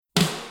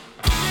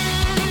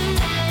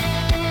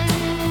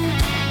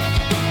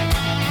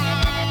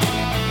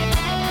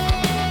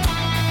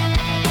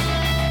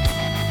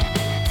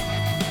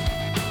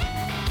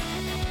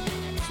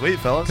Sweet,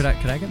 fellas. Could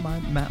I get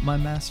my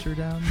master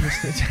down?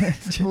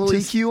 Just a little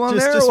EQ on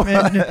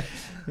there?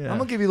 Yeah. I'm going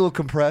to give you a little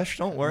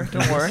compression. Don't worry,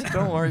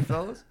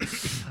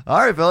 fellas. All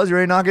right, fellas, you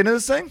ready to knock into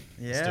this thing?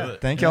 Yeah. Let's do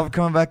it. Thank y'all for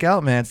coming back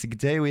out, man. So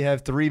today we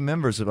have 3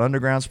 members of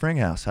Underground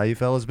Springhouse. How you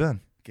fellas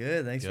been?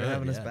 Good. Thanks for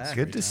having us back. It's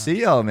good to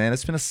see y'all, man.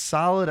 It's been a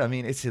solid,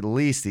 it's at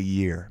least a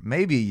year,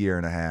 maybe a year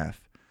and a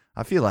half.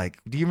 I feel like,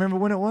 do you remember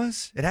when it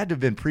was? It had to have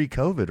been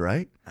pre-COVID,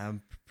 right?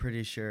 I'm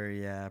pretty sure,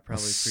 yeah,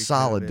 probably pre-COVID.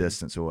 Solid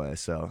distance away,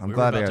 so I'm we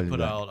glad were I about to got put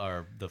back.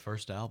 out the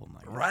first album.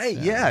 I guess. Right,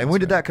 yeah. And when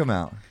did that come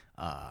out?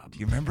 Do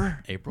you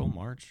remember? April,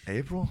 March.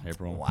 April?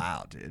 April.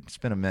 Wow, dude. It's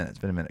been a minute.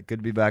 Good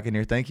to be back in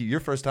here. Thank you.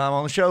 Your first time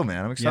on the show,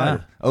 man. I'm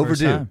excited.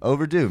 Yeah,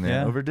 Overdue, man.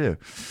 Yeah. Overdue.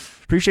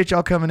 Appreciate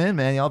y'all coming in,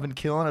 man. Y'all been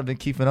killing. I've been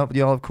keeping up with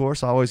y'all, of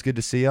course. Always good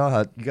to see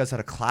y'all. You guys had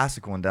a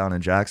classic one down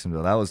in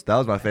Jacksonville. That was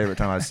my favorite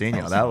time I've seen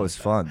y'all. That was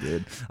fun,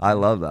 dude. I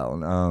love that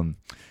one.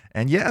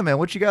 And yeah, man,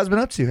 what you guys been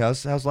up to?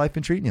 How's life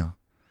been treating y'all?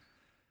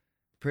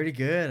 Pretty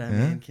good. I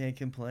mean, can't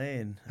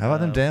complain. How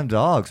about them damn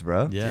dogs,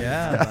 bro?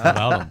 Yeah.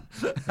 About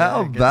them.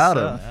 How about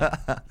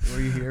them?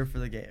 Were you here for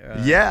the game?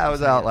 Yeah, I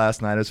was out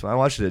last night. It was fun. I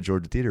watched it at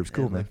Georgia Theater. It was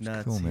cool, It man. looked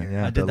nuts Cool, man. here.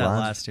 Yeah, I did the that lines-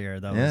 last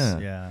year. That Yeah.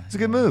 was, yeah. It's a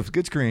good move.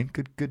 Good screen.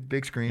 Good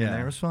big screen in Yeah.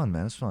 there. It was fun,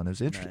 man. It was fun. It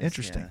was Nice,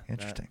 interesting. yeah.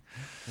 Interesting.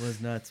 That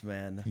was nuts,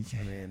 man.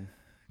 I mean,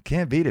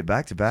 Can't beat it.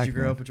 Back to back. did you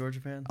grow man. up a Georgia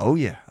fan? Oh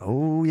yeah.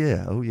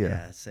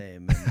 Yeah,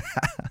 same.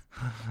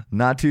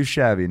 Not too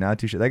shabby.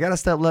 They got to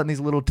stop letting these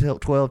little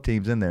 12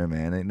 teams in there,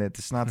 man.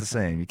 It's not the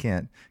same. You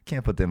can't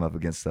put them up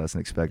against us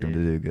and expect them to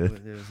do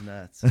good. It was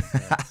nuts. It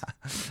was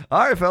nuts. All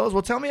right, fellas.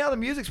 Well, tell me how the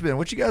music's been.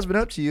 What you guys been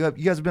up to? You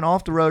guys have been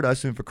off the road, I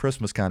assume, for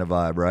Christmas kind of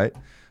vibe, right?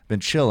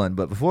 Been chilling.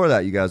 But before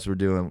that, you guys were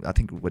doing, I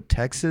think, what,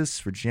 Texas,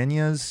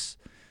 Virginia's,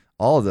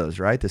 all of those,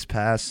 right? This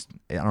past,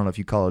 I don't know if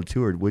you call it a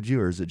tour, would you,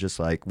 or is it just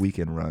like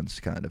weekend runs,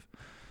 kind of?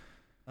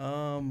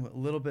 A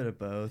little bit of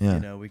both. Yeah. You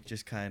know, we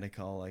just kind of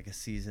call like a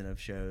season of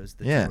shows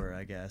the Yeah. tour,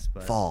 I guess.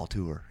 But Fall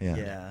tour. Yeah.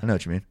 Yeah. I know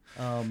what you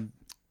mean.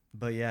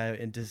 But yeah,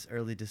 in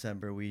early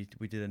December, we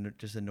did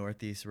just a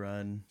Northeast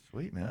run.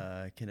 Sweet,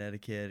 man.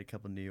 Connecticut, a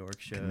couple New York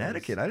shows.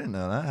 Connecticut. I didn't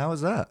know that. How was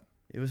that?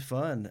 It was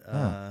fun.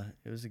 Huh.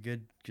 It was a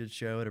good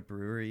show at a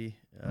brewery.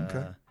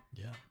 Okay.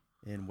 Yeah.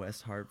 In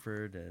West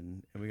Hartford,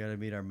 and we got to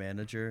meet our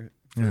manager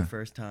for Yeah. the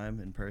first time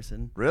in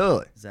person.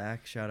 Really?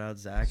 Zach, shout out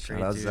Zach. Shout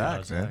Great out dude.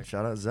 Zach, man.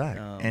 Shout out Zach.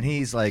 Um, And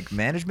he's like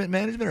management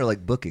or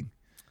like booking?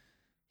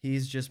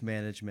 He's just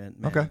management.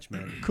 Okay.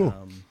 Cool.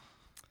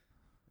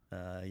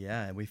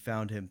 Yeah, and we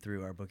found him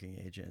through our booking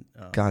agent.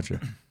 Gotcha.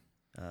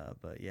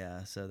 But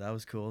yeah, so that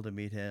was cool to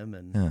meet him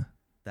and Yeah.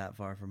 that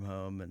far from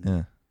home.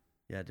 And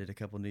Yeah. did a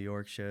couple New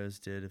York shows,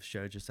 did a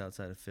show just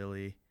outside of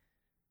Philly.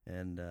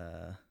 And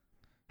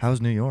How's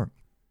New York?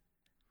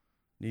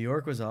 New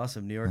York was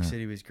awesome. New York Yeah.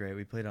 City was great.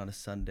 We played on a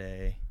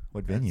Sunday.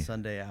 What venue?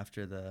 Sunday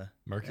after the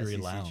Mercury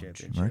SEC Lounge.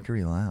 championship.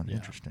 Mercury Lounge. Yeah.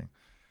 Interesting.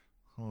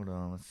 Hold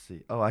on. Let's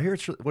see. Oh, I hear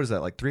it's, what is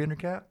that, like 300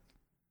 cap?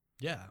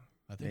 Yeah.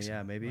 I think so.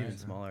 Yeah, maybe Right. even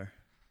smaller.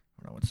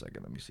 Hold on 1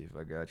 second. Let me see if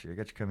I got you. I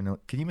got you coming in.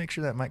 Can you make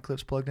sure that mic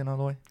clip's plugged in all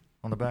the way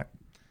on the back?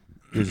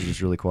 Yours is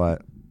just really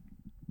quiet.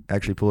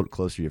 Actually, pull it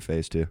closer to your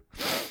face, too.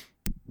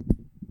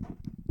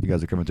 You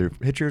guys are coming through.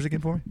 Hit yours again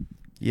for me.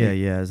 Yeah.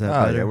 Is that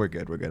Oh, better? yeah, we're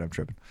good. I'm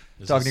tripping.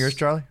 Is Talking to this- yours,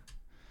 Charlie?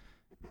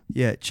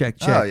 Yeah, check.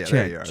 Oh, yeah,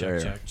 there you are. Check, there.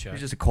 check, check. He's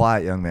just a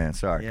quiet young man.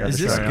 Sorry. Yeah. Got Is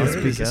this distracted. Sorry, good?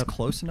 I'll Is this speak up.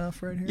 close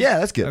enough right here? Yeah,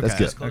 that's good. That's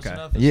Okay. good. Close Okay.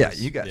 enough? Is Yeah,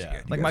 this- you guys are yeah.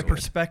 good. Like You my guys are good.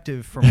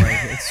 perspective from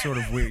like it's sort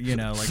of weird,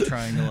 like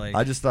trying to like.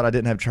 I just thought I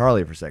didn't have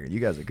Charlie for a second. You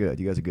guys are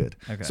good.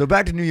 Okay. So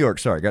back to New York.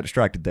 Sorry, got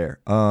distracted there.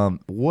 What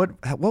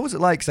was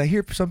it like? Because I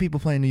hear some people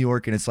play in New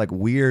York and it's like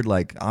weird.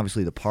 Like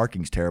obviously the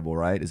parking's terrible,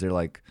 right? Is there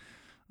like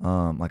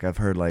I've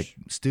heard like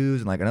Stu's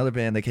and like another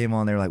band they came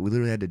on there like we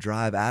literally had to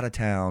drive out of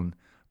town,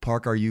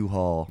 park our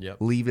U-Haul, Yep.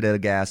 leave it at a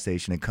gas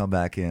station and come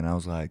back in. I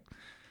was like,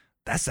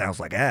 that sounds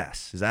like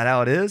ass. Is that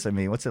how it is? I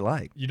mean, what's it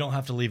like? You don't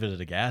have to leave it at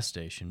a gas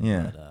station.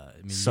 Yeah. But, I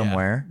mean,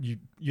 Somewhere. Yeah,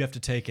 you have to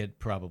take it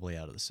probably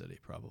out of the city,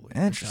 probably.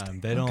 Interesting.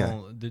 They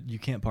don't. You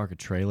can't park a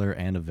trailer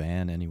and a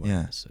van anywhere Yeah.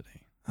 in the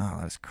city. Oh,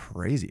 that's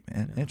crazy,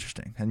 man. Yeah.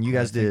 Interesting. And you Yeah,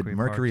 I guys think did we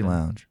Mercury parked in-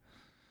 Lounge.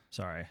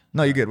 Sorry.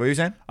 No, you're good. What are you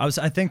saying? I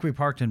think we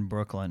parked in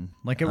Brooklyn.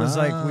 Like it was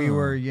like we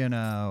were,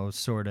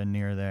 sort of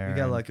near there. We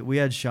got and- like we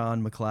had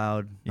Sean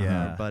McLeod,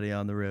 Yeah. our buddy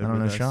on the road. I don't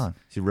know with us, Sean.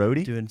 Is he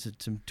roadie? doing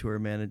some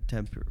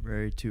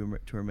temporary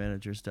tour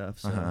manager stuff.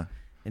 So Uh-huh.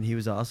 and he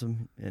was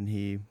awesome, and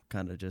he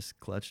kind of just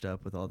clutched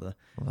up with all the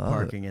Love it.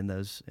 parking in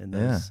those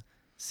Yeah.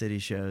 city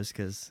shows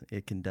because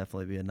it can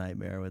definitely be a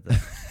nightmare with a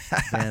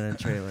van and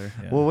trailer.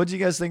 Yeah. Well, what did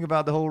you guys think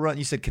about the whole run?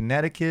 You said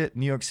Connecticut,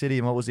 New York City,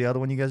 and what was the other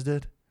one you guys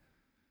did?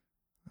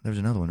 There was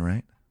another one,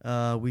 right?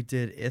 We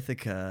did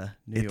Ithaca,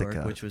 New York,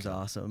 Ithaca. which was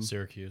awesome.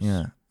 Syracuse.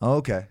 Yeah. Oh,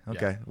 okay.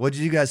 Okay. What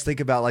did you guys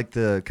think about like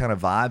the kind of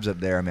vibes up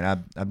there? I mean,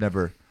 I've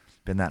never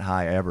been that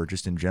high ever,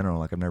 just in general.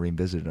 Like I've never even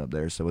visited up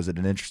there. So was it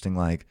an interesting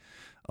like,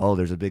 oh,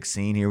 there's a big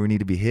scene here we need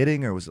to be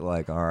hitting, or was it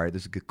like, all right,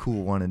 this is a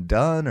cool one and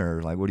done,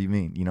 or like, what do you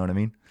mean? You know what I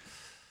mean?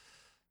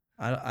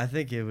 I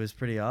think it was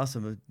pretty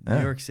awesome. Yeah.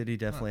 New York City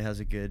definitely has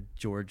a good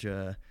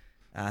Georgia,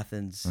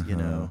 Athens,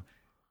 Uh-huh.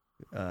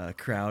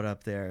 crowd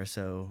up there.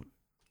 So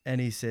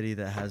any city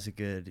that has a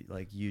good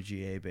like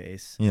UGA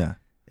base, Yeah,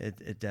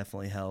 it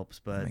definitely helps.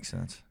 that But makes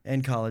sense.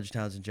 and college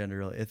towns in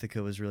general,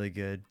 Ithaca was really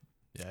good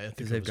Yeah, Ithaca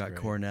because they've was got great.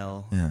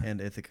 Cornell Yeah.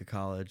 and Ithaca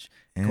College.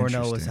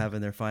 Cornell was Interesting.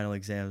 having their final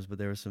exams, but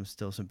there was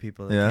still some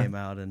people that Yeah. came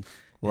out and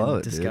Love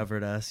it, dude.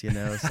 discovered us, you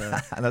know. So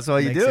That's why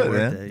you makes do it,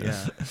 worth man. it,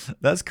 yeah.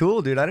 That's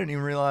cool, dude. I didn't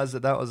even realize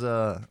that was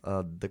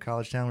the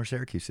college town where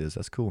Syracuse is.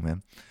 That's cool,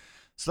 man.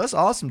 So that's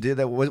awesome, dude.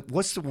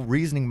 What's the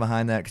reasoning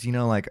behind that? Because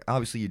like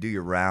obviously you do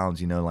your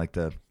rounds, like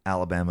the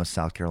Alabama,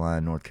 South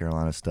Carolina, North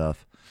Carolina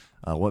stuff.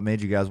 What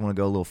made you guys want to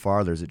go a little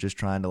farther? Is it just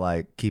trying to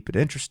like keep it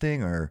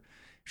interesting, or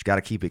just got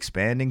to keep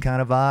expanding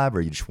kind of vibe,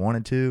 or you just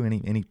wanted to?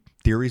 Any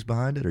theories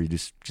behind it, or you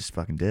just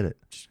fucking did it?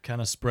 Just kind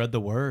of spread the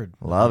word.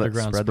 Love it.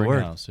 Underground Spread the word.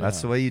 Springhouse, yeah.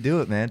 That's the way you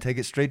do it, man. Take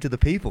it straight to the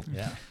people.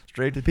 Yeah.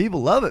 Straight to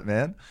people. Love it,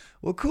 man.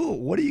 Well, cool.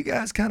 What do you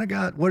guys kind of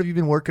got? What have you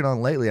been working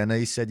on lately? I know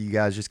you said you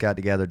guys just got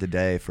together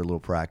today for a little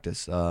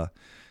practice.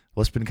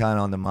 What's been kind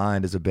of on the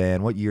mind as a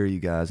band? What year are you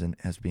guys in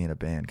as being a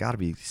band? Got to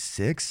be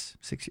six,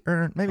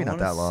 or maybe I not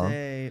wanna that long.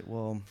 Say,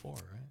 well, 4,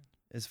 right?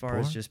 as far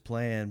as 4? just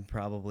playing,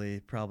 probably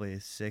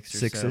 6 or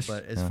Six-ish? so.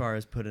 But as Yeah. far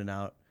as putting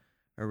out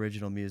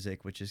original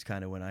music, which is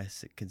kind of when I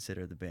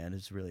consider the band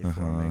is really Uh-huh.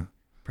 forming,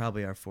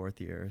 probably our 4th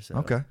year or so.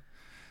 Okay.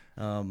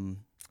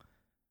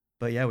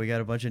 But yeah, we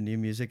got a bunch of new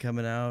music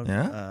coming out.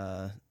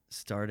 Yeah?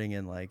 Starting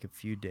in like a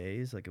few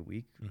days, like a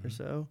week or Mhm.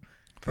 so.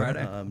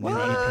 Friday. New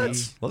What? EP.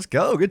 Let's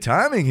go. Good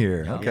timing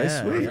here. Yeah. Okay,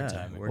 Yeah, sweet. yeah.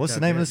 Timing. Worked What's the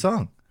out name of the good.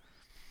 song?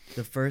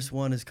 The first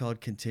one is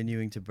called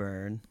 "Continuing to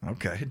Burn."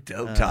 Okay,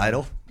 dope Uh,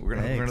 title. We're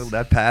gonna thanks.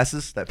 that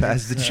passes. That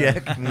passes the It's,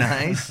 check.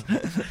 Nice.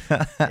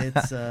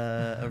 It's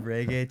a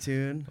reggae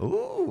tune,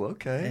 Ooh,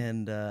 okay.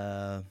 and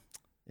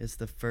it's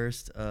the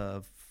first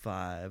of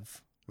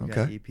 5. We got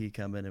Okay. EP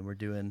coming, and we're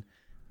doing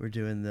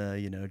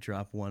the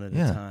drop one at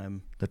Yeah. a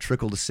time. The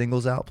trickle the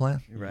singles out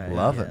plan. Right.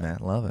 Love it, yeah. man.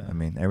 Love it. Yeah. I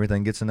mean,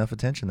 everything gets enough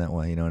attention that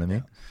way. You know what I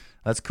mean?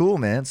 That's cool,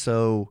 man.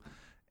 So,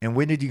 and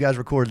when did you guys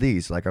record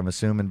these? Like, I'm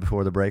assuming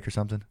before the break or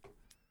something.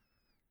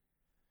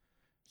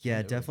 Yeah,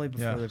 Yeah, definitely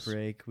before yes. the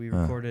break. We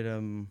Huh. recorded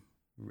them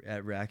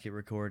at Racket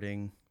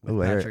Recording with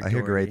Oh, Patrick I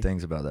hear great Doherty.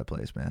 things about that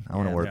place, man. I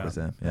want to Yeah, work yeah. with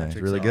them. Yeah, it's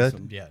Patrick's really good.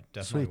 awesome. Yeah,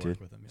 definitely Sweet, work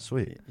dude. with them. Yeah.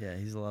 Sweet. Yeah,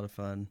 he's a lot of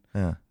fun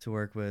Yeah. to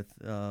work with.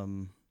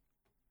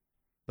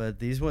 But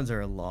these ones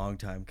are a long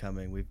time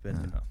coming. We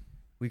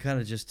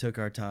kind of just took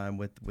our time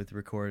with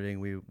recording.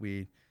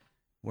 We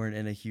weren't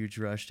in a huge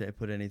rush to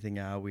put anything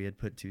out. We had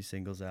put 2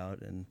 singles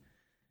out, and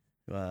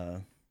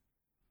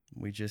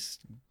we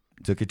just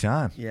Took your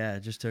time.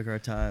 just took our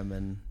time,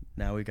 and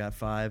now we got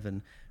 5,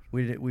 and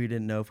we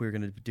didn't know if we were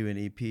gonna do an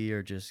EP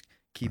or just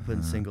keep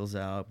putting singles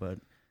out, but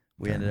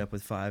we Okay. ended up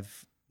with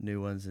 5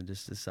 new ones and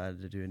just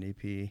decided to do an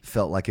EP.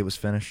 Felt like it was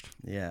finished.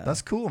 Yeah,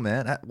 That's cool,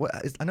 man.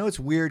 I know it's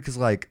weird because,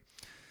 like,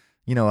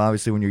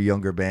 obviously when you're a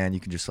younger band, you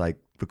can just like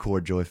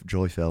record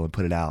Joyfell and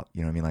put it out.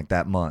 You know what I mean? Like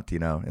that month,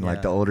 and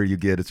like the Yeah. older you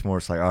get, it's more.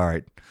 It's like, all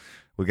right,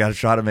 we got to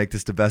try to make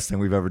this the best thing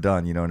we've ever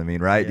done. You know what I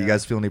mean? Right? Do you Yeah.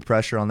 guys feel any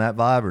pressure on that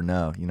vibe or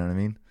no? You know what I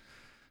mean?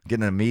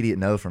 Getting an immediate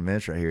no from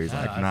Mitch right here. He's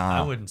like, nah.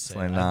 I wouldn't say. It's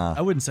like, I- nah.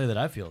 I wouldn't say that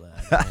I feel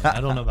that. I mean,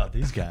 I don't know about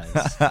these guys.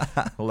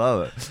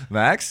 Love it,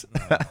 Max.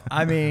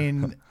 I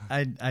mean,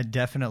 I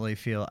definitely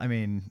feel. I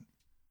mean,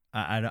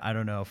 I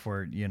don't know if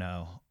we're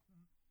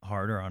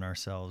harder on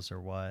ourselves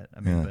or what. I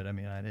mean, Yeah. but I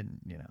mean, I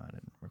didn't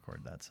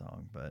record that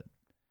song, but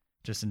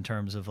just in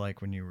terms of like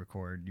when you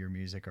record your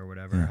music or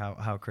whatever, Yeah.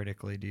 how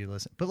critically do you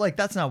listen? But like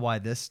that's not why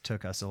this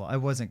took us a lot.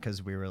 It wasn't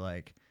because we were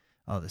like,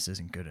 oh, this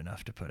isn't good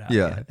enough to put out.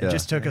 Yeah, yet. yeah. It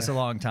just took us a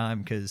long time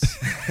because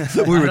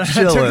We were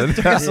chilling.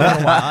 Took us a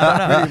little while.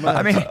 I don't know.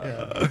 I mean,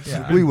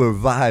 yeah. We were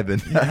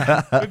vibing.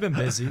 We've been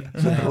busy.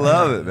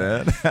 Love it,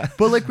 man.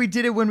 But like we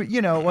did it when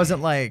it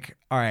wasn't like,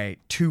 all right,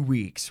 2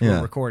 weeks we're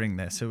Yeah. recording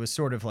this. It was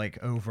sort of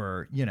like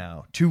over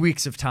 2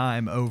 weeks of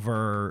time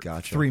over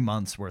Gotcha. 3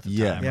 months worth of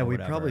Yeah. time. yeah. or We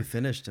whatever. probably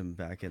finished them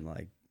back in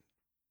like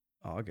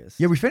August.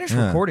 we finished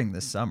Yeah. recording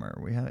this summer.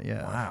 We had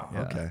Wow. yeah.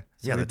 Okay.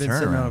 So Yeah, we've the been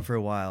sitting on turnaround. them for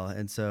a while,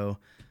 and so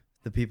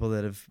the people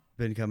that have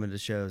been coming to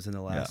shows in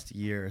the last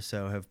year or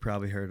so have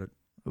probably heard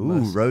Ooh,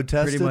 most- road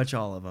tested. pretty much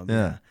all of them.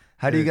 Yeah.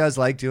 How do you They're- guys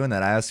like doing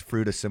that? I asked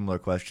Fruit a similar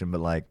question, but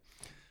like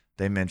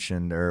they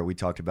mentioned or we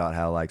talked about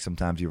how like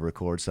sometimes you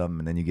record something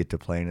and then you get to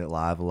playing it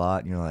live a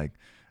lot and you're like,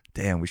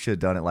 damn, we should have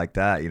done it like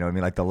that. You know what I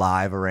mean? Like the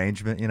live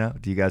arrangement,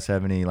 Do you guys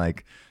have any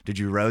did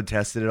you road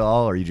test it at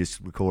all or you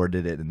just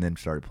recorded it and then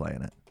started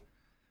playing it?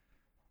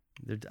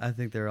 I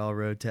think they're all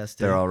road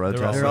tested. They're all road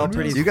They're all tested. They're all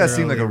pretty You guys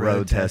seem like a thoroughly road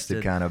road tested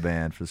tested. kind of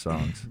band for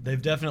songs.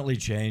 They've definitely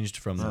changed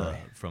from the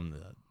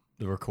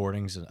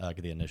recordings,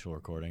 the initial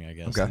recording, I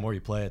guess. Okay. The more you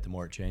play it, the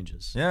more it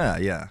changes. Yeah,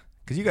 yeah.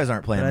 Because you guys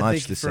aren't playing But I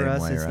much think the for same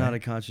us, way, it's right? not a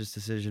conscious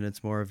decision.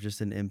 It's more of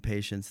just an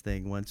impatience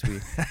thing. Once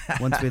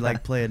we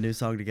like play a new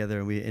song together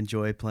and we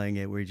enjoy playing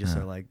it, we just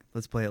Yeah. are like,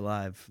 let's play it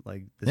live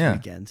like this Yeah.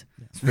 weekend.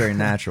 It's very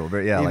natural.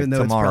 Very, yeah, Even like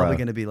though tomorrow. it's probably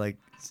going to be like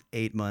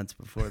 8 months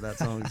before that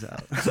song's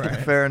out.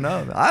 Fair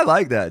enough. I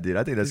like that, dude.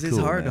 I think that's 'Cause cool.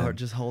 it's hard man. to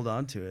just hold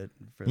on to it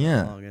for Yeah.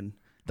 that long, and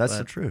That's but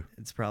the truth.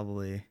 it's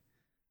probably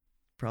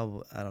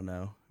I don't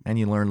know. And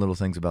you learn little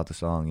things about the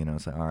song, you know.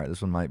 It's like, all right,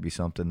 this one might be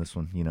something. This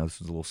one, you know, this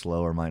is a little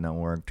slower, might not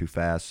work too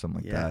fast,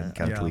 something like that. And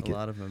kind of tweak a it.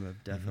 lot of them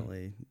have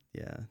definitely,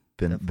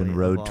 Been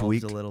road evolved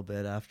tweaked a little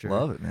bit after.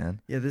 Love it,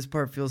 man. Yeah, this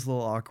part feels a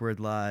little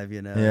awkward live,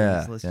 you know.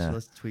 Yeah,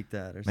 Let's tweak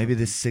that. Or maybe something.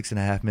 this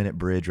 6.5 minute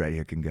bridge right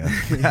here can go.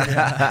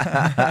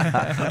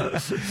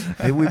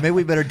 maybe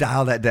we better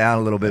dial that down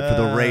a little bit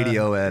for the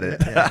radio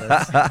edit.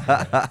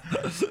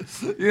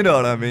 You know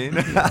what I mean?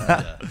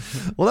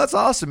 Well, that's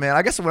awesome, man.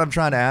 I guess what I'm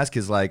trying to ask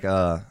is like,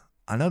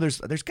 I know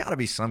there's got to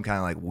be some kind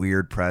of like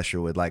weird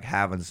pressure with like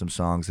having some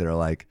songs that are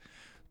like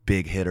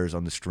big hitters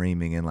on the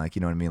streaming and like, you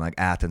know what I mean, like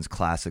Athens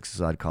classics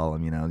as I'd call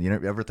them. You know, you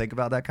ever think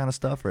about that kind of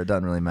stuff, or it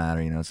doesn't really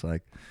matter? You know, it's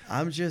like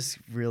I'm just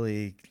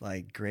really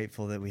like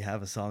grateful that we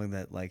have a song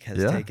that like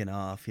has taken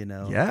off. You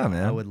know, yeah,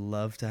 man. I would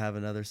love to have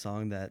another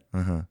song that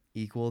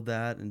equaled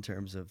that in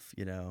terms of,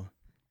 you know,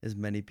 as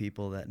many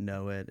people that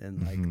know it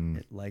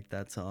and like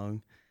that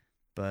song.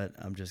 But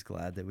I'm just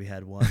glad that we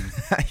had one.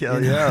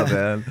 Hell yeah,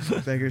 man.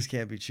 Beggars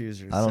can't be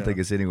choosers. I don't think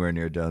it's anywhere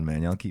near done,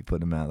 man. Y'all keep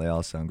putting them out. They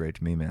all sound great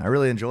to me, man. I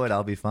really enjoyed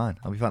I'll Be Fine.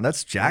 I'll Be Fine.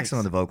 That's Jackson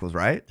on the vocals,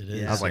 right? It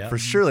is. I was like, for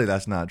surely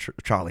that's not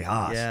Charlie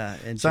Haas. Yeah.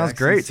 And sounds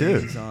Jackson great, too.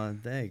 sings on.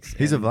 Thanks.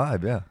 He's a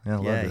vibe, yeah. Yeah, I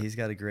love it. He's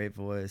got a great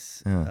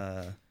voice.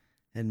 Yeah.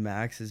 And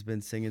Max has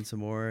been singing some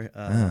more.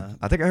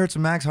 I think I heard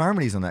some Max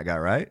harmonies on that guy,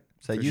 right?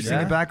 Is that you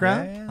singing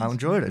background? Yeah, I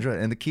enjoyed it.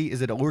 And the key,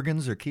 is it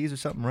organs or keys or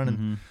something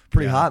running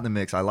pretty hot in the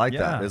mix? I like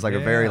that. It's like a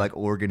very like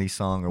organy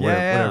song or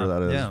whatever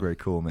that is. Yeah. Very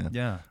cool, man.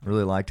 Yeah. I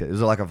really liked it. It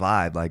was like a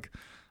vibe. Like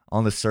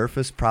on the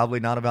surface, probably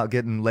not about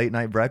getting late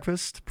night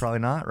breakfast. Probably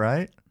not,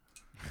 right?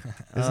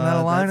 Isn't that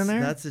a line in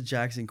there? That's a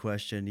Jackson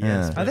question. Yes,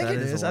 Yeah. but I think that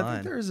it is. a I line.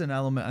 think there is an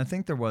element. I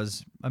think there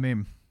was. I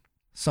mean,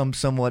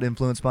 Somewhat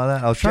influenced by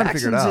that. I was trying to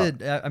figure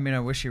it out. I mean, I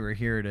wish he were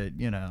here to,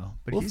 you know,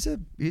 but he's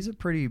a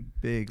pretty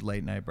big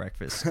late night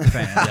breakfast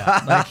fan.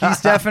 Like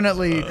he's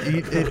definitely,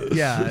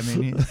 I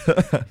mean,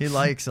 he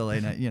likes a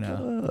late night, you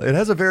know. It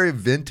has a very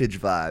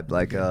vintage vibe.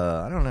 Like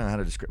I don't know how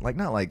to describe. Like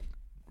not like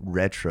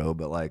retro,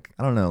 but like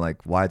I don't know,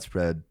 like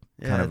widespread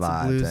kind of it's a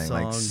vibe blues thing,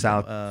 like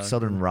song,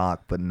 southern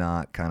rock, but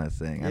not kind of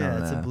thing. I don't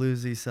know. It's a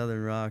bluesy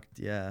southern rock.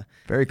 Yeah,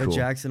 very but cool.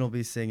 Jackson will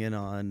be singing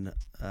on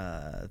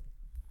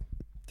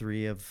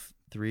three of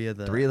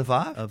the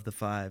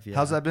five. Yeah.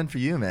 How's that been for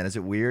you, man? Is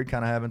it weird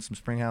kind of having some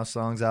Springhouse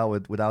songs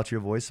out without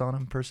your voice on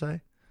them per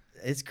se?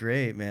 It's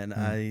great, man.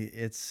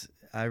 It's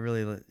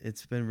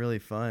been really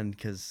fun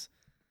because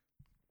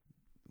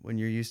when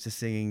you're used to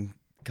singing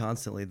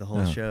constantly the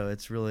whole show,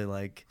 it's really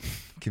like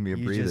give me a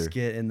breather. You just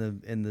get in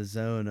the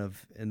zone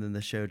of, and then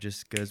the show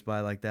just goes by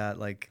like that.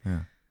 Like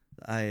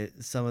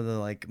some of the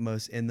like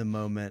most in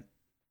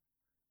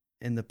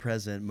the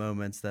present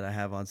moments that I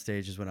have on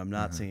stage is when I'm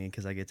not singing,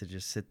 because I get to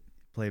just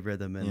play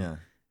rhythm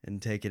and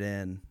take it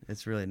in.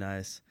 It's really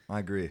nice. I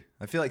agree.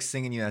 I feel like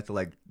singing, you have to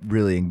like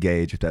really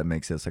engage, if that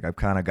makes sense. Like I've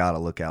kind of got to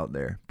look out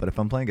there, but if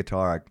I'm playing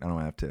guitar, I don't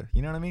have to.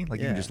 You know what I mean? Like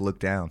you can just look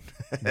down.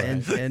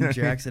 and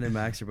Jackson and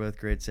Max are both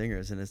great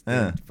singers, and it's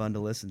been fun to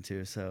listen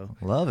to. So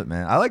love it,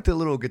 man. I like the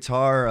little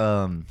guitar,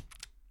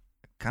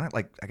 kind of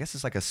like, I guess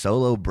it's like a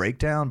solo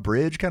breakdown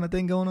bridge kind of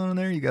thing going on in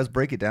there. You guys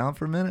break it down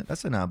for a minute.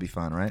 That's an I'll Be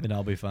Fun, right? And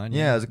I'll Be Fine.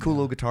 Yeah, it was a cool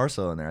little guitar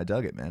solo in there. I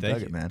dug it, man.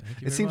 Thank you.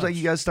 It seems like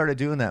you guys started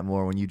doing that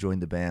more when you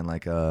joined the band,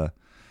 like a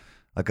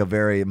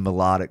very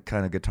melodic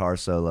kind of guitar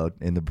solo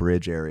in the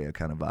bridge area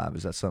kind of vibe.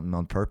 Is that something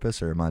on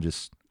purpose, or am I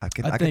just? I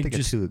can think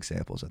of two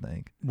examples. I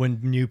think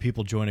when new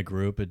people join a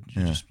group, it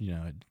just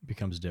it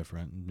becomes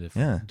different.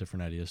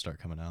 Different ideas start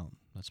coming out.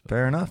 That's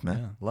fair enough, man.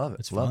 Yeah. Love it.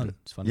 It's Loved fun. it.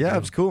 It's fun. Yeah, it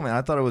was cool, man.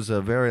 I thought it was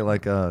a very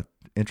like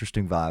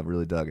interesting vibe.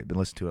 Really dug it. Been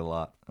listening to it a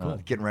lot. Cool.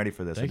 Getting ready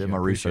for this. Thank I did you. my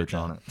I appreciate research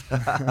on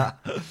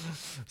it.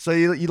 So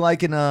you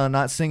liking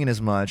not singing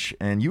as much,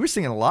 and you were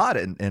singing a lot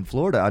in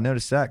Florida. I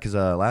noticed that because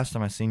last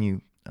time I seen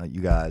you,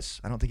 you guys,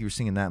 I don't think you were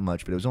singing that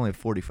much, but it was only a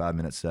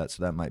 45-minute set,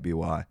 so that might be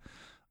why.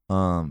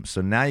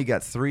 So now you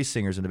got 3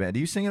 singers in the band. Do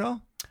you sing at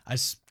all? I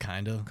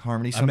kind of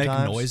Harmony I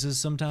sometimes? make noises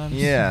sometimes.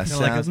 Yeah,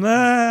 like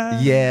a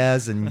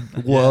yes and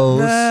whoas.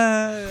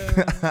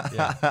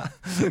 Yeah.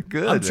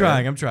 Good. I'm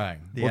trying. Well,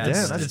 Yeah,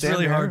 damn, that's it's damn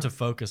really near. hard to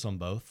focus on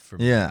both for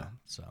me. Yeah.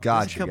 So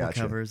Gotcha. There's a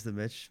couple covers that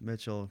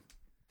Mitchell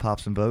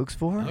Pops and Vogues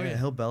for her? Oh, yeah.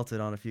 he'll belt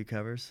it on a few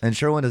covers. And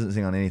Sherwin doesn't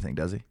sing on anything,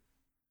 does he?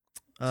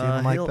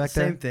 Have a mic back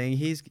there? Same thing.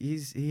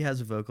 He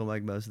has a vocal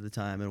mic most of the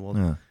time, and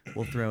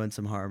we'll throw in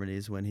some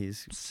harmonies when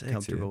he's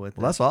comfortable with it.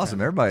 Well, that's awesome.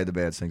 Everybody in the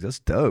band sings. That's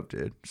dope,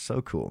 dude.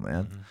 So cool,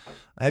 man.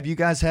 Have you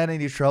guys had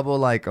any trouble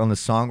like on the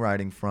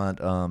songwriting front?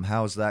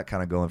 How's that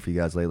kind of going for you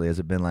guys lately? Has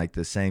it been like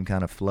the same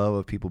kind of flow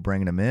of people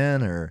bringing them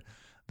in, or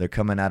they're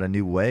coming out of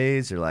new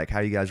ways, or like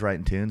how you guys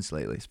writing tunes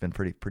lately? It's been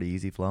pretty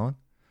easy flowing.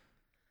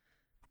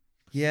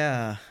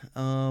 Yeah.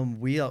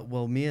 Me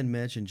and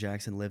Mitch and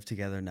Jackson live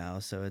together now,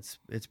 so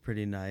it's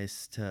pretty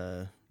nice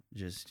to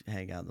just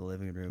hang out in the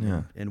living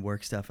room and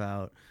work stuff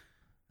out.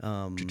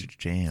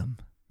 Jam.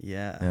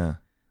 Yeah. Yeah.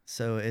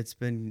 So it's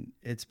been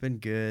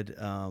good.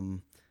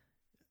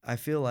 I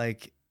feel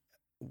like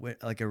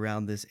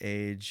around this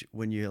age,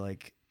 when you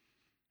like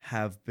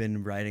have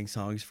been writing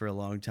songs for a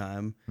long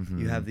time,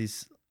 you have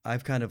these.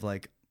 I've kind of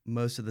like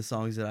most of the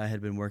songs that I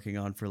had been working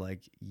on for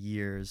like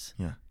years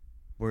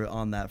were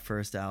on that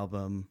first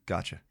album.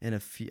 Gotcha. And a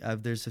few,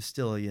 there's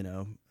still,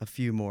 a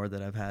few more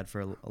that I've had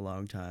for a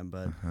long time,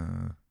 but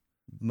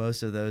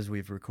most of those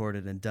we've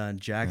recorded and done.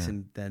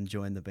 Jackson then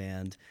joined the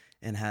band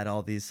and had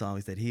all these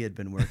songs that he had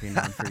been working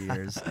on for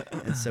years.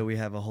 And so we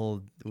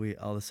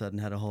all of a sudden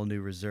had a whole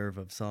new reserve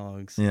of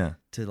songs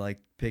to like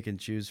pick and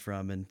choose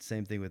from. And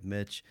same thing with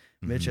Mitch.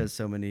 Mitch has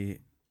so many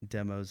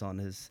demos on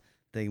his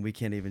thing, we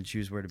can't even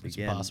choose where to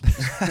begin. It's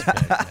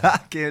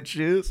impossible. Can't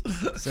choose.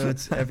 So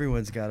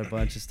everyone's got a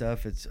bunch of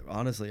stuff. It's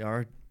honestly,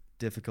 our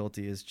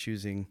difficulty is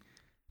choosing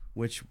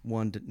which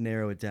one to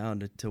narrow it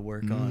down to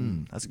work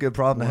on. That's a good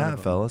problem to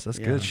have, fellas. That's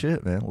good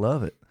shit, man.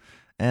 Love it.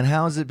 And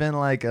how has it been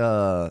like,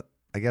 I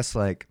guess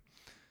like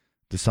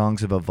the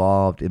songs have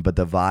evolved, but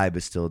the vibe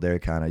is still there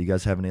kind of. You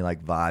guys have any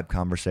like vibe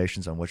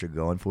conversations on what you're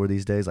going for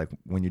these days? Like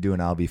when you're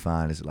doing I'll Be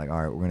Fine, is it like,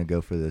 all right, we're going to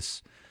go for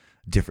this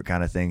different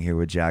kind of thing here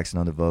with Jackson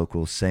on the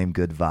vocals, same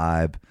good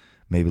vibe,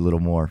 maybe a little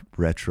more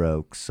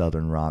retro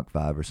Southern rock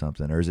vibe or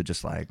something? Or is it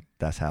just like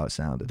that's how it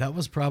sounded? That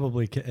was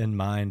probably in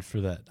mind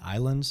for that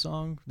Island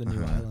song, the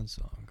new Island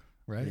song,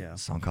 right? Yeah. A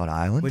song called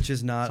Island? Which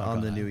is not on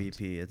the new EP.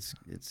 It's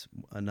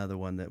another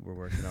one that we're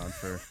working on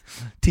for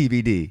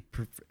TBD.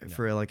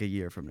 For like a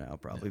year from now,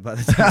 probably, by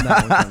the time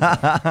that one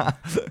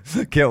comes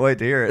out. Can't wait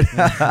to hear it.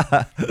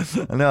 I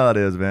know it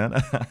is, man.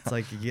 It's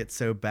like you get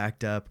so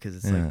backed up because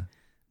it's like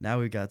now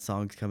we've got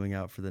songs coming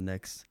out for the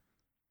next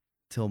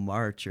till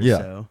March or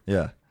so.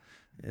 Yeah.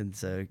 And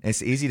so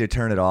it's easy to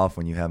turn it off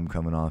when you have them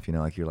coming off,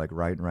 like you're like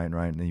writing,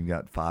 and then you've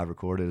got 5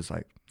 recorded. It's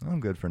like,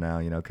 I'm good for now,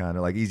 kind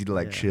of like easy to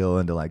like chill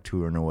into like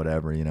touring or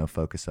whatever,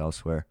 focus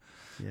elsewhere.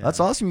 Yeah. That's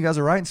awesome. You guys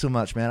are writing so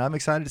much, man. I'm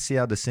excited to see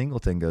how the single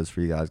thing goes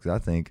for you guys, because I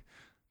think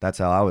that's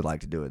how I would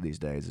like to do it these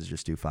days, is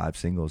just do 5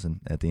 singles,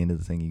 and at the end of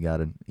the thing you got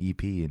an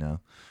EP,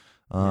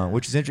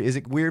 which is interesting. Is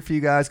it weird for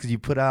you guys because you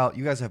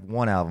guys have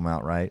 1 album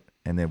out, right,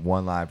 and then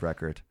 1 live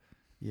record,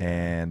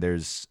 and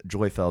there's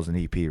Joy Fell's an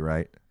EP,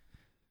 right?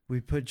 We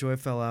put Joy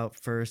Fell out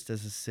first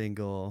as a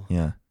single,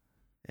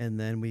 and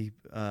then we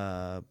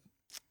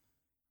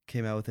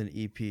came out with an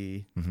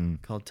EP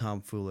called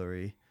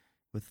Tomfoolery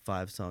with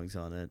 5 songs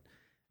on it,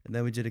 and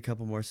then we did a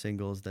couple more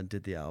singles, then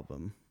did the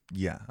album.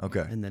 Yeah,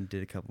 okay. And then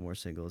did a couple more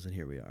singles, and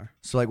here we are.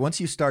 So like once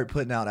you start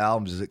putting out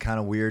albums, is it kind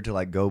of weird to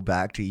like go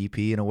back to EP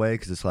in a way?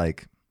 Because it's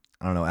like,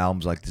 I don't know,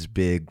 albums like this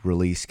big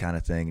release kind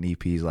of thing, and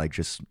EP's like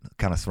just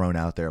kind of thrown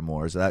out there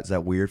more. Is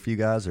that weird for you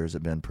guys, or has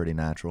it been pretty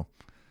natural?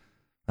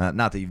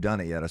 Not that you've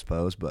done it yet, I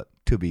suppose, but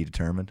to be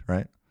determined,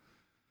 right?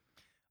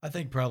 I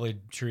think probably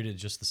treat it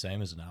just the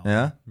same as an album.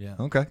 Yeah? Yeah.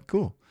 Okay,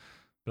 cool.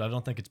 But I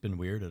don't think it's been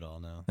weird at all,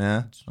 no.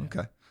 Yeah?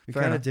 Okay. We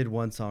kind of did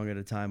one song at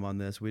a time on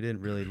this. We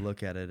didn't really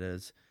look at it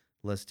as,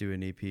 let's do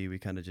an EP. We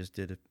kind of just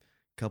did a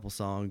couple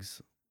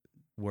songs,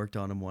 worked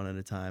on them one at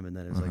a time, and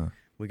then it was like,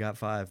 we got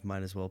 5,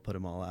 might as well put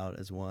them all out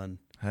as one.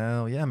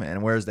 Hell yeah, man.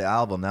 And where's the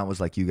album? That was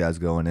like you guys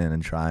going in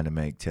and trying to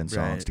make 10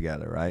 songs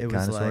together, right? It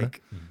was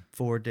like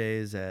 4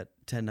 days at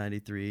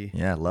 1093.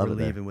 Yeah, love it.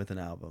 We're leaving with an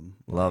album.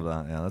 Love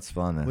that. Yeah, that's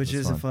fun, man. Which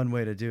is a fun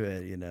way to do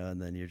it,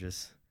 and then you're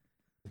just...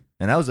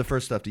 And that was the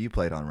first stuff that you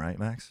played on, right,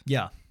 Max?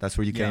 Yeah. That's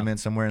where you came in,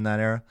 somewhere in that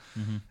era?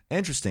 Mm-hmm.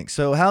 Interesting.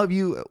 So how have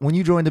you, when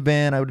you joined the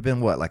band, I would have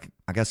been what, like,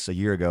 I guess a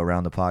year ago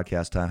around the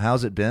podcast time.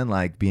 How's it been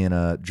like being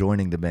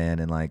joining the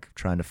band and like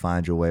trying to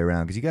find your way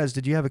around? Because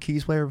did you have a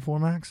keys player before,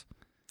 Max?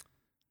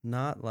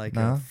 Not like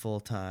a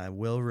full-time.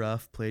 Will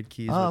Ruff played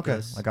keys with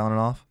us. Like on and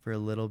off? For a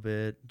little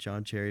bit.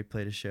 John Cherry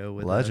played a show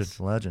with us.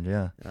 Legend,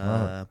 yeah.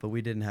 But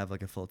we didn't have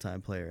like a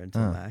full-time player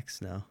until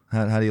Max, no.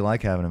 How do you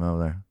like having him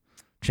over there?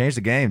 Changed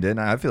the game, didn't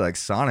I? I feel like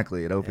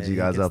sonically it opens you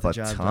guys up a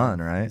ton,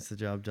 right? Gets the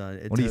job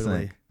done. What do you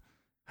think?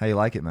 How you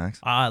like it, Max?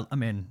 I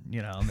mean,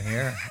 I'm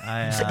here.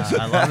 I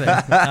love it.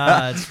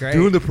 It's great.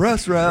 Doing the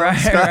press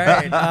rounds.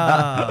 Right.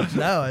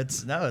 No,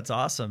 it's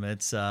awesome.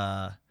 It's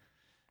I'd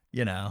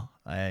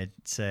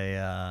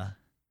say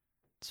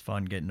it's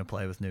fun getting to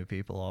play with new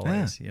people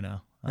always.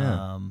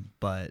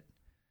 But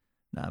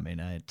no, I mean,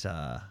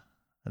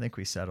 I think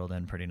we settled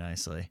in pretty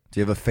nicely. Do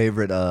you have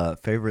a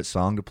favorite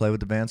song to play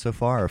with the band so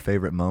far, or a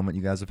favorite moment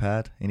you guys have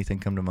had? Anything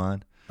come to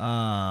mind?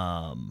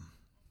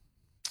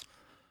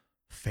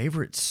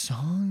 Favorite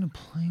song to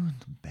play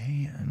with the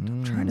band?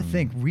 I'm trying to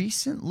think.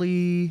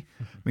 Recently,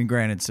 I mean,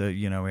 granted, so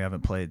we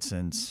haven't played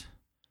since,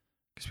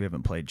 because we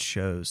haven't played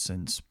shows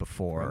since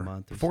before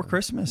Christmas. Before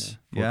Christmas.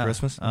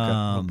 Okay.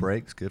 A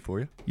break's good for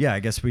you. Yeah, I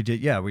guess we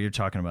did. Yeah, we were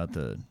talking about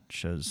the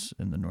shows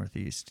in the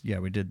Northeast. Yeah,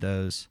 we did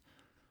those.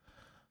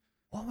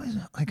 What was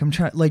it? Like, I'm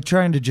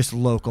trying to just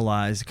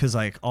localize, because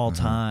like all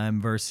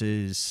time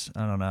versus,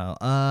 I don't know.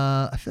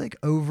 I feel like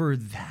over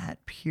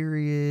that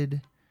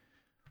period,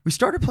 we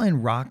started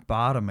playing Rock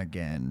Bottom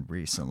again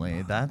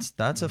recently. That's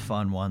a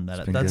fun one.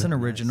 That's an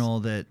original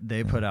that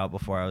they put out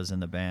before I was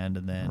in the band,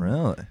 and then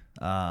really,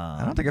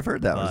 I don't think I've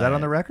heard that. Was that on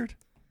the record?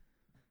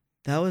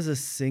 That was a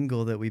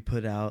single that we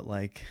put out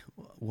like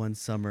one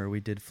summer.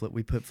 We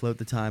put Float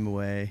the Time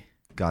Away.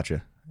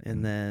 Gotcha.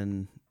 And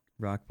then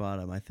rock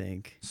bottom, I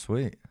think.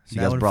 Sweet. So you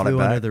That guys one brought flew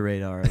it under back. the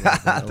radar. A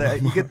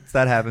little bit.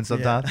 That happens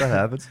sometimes. Yeah. That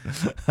happens.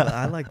 But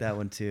I like that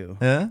one too.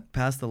 Yeah.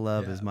 Pass the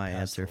Love Yeah, is my Pass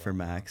answer the for Love.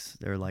 Max.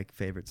 Their like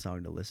favorite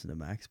song to listen to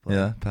Max play.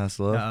 Yeah. Pass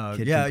the love.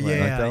 Kid yeah, can play.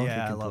 yeah, Like that one? yeah.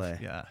 Kid I can love,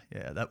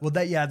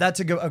 play. yeah. That's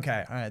a good.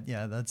 Okay, all right,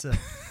 yeah, that's a.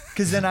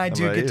 Because then I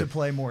do about get you? to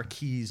play more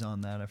keys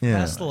on that. Yeah.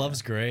 Pass the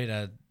Love's great.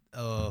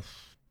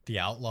 The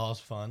Outlaw's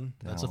fun.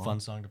 That's a Outlaw. fun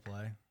song to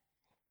play.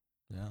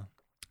 Yeah.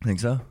 Think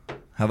so?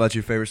 How about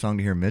your favorite song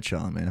to hear Mitch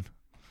on, man?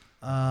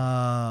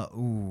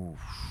 Ooh.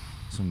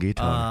 Some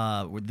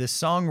guitar. With this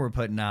song we're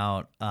putting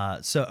out.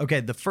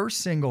 The first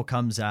single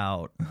comes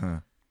out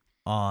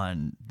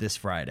on this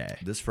Friday.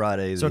 This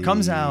Friday. So it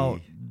comes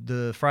out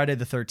the Friday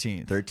the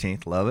 13th.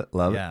 13th. Love it.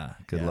 Love Yeah,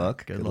 it. Good yeah,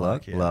 luck. good Good luck,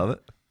 luck. yeah. Love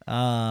it.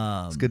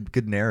 It's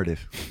good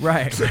narrative.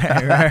 Right. We're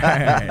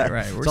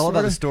It's all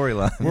about the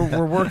storyline.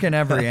 we're working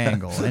every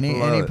angle, any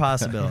Love it.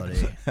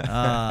 possibility.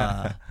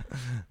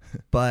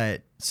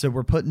 But so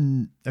we're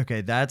putting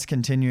that's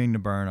continuing to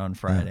burn on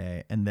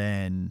Friday, and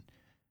then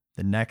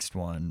the next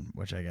one,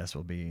 which I guess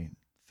will be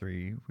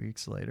 3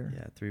 weeks later.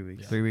 Yeah, 3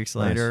 weeks. 3 weeks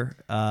Nice. later,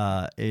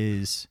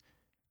 is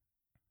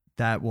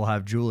that we'll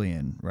have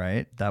Julian,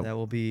 right? That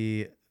will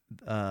be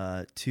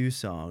 2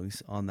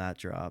 songs on that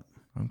drop.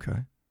 Okay.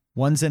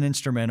 One's an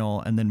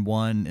instrumental, and then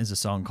one is a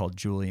song called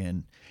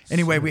Julian.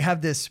 Anyway, we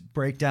have this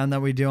breakdown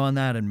that we do on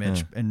that, and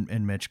Mitch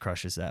and Mitch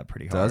crushes that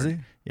pretty hard. Does he?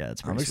 Yeah,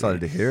 it's I'm pretty excited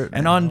sweet. to hear it.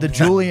 And man. on the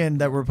Julian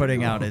that we're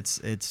putting out, it's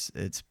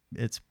BA.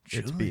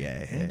 Julian, Yeah,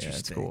 it's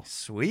interesting. cool.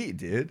 Sweet,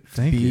 dude.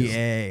 Thank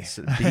BA.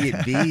 So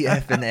B,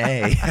 F, and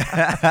A.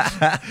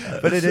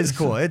 But it is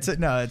cool. It's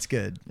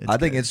good. I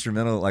think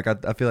instrumental. Like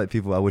I feel like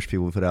I wish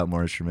people would put out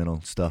more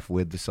instrumental stuff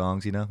with the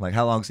songs. You know, like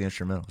how long's the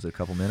instrumental? Is it a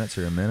couple minutes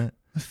or a minute?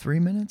 3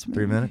 minutes. Maybe?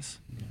 3 minutes.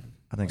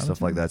 I think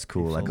stuff like that's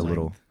cool. Like a full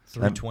little.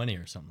 320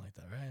 or something like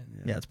that, right?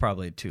 Yeah, it's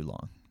probably too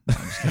long.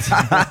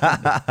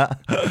 I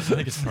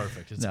think it's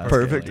perfect. It's No,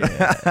 Perfect.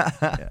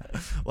 Yeah.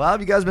 Well, how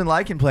have you guys been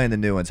liking playing the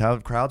new ones? How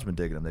have crowds been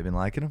digging them? They've been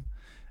liking them.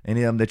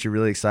 Any of them that you're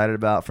really excited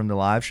about from the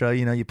live show?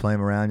 You know, you play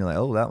them around. You're like,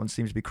 oh, that one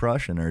seems to be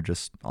crushing, or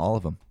just all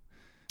of them.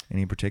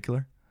 Any in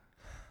particular?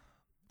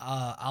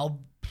 I'll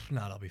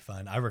be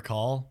fine. I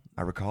recall.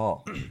 I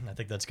recall. I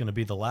think that's going to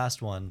be the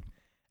last one,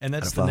 and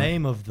that's Out of the five.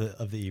 name of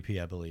the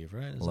EP, I believe.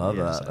 Right? Is Love what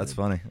we that. decided? That's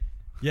funny.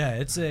 Yeah,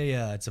 it's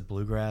a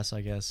bluegrass,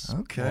 I guess.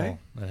 Okay.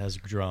 Well, it has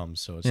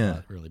drums, so it's Yeah.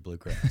 not really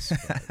bluegrass.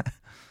 But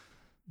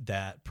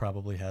that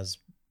probably has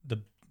the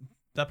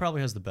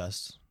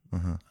best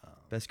Uh-huh.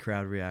 Best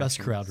crowd reaction. best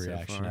crowd so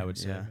reaction, far. I would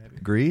say. Yeah. Maybe.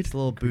 Agreed. It's a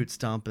little boot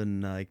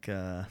stomping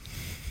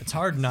It's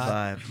hard not.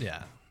 vibe.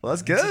 Yeah. Well,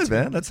 that's It's- good, it's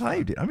man. fun. That's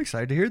hyped. I'm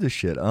excited to hear this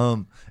shit.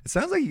 It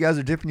sounds like you guys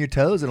are dipping your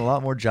toes in a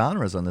lot more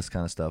genres on this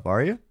kind of stuff.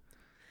 Are you?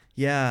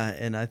 Yeah,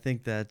 and I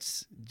think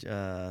that's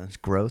It's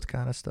growth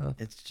kind of stuff.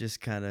 it's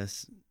just kind of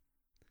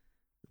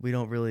we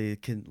don't really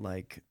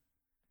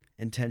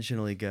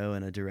intentionally go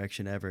in a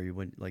direction ever.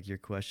 When like your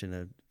question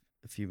a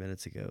few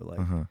minutes ago,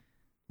 Uh-huh.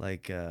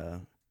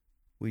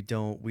 we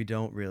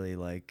don't really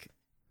like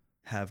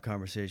have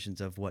conversations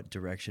of what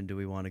direction do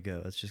we want to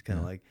go. It's just kind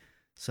of Yeah. like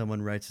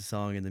someone writes a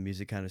song and the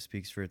music kind of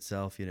speaks for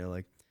itself. You know,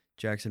 like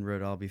Jackson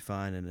wrote "I'll Be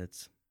Fine" and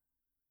it's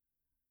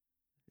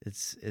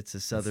a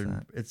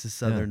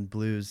southern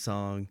blues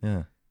song.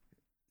 Yeah.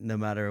 No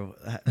matter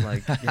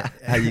like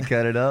How you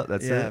cut it up?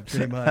 That's yeah, it.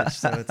 pretty much.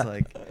 So it's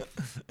like,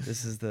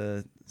 this is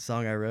the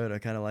song I wrote. I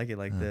kind of like it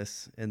like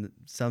this. And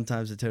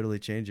sometimes it totally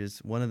changes.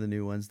 One of the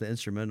new ones, the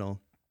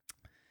instrumental,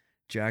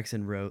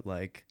 Jackson wrote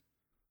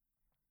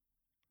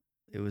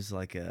it was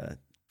like a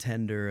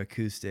tender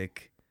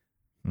acoustic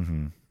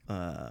Mm-hmm.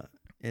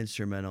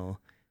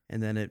 instrumental.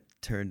 And then it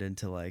turned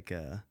into like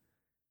a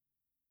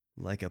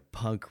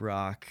punk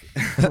rock,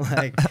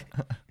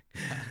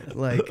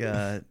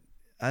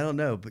 I don't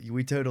know, but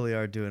we totally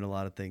are doing a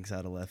lot of things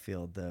out of left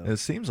field, though. It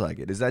seems like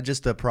it. Is that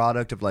just a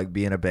product of like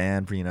being a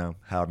band for,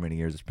 however many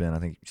years it's been? I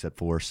think you said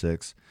 4 or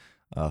 6.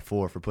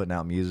 4 for putting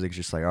out music. It's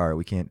just like, all right,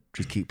 we can't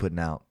just keep putting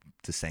out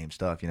the same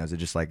stuff. Is it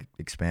just like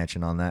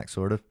expansion on that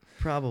sort of?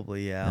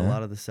 Probably, yeah. A Yeah.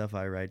 lot of the stuff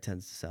I write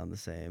tends to sound the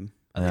same.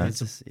 I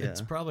think Yeah. it's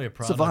probably a a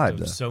product vibe, of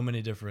though. so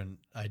many different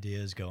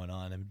ideas going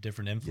on and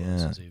different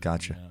influences. even,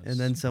 gotcha. And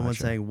then someone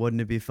Gotcha. saying,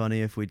 "Wouldn't it be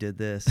funny if we did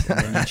this?" And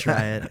then you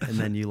try it, and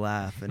then you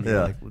laugh, and you're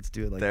Yeah. like, "Let's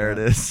do it like There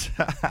that." it is.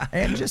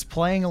 And just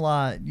playing a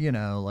lot,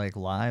 like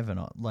live and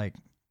all,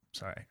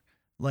 sorry,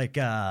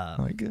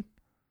 Oh, good.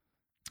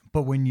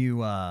 but when you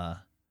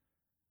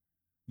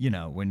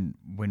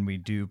when we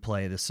do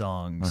play the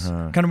songs,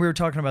 Uh-huh. kind of we were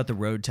talking about the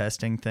road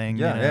testing thing,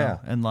 Yeah, yeah.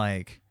 and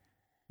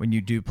when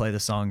you do play the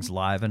songs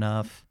live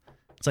enough,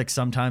 it's like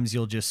sometimes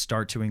you'll just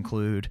start to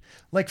include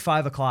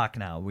 5 o'clock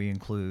now we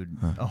include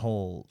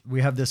we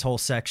have this whole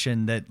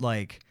section that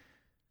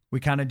we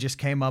kind of just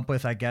came up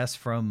with, I guess,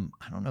 from,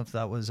 I don't know if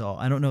that was all,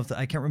 I don't know if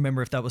I can't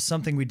remember if that was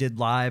something we did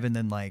live and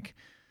then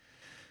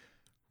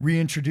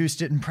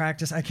reintroduced it in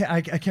practice. I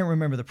can't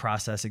remember the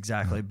process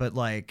exactly, but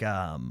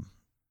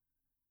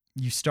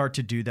you start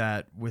to do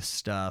that with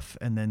stuff,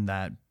 and then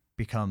that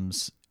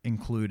becomes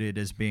included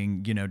as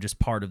being, just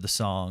part of the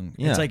song.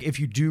 Yeah. It's like if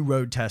you do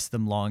road test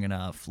them long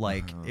enough,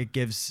 like it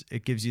gives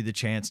you the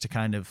chance to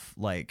kind of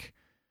like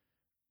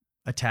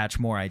attach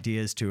more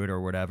ideas to it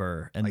or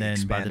whatever. And Like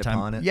then by the expand time,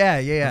 upon it? yeah.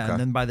 Okay. And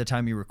then by the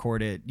time you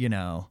record it,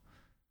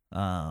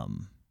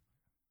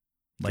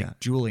 like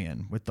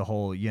Julian with the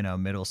whole,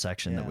 middle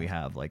section that we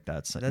have, like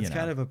that's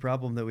kind of a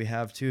problem that we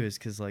have too, is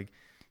because like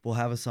we'll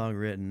have a song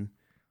written,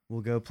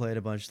 we'll go play it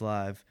a bunch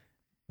live,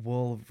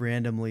 we'll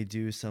randomly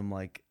do some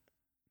like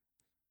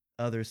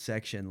other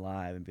section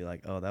live and be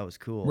like, oh, that was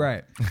cool.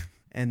 Right.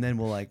 And then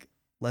we'll like,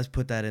 let's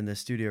put that in the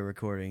studio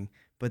recording.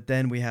 But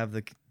then we have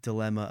the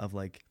dilemma of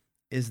like,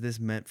 is this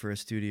meant for a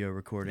studio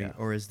recording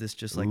or is this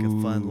just like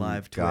a fun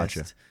live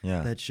twist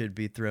that should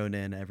be thrown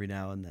in every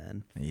now and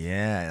then?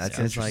 Yeah, that's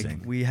interesting.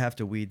 Like we have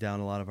to weed down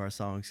a lot of our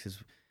songs because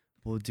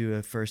we'll do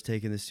a first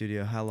take in the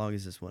studio. How long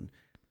is this one?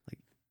 Like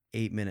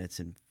 8 minutes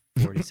and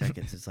 40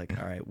 seconds. It's like,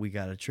 all right, we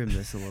got to trim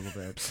this a little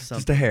bit.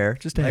 Just a hair.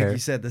 Like you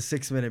said, the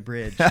 6-minute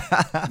bridge.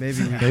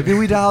 Maybe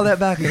we dial that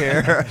back a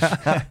hair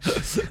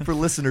for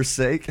listeners'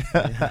 sake.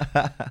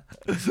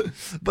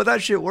 But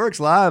that shit works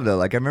live though.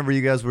 Like I remember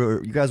you guys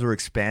were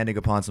expanding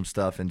upon some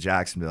stuff in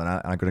Jacksonville, and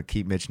I'm going to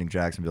keep mentioning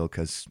Jacksonville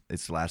because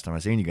it's the last time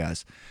I've seen you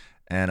guys.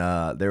 And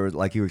there was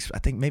like I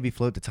think maybe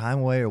Float the Time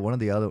Away or one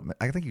of the other.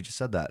 I think you just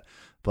said that.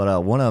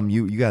 But one of them,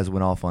 you guys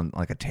went off on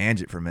like a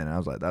tangent for a minute. I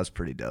was like, that was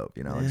pretty dope.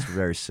 It's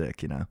very sick.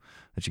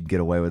 That you can get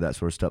away with that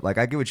sort of stuff. Like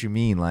I get what you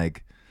mean.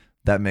 Like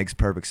that makes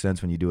perfect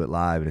sense when you do it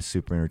live and it's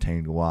super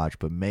entertaining to watch.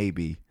 But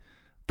maybe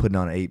putting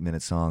on an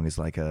 8-minute song is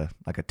like a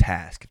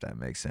task, if that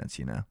makes sense.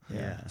 Yeah.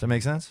 Does that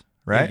make sense?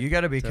 Right? Yeah, you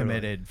got to be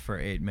committed for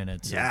 8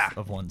 minutes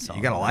of one song.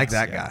 You got to like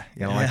that guy. You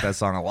got to like that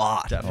song a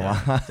lot.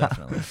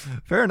 Definitely.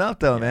 Fair enough,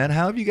 though, man.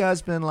 How have you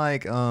guys been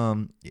like,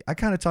 I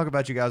kind of talk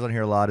about you guys on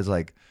here a lot as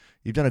like,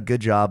 you've done a good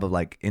job of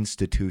like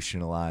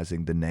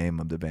institutionalizing the name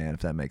of the band,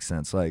 if that makes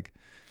sense. Like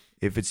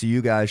if it's a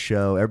you guys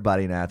show,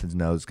 everybody in Athens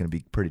knows it's going to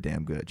be pretty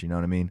damn good. You know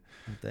what I mean?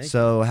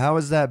 So how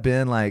has that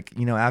been like,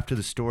 after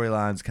the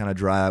storylines kind of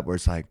dry up where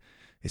it's like,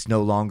 it's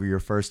no longer your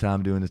first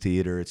time doing the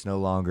theater. It's no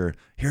longer,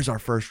 here's our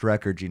first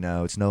record,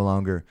 It's no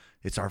longer,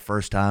 it's our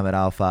first time at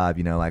Aisle 5,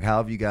 Like, how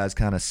have you guys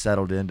kind of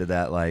settled into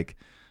that, like,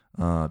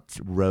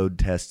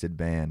 road-tested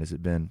band? Has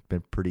it been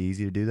pretty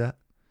easy to do that?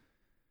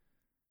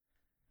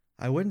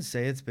 I wouldn't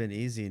say it's been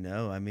easy,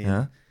 no. I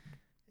mean,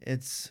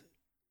 it's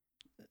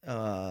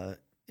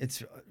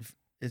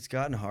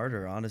gotten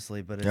harder,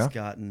 honestly, but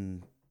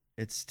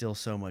it's still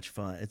so much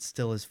fun. It's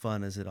still as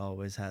fun as it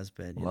always has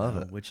been, Love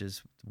it. which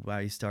is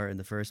why you start in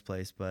the first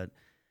place. But,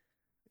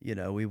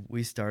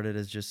 we started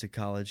as just a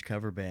college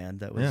cover band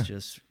that was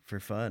just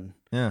for fun.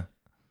 Yeah.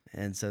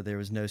 And so there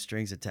was no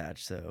strings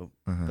attached. So,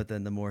 but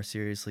then the more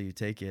seriously you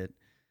take it,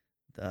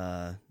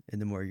 and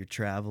the more you're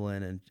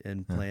traveling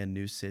and playing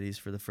new cities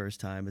for the first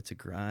time, it's a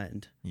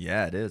grind.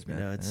 Yeah, it is,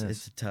 man.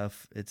 It's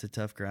a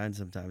tough grind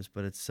sometimes,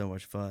 but it's so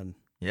much fun.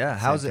 Yeah,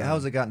 how's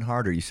it gotten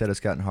harder? You said it's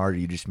gotten harder.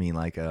 You just mean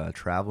like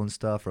traveling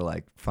stuff, or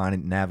like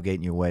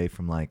navigating your way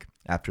from like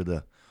after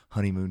the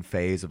honeymoon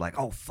phase of like,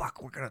 oh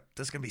fuck,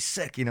 this is gonna be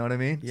sick. You know what I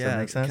mean? Yeah, does that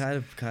make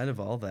sense? kind of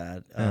all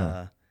that.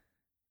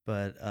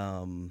 But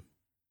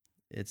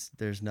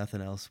there's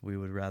nothing else we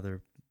would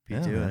rather be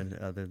doing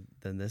other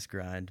than this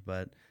grind.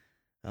 But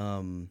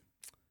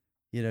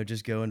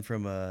just going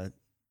from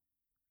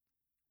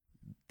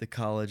the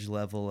college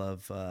level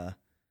of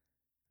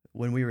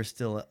when we were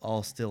still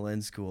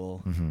in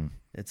school,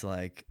 it's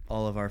like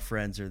all of our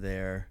friends are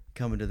there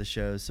coming to the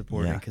shows,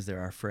 supporting because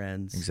they're our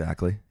friends.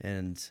 Exactly.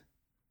 And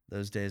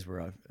those days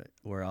were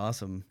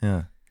awesome.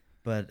 Yeah.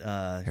 But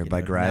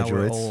everybody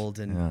graduates. Now we're old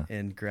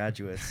and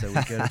graduates, so we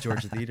go to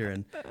Georgia Theater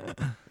and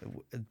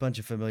a bunch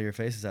of familiar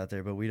faces out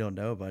there, but we don't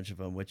know a bunch of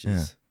them, which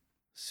is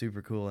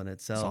super cool in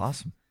itself. It's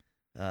awesome.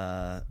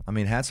 I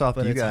mean, hats off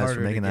to you guys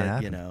for making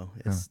that happen.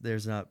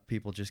 There's not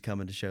people just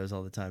coming to shows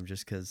all the time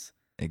just because.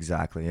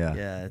 Exactly. Yeah.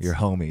 Yeah. Your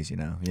homies,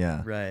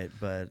 Yeah. Right.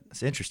 But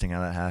it's interesting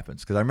how that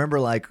happens. Cause I remember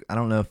like, I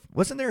don't know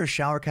wasn't there a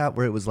shower cap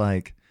where it was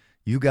like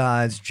you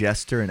guys,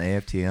 Jester and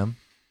AFTM?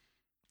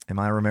 Am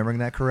I remembering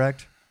that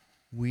correct?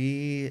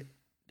 We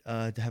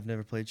have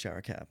never played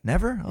shower cap.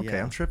 Never? Okay.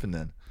 Yeah. I'm tripping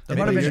then. That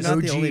might have been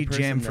an OG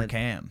jam for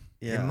Cam.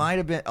 Yeah. It might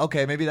have been.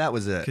 Okay, maybe that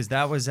was it. Because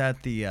that was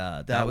at the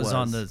that was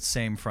on the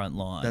same front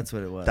lawn. That's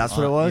what it was. That's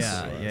what it was?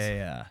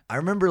 Yeah. I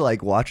remember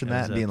like watching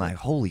that and being like,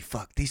 holy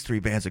fuck, these three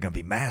bands are going to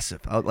be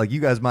massive. Like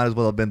you guys might as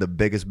well have been the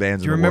biggest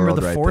bands in the world. Do you remember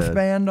the right fourth then.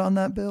 band on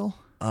that bill?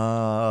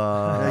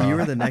 No, you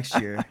were the next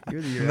year. You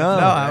were the year No,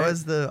 after,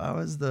 right?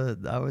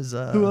 I was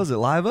who was it?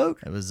 Live Oak?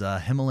 It was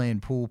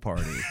Himalayan Pool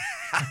Party.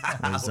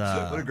 Was,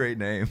 what a great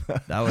name.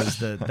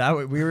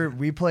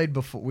 We played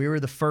before. We were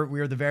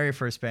the very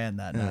first band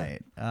that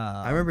night.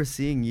 I remember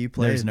seeing you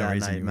play that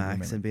night,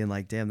 Max, and being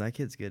like, "Damn, that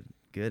kid's good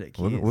at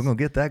keys." We're gonna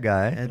get that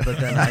guy. But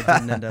then I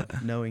didn't end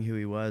up knowing who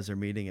he was or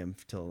meeting him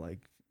till like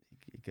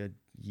a good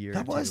year.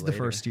 That was the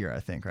first year,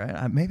 I think,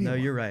 right? No,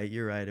 you're right.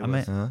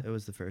 It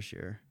was the first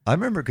year. I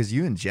remember because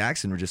you and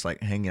Jackson were just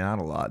like hanging out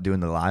a lot,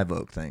 doing the Live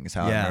Oak thing. Is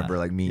how I remember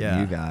like meeting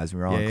you guys. We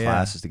were all in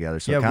classes together,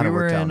 so it kind of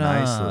worked out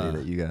nicely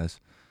that you guys.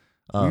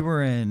 We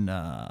were in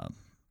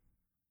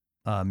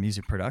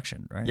music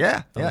production, right?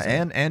 Yeah,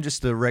 and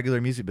just the regular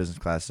music business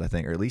classes, I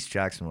think, or at least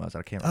Jackson was.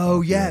 I can't.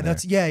 Oh yeah,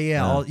 that's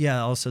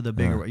also the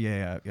bigger.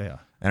 Yeah.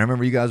 And I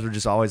remember you guys were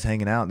just always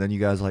hanging out, and then you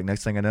guys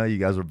next thing I know, you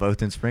guys were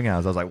both in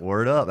Springhouse. I was like,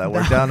 word up, that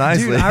worked out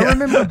nicely. Dude, I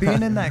remember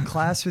being in that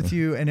class with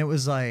you, and it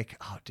was like,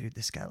 oh, dude,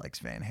 this guy likes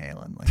Van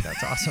Halen. Like,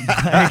 that's awesome.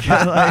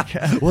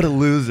 What a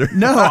loser.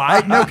 No,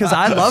 because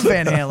I love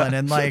Van Halen,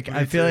 and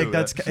I feel like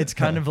it's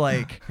kind of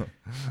like.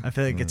 I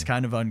feel like it's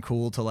kind of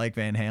uncool to like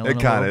Van Halen. It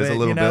kind of is a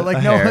little bit.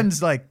 Like no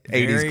one's like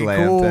 80s very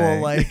glam cool,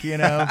 thing.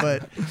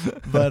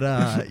 but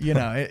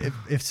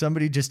if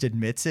somebody just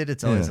admits it,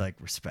 it's always like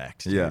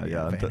respect. Dude.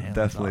 Yeah,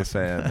 definitely awesome. a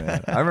fan,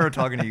 man. I remember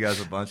talking to you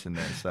guys a bunch in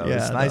there, so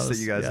it's nice that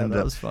you guys ended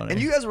up. Was funny.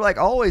 And you guys were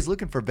always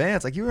looking for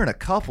bands. Like you were in a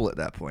couple at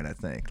that point, I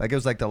think. Like it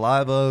was the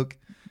Live Oak.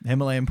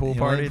 Himalayan Pool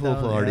Party,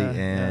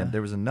 and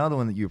there was another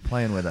one that you were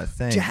playing with, I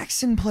think.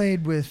 Jackson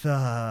played with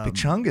Big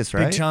Chungus,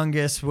 right? Big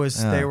Chungus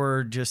was they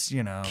were just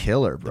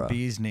killer, bro. The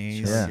bee's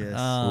knees.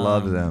 Yeah,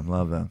 love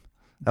them.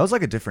 That was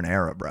like a different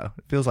era, bro.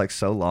 It feels like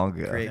so long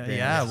ago. Great band.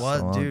 Yeah, it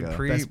was, dude.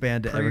 Best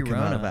band to ever come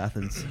out of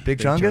Athens. Big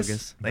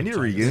Chungus? They need a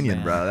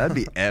reunion, bro. That'd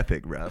be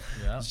epic, bro.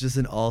 Yeah. It's just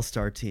an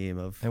all-star team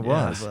of. It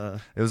was.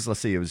 It was. Let's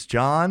see. It was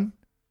John,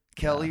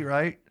 Kelly,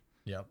 right?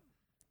 Yep.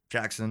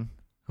 Jackson.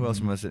 Who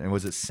else was it? And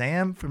was it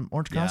Sam from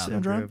Orange County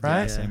Syndrome?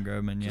 Right? Yeah. Sam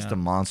Groban, Just a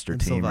monster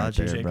team right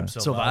there, bro.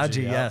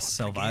 Salvaggi, yes.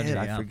 Salvaggi,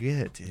 I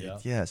forget, dude. Yeah.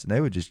 Yes. And they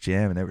would just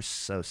jam, and they were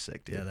so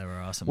sick, dude. Yeah, they were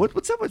awesome.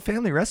 What's up with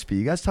Family Recipe?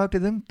 You guys talk to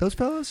them, those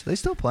fellas? They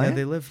still playing? Yeah,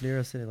 they live near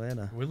us in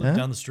Atlanta. We live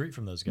down the street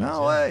from those guys.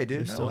 No way, dude.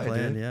 They're still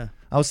playing, yeah.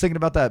 I was thinking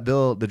about that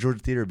bill, the Georgia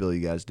Theater bill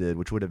you guys did,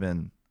 which would have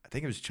been, I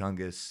think it was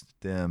Chungus,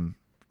 them,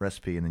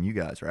 Recipe, and then you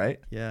guys, right?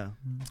 Yeah.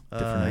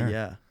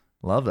 Yeah.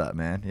 Love that,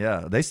 man.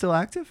 Yeah. Are they still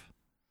active?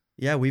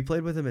 Yeah, we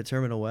played with them at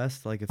Terminal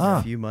West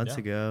a few months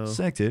ago.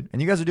 Sick, dude.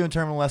 And you guys are doing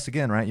Terminal West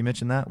again, right? You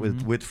mentioned that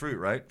with Fruit,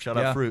 right? Shout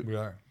out Fruit. We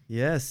are.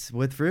 Yes,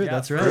 with Fruit. Yeah,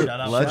 that's Fruit.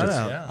 right. Legends.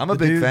 Yeah. I'm a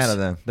big fan of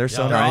them. They're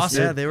so they're nice.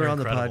 awesome. Yeah, they were They're on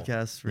the incredible.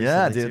 podcast recently.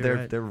 Yeah, dude.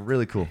 Too, They're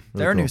really cool.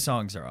 Their new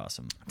songs are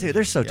awesome. Dude,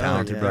 they're so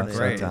talented, bro. they're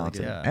So really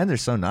talented. good. And they're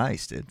so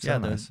nice, dude. So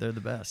nice. They're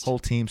the best. Whole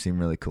team seemed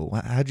really cool.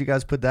 How'd you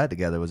guys put that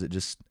together? Was it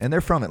just, and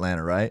they're from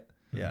Atlanta, right?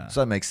 Yeah. So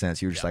that makes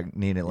sense. You were just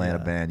need an Atlanta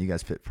Yeah. band. You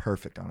guys fit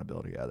perfect on a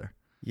bill together.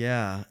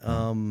 Yeah,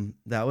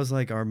 that was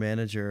our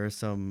manager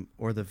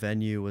or the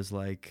venue was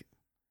we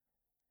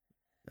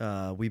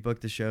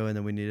booked the show and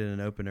then we needed an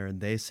opener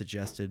and they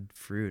suggested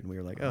Fruit and we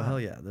were like, oh hell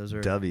yeah, those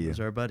are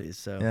our buddies.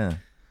 So yeah,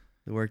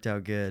 it worked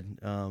out good.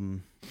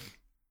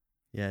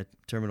 Yeah,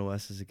 Terminal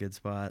West is a good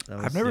spot.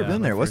 I've never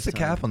been there. What's the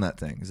cap on that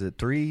thing? Is it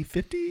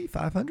 350,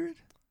 500?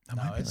 That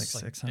might be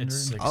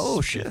 600.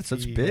 Oh shit, so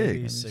it's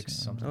big. I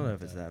don't know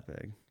if it's that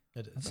big.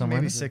 So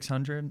maybe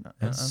 600.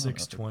 It's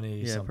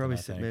 620. Yeah, probably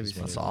maybe.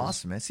 That's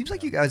awesome, man. It seems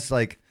like you guys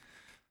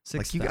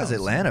you guys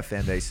Atlanta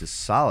fan base is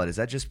solid. Is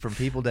that just from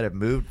people that have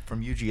moved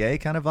from UGA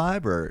kind of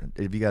vibe, or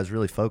have you guys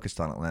really focused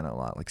on Atlanta a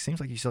lot? Like,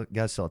 seems like you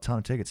guys sell a ton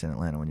of tickets in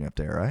Atlanta when you're up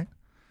there, right?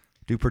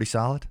 Do pretty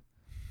solid.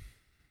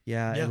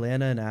 Yeah,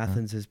 Atlanta and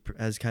Athens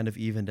has kind of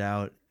evened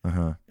out.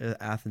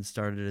 Athens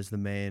started as the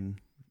main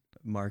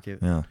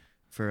market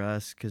for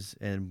us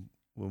and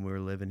when we were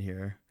living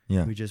here.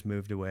 Yeah. We just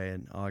moved away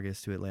in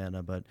August to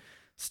Atlanta, but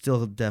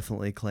still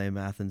definitely claim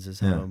Athens as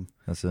home.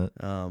 That's it.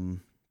 So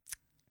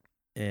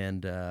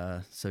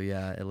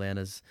yeah,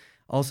 Atlanta's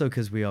also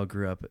because we all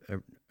grew up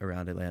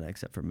around Atlanta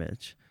except for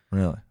Mitch.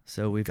 Really?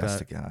 So we've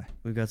the guy.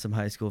 We've got some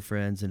high school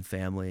friends and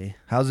family.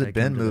 How's it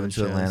been moving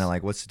to shows. Atlanta?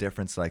 Like, what's the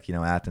difference? Like,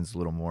 Athens is a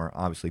little more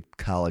obviously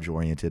college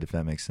oriented, if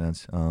that makes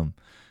sense.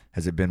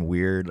 Has it been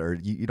weird, or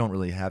you don't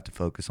really have to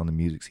focus on the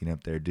music scene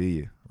up there, do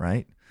you?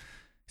 Right?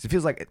 Because it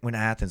feels like when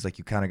Athens,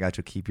 you kind of got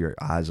to keep your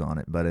eyes on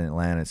it, but in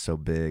Atlanta, it's so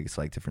big. It's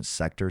like different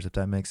sectors, if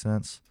that makes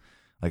sense.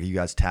 Like, are you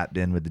guys tapped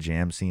in with the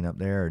jam scene up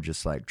there, or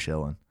just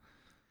chilling?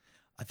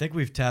 I think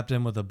we've tapped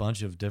in with a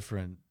bunch of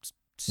different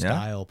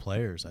style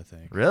players. I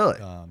think. Really?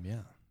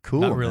 Yeah.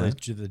 Cool. Not really man.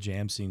 the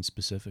jam scene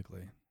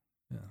specifically.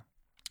 Yeah.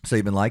 So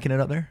you've been liking it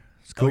up there?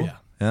 It's cool. Oh, yeah.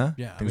 Yeah.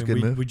 Yeah. Think it's a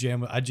good move?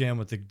 I jam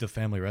with the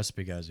Family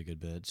Recipe guys a good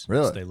bit.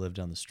 Really? They live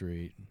down the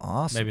street.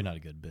 Awesome. Maybe not a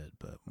good bit,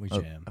 but we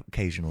jam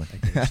occasionally.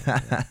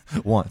 Yeah.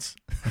 Once.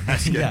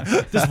 Yeah.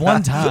 Just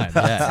one time.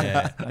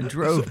 Yeah. I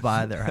drove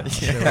by their house.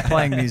 They were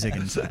playing music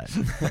inside.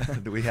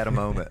 We had a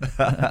moment.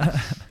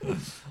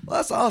 Well,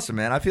 that's awesome,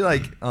 man. I feel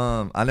like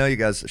I know you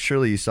guys.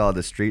 Surely you saw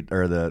the street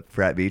or the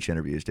Frat Beach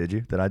interviews, did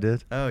you? That I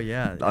did. Oh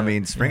yeah. I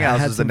mean,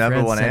 Springhouse is the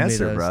number one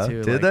answer, bro.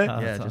 Too, did they?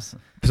 Yeah. Awesome.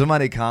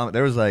 Somebody comment.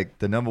 There was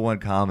the number one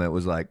comment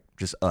was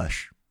just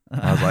Ush.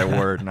 I was like,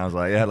 word, and I was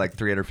like, it had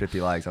 350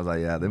 likes. I was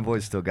like, yeah, them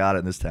boys still got it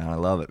in this town. I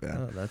love it, man.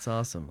 Oh, that's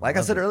awesome. Like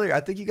I said earlier, I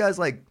think you guys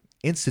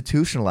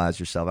institutionalized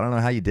yourself. I don't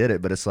know how you did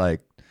it, but it's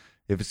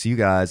if it's you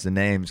guys, the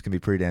names can be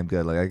pretty damn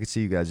good. I could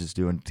see you guys just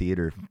doing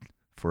theater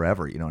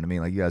forever. You know what I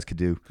mean? You guys could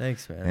do.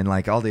 Thanks, man.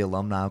 And all the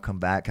alumni will come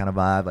back kind of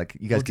vibe.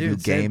 You guys could do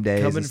game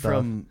days coming and stuff.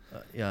 From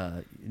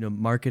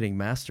marketing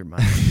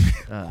mastermind.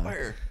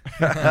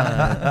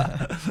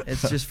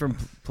 It's just from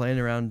playing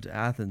around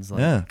Athens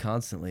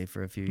constantly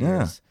for a few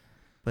years.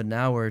 But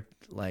now we're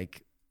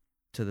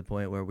to the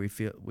point where we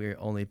feel we're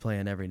only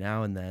playing every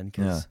now and then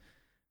because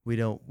we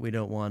don't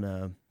want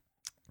to.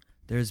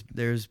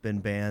 There's been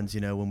bands,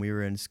 you know, when we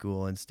were in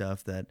school and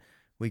stuff that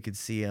we could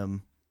see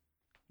them.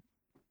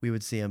 We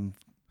would see them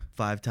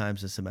 5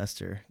 times a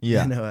semester,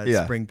 you know,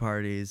 at spring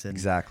parties and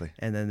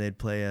and then they'd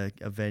play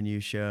a venue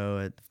show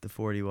at the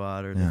 40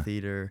 Watt or the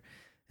theater,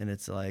 and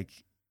it's like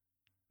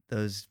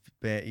those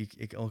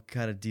it all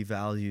kind of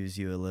devalues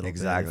you a little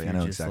bit. I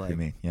know exactly what you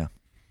mean. Yeah,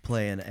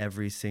 playing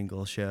every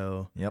single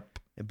show. Yep.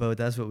 But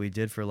that's what we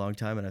did for a long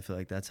time, and I feel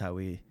like that's how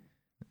we.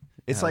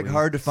 It's like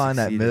hard to find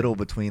that middle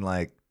between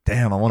like,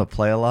 damn, I want to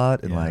play a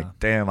lot, and like,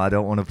 damn, I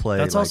don't want to play.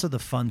 That's also the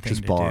fun thing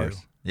just to bars.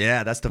 do.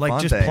 Yeah, that's the like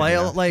fun just thing. play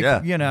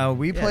you know,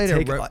 we played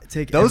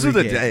take those are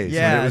the gig. days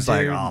when it was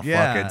dude, like, oh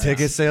fucking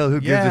ticket sale,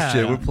 who gives a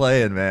shit? We're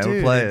playing, man. Dude,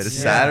 we're playing. It's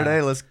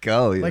Saturday, let's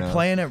go. You like know?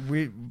 playing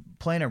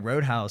at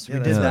Roadhouse. We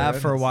did that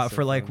for a while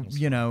for like,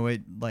 you know,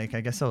 it like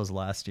I guess that was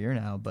last year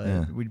now,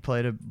 but we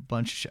played a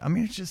bunch of I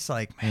mean, it's just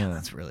like, man,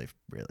 that's really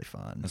really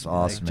fun. That's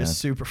awesome, man. Just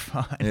super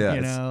fun. Yeah,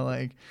 you know,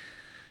 like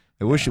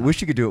I wish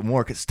you could do it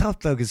more, because it's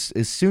tough though, because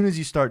as soon as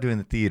you start doing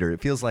the theater,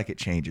 it feels like it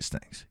changes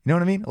things. You know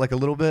what I mean? Like a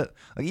little bit.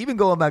 Like even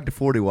going back to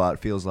 40 Watt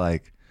feels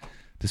like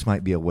this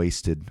might be a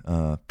wasted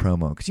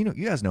promo, because you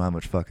guys know how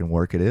much fucking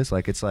work it is.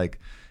 Like it's like,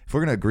 if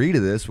we're gonna agree to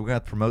this, we're gonna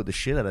have to promote the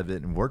shit out of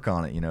it and work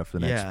on it, you know, for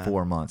the next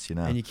 4 months, you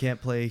know. And you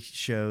can't play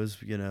shows,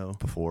 you know,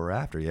 before or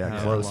after,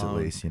 close at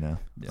least, you know.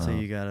 So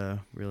you gotta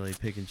really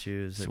pick and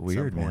choose. It's at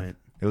weird, some point. man.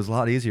 It was a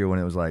lot easier when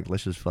it was like,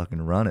 let's just fucking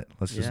run it.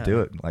 Let's just do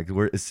it. Like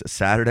it's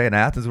Saturday in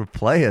Athens, we're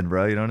playing,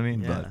 bro. You know what I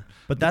mean? Yeah.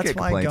 But that's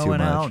why going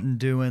out and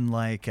doing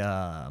like you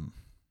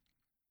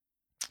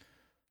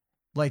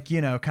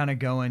know, kind of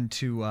going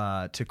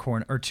to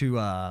Corn or to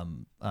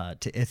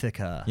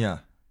Ithaca. Yeah.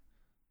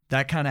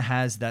 That kind of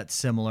has that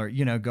similar,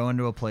 you know, going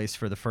to a place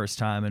for the first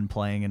time and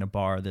playing in a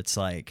bar that's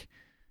like,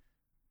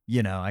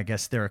 you know, I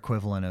guess their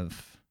equivalent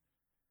of,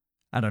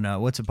 I don't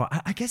know, what's a bar?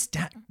 I guess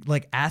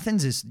like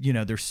Athens is, you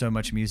know, there's so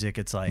much music.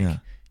 It's like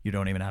you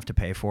don't even have to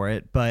pay for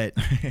it. But,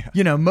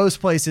 you know, most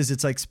places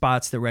it's like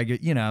spots that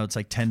you know, it's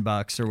like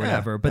 $10 or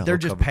whatever. But they're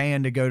just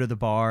paying to go to the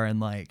bar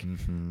and like,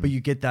 but you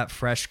get that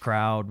fresh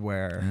crowd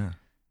where,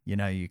 you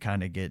know, you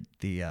kind of get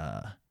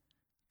the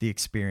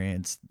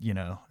experience, you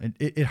know,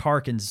 it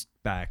harkens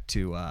back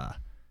to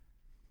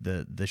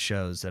the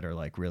shows that are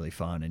like really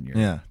fun in your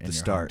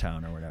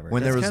hometown or whatever.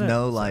 When there was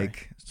no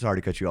like, sorry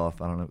to cut you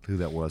off. I don't know who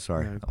that was.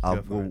 Sorry.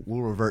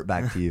 We'll revert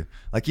back to you.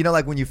 Like, you know,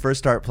 like when you first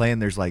start playing,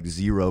 there's like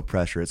zero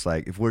pressure. It's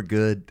like, if we're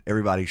good,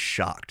 everybody's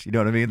shocked. You know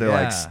what I mean? They're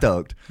like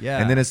stoked. Yeah.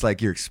 And then it's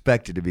like, you're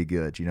expected to be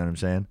good. You know what I'm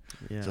saying?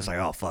 Yeah. So it's like,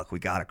 oh fuck, we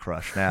got to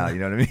crush now. You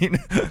know what I mean?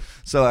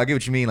 So I get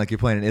what you mean. Like you're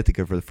playing in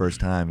Ithaca for the first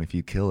time. If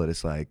you kill it,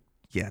 it's like,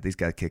 yeah, these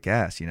guys kick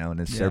ass, you know, and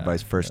it's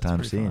everybody's first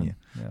time seeing you.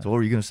 Yeah. So what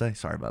were you going to say?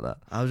 Sorry about that.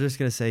 I was just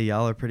going to say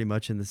y'all are pretty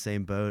much in the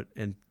same boat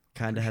and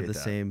kind of have the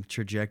same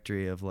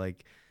trajectory of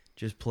like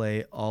just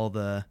play all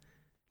the,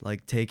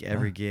 like take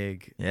every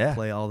gig,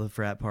 play all the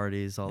frat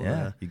parties, all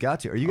the. You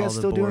got to. Are you guys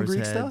still doing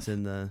Greek stuff?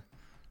 And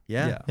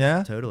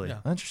totally. Yeah.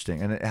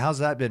 Interesting. And how's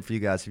that been for you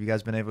guys? Have you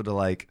guys been able to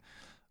like,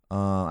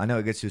 I know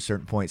it gets to a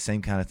certain point,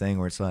 same kind of thing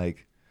where it's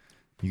like,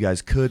 you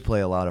guys could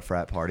play a lot of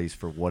frat parties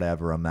for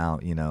whatever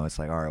amount, you know. It's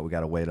like, all right, we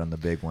got to wait on the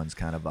big ones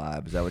kind of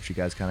vibe. Is that what you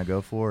guys kind of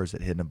go for, or is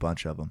it hitting a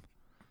bunch of them?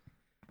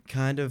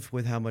 Kind of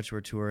with how much we're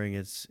touring,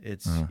 it's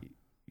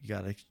you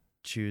got to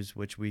choose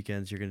which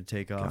weekends you're going to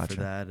take off for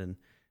that. And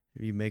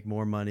you make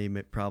more money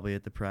probably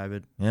at the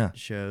private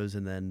shows,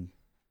 and then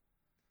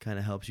kind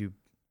of helps you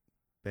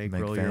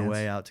bankroll your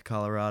way out to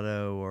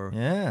Colorado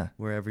or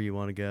wherever you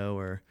want to go,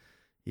 or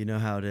you know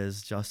how it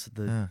is, just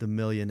the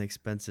million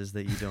expenses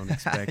that you don't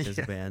expect as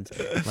a band.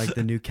 Like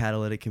the new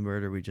catalytic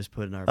converter we just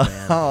put in our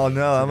band. Oh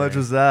no, how much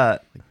was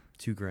that? Like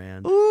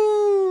 $2,000.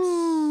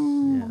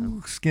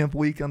 Ooh, skimp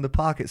week on the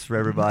pockets for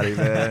everybody,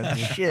 man.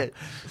 Shit.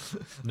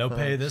 No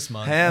pay this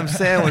month. Ham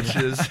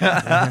sandwiches.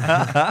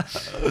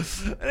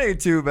 It ain't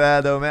too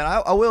bad though, man.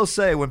 I will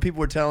say, when people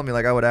were telling me,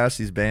 like I would ask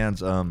these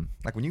bands,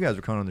 like when you guys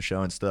were coming on the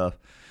show and stuff,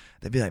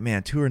 they'd be like,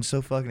 man, touring's so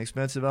fucking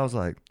expensive. I was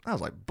like,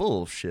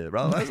 bullshit,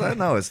 bro. I was like,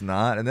 no, it's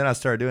not. And then I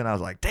started doing it. I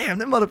was like, damn,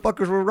 them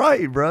motherfuckers were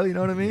right, bro. You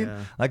know what I mean?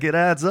 Yeah. Like it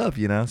adds up,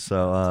 you know?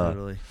 So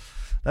totally.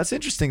 That's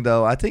interesting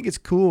though. I think it's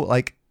cool.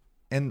 Like,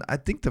 and I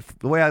think the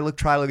way I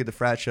try to look at the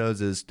frat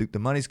shows is the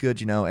money's good,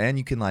 you know, and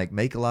you can like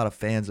make a lot of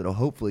fans that'll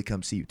hopefully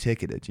come see you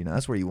ticketed. You know,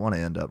 that's where you want to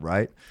end up,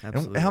 right?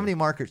 Absolutely. And how many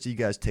markets do you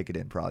guys ticket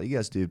in? Probably you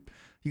guys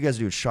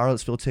do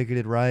Charlottesville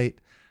ticketed, right?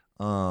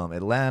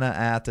 Atlanta,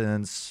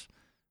 Athens.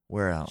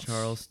 Where else?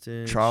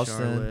 Charleston.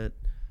 Charlotte.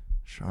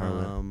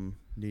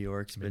 New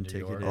York's been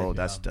ticketed. Oh,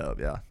 that's dope.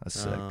 Yeah, that's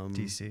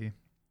sick.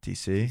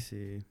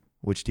 DC.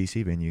 Which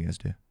DC venue you guys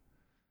do?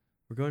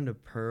 We're going to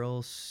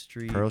Pearl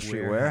Street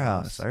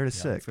Warehouse. I heard it's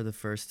sick. For the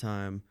first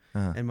time.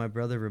 And my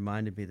brother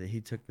reminded me that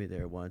he took me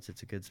there once.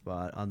 It's a good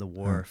spot on the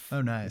wharf.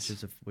 Oh, nice.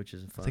 Which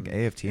is a fun I think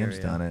AFTM's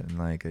area. done it, and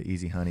like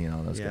Easy Honey and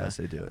all those guys,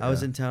 they do it. I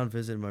was in town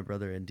visiting my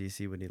brother in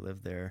DC when he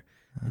lived there.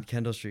 And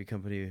Kendall Street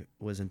Company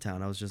was in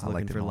town. I was just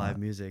looking for live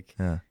music.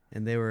 Yeah.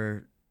 And they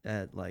were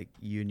at like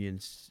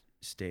Union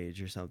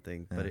stage or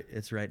something, but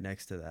it's right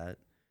next to that.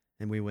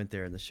 And we went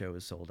there and the show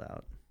was sold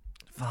out.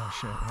 Oh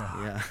shit!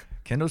 Yeah.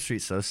 Kendall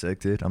Street's so sick,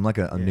 dude. I'm like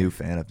a new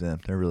fan of them.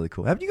 They're really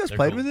cool. Haven't you guys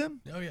played with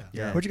them? Oh yeah.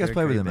 Yeah. Where'd you guys they're a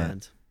play with great them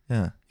band. at?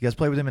 Yeah. You guys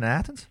played with them in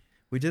Athens?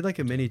 We did like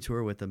a mini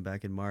tour with them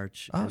back in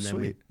March. Oh, and then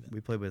sweet. We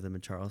played with them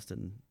in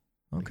Charleston.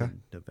 Okay. Like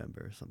in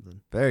November or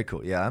something. Very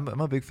cool. Yeah, I'm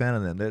a big fan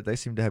of them. They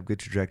seem to have good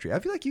trajectory. I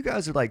feel like you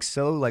guys are like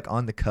so like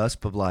on the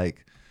cusp of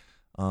like,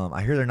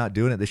 I hear they're not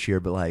doing it this year,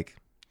 but like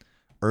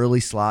early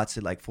slots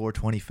at like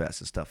 420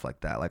 Fest and stuff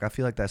like that. Like I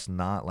feel like that's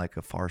not like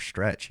a far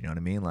stretch. You know what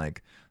I mean?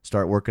 Like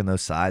start working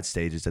those side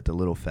stages at the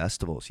little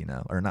festivals, you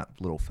know, or not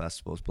little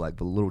festivals, but like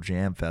the little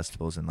jam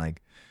festivals and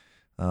like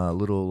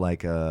little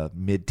like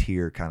mid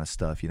tier kind of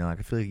stuff. You know, like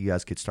I feel like you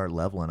guys could start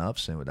leveling up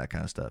soon with that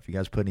kind of stuff. You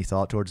guys put any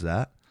thought towards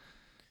that?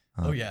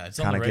 Oh yeah, it's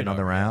on kind the of radar. getting on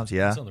the rounds.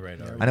 Yeah, It's on the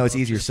radar. I know it's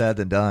easier said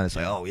than done. It's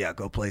like, oh yeah,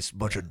 go play a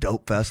bunch of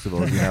dope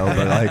festivals, you know.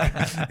 But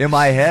like in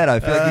my head, I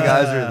feel like you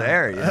guys are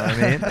there. You know what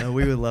I mean? No,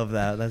 we would love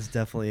that. That's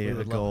definitely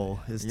a goal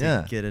is to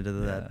Yeah. get into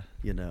that,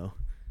 you know.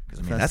 Because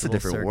I mean, that's a festival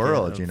different circuit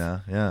world, of- you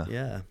know. Yeah.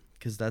 Yeah,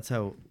 because that's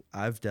how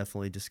I've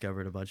definitely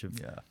discovered a bunch of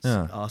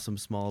Yeah. awesome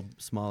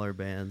smaller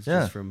bands Yeah.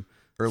 just from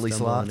Early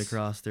stumbling slots.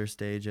 across their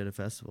stage at a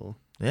festival.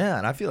 Yeah,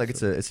 and I feel like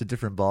it's a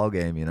different ball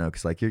game, you know,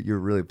 because like you're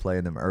really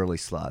playing them early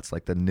slots,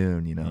 like the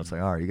noon, you know. It's like,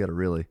 all right, you got to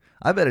really.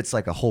 I bet it's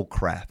like a whole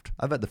craft.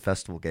 I bet the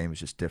festival game is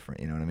just different.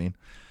 You know what I mean?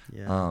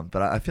 Yeah.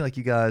 But I feel like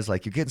you guys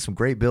like you're getting some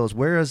great bills.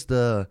 Where is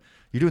you're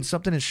doing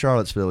something in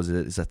Charlottesville? Is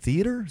it a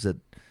theater? Is it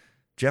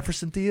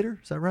Jefferson Theater?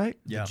 Is that right?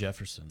 Yeah.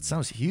 Jefferson. It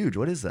sounds huge.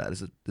 What is that?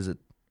 Is it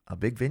a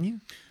big venue?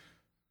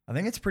 I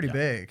think it's pretty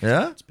big.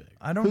 Yeah. It's big.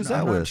 I don't. Who's that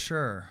I'm with? not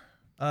sure.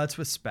 It's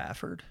with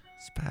Spafford.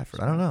 Spafford.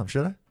 I don't know.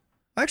 Should I?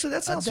 Actually,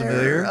 that sounds They're,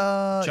 familiar.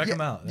 Check yeah,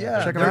 'em out.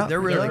 Yeah, Check 'em they're, out. they're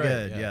really They're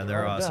good. great. Yeah, Yeah.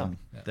 they're Oh, awesome.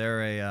 yeah.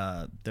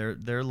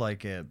 They're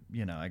like a,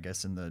 you know, I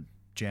guess in the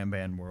jam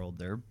band world,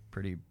 they're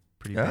pretty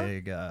Yeah?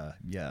 big.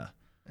 Yeah.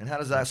 And how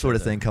does that sort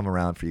of thing come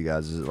around for you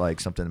guys? Is it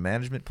like something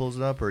management pulls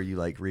it up, or are you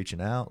like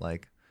reaching out?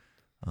 Like,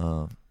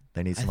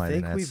 they need somebody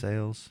think to add we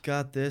sales.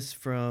 Got this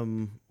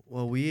from,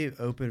 well, we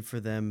opened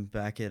for them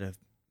back at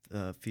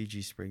a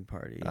Fiji spring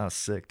party Oh,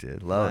 sick,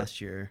 dude. Love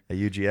last year it. A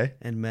UGA?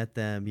 and met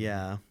them.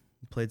 Yeah.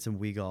 Played some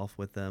Wii golf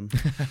with them.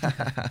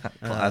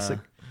 Classic.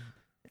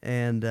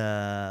 And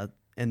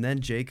then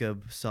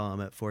Jacob saw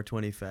him at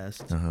 420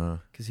 Fest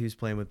because he was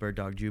playing with Bird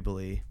Dog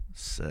Jubilee.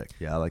 Sick.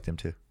 Yeah, I like them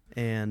too.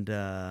 And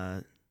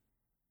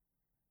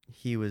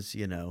he was,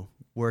 you know,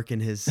 working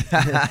his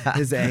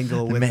his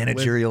angle with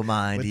managerial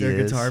mind. with he their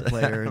is. guitar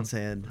player and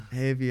saying,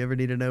 "Hey, if you ever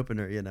need an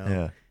opener, you know."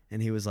 Yeah.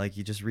 And he was like,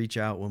 "You just reach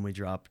out when we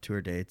drop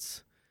tour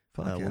dates.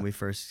 Fuck yeah. When we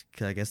first,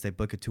 'cause I guess they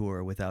book a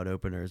tour without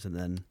openers, and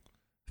then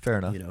Fair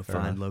enough. you know Fair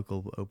find enough.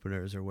 local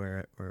openers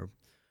or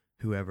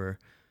whoever."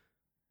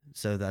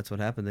 So that's what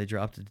happened. They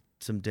dropped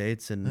some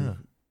dates, and Yeah.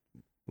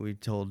 we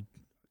told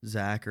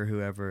Zach or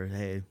whoever,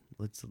 "Hey,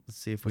 let's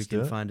see if we Let's do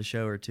can it. find a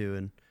show or two."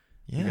 And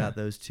Yeah. we got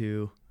those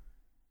two.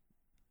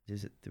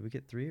 Did we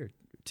get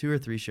two or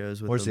three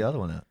shows with Where's them? the other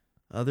one at?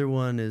 Other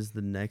one is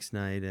the next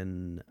night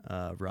in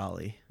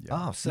Raleigh.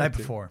 Oh, sick, Night dude.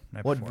 before.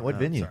 What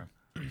venue? Sorry.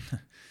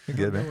 You're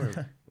good, I man. don't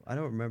know I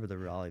don't remember the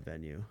Raleigh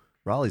venue.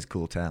 Raleigh's a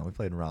cool town. We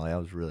played in Raleigh. I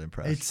was really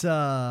impressed. It's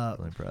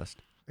really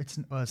impressed.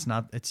 it's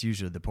not. It's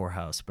usually the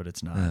Poorhouse, but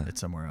it's not. Yeah. It's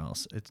somewhere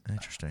else. It's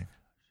Interesting.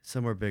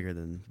 Somewhere bigger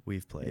than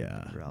we've played.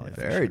 Yeah, in Raleigh. yeah.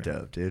 for Very sure.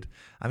 dope, dude.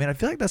 I mean, I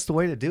feel like that's the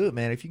way to do it,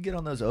 man. If you can get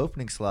on those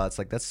opening slots,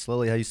 like that's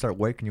slowly how you start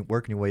working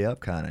your way up,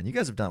 kind of. And you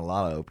guys have done a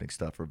lot of opening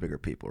stuff for bigger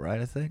people,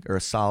 right? I think, or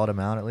a solid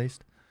amount at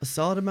least. A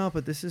solid amount,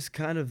 but this is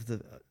kind of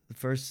the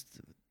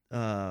first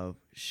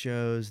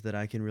shows that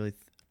I can really.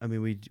 I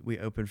mean, we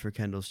opened for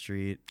Kendall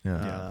Street,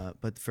 Yeah.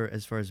 but for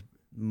as far as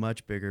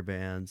much bigger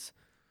bands,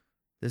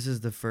 this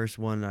is the first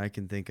one I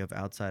can think of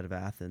outside of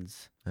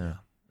Athens. Yeah.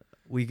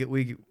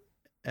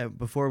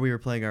 Before we were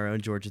playing our own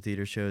Georgia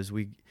theater shows,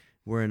 we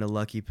were in a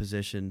lucky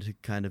position to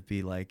kind of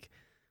be like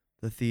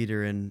the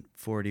theater in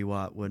 40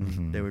 Watt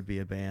when there would be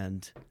a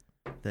band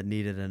that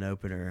needed an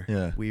opener.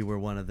 Yeah. We were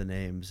one of the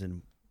names,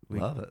 and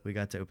Love it. we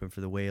got to open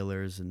for the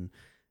Whalers and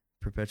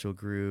Perpetual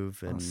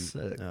Groove and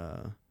sick.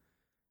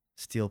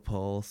 Steel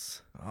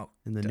Pulse Oh,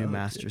 and the new dope,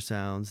 Master dude.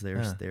 Sounds. They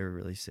were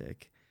really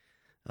sick.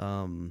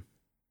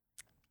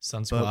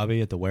 Sun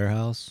Squabby at the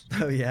warehouse.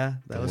 Oh yeah,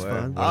 that The was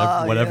Ware- fun.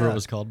 Whatever yeah. it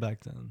was called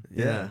back then.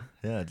 Yeah.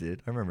 Yeah,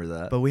 dude. I remember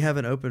that. But we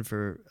haven't opened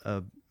for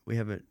we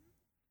haven't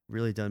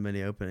really done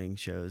many opening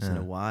shows in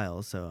Yeah. a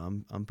while, so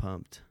I'm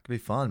pumped. Could be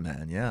fun,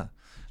 man. Yeah,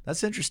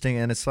 that's interesting,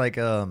 and it's like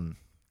I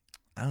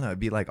don't know, it'd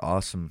be like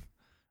awesome.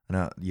 I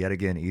know, yet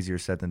again, easier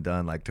said than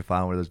done. Like to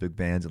find one of those big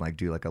bands and like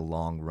do like a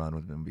long run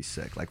with them would be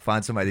sick. Like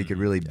find somebody you could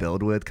really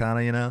build with, kind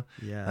of, you know.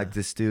 Yeah. Like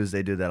the Stews,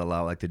 they do that a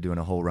lot. Like they're doing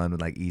a whole run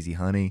with like Easy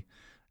Honey.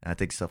 And I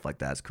think stuff like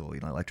that's cool. You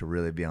know, I like to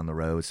really be on the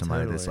road with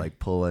somebody that's Totally. like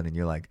pulling, and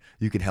you're like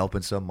you can help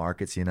in some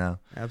markets, you know.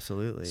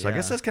 Absolutely. So I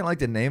guess that's kind of like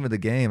the name of the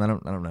game. I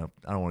don't know.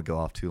 I don't want to go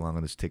off too long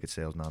on this ticket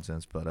sales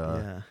nonsense, but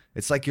yeah.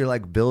 it's like you're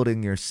like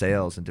building your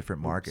sales in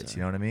different markets. sorry.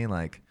 You know what I mean?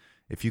 Like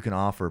if you can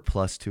offer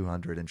plus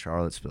 200 in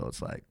Charlottesville,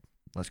 it's like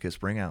let's get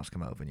Springhouse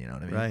come open. You know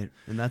what I mean? Right,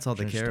 and that's all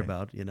they care Interesting.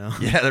 about, you know.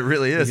 Yeah, that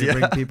really is. You Yeah,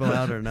 bring people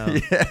out or no.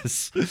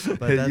 Yes,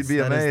 But you'd be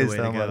that is amazed the way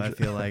how to go. much. I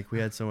feel like we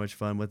had so much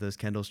fun with those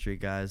Kendall Street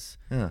guys,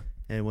 Yeah,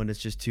 and when it's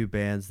just two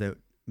bands that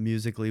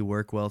musically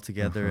work well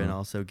together and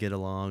also get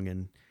along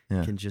and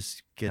yeah. can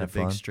just get Have a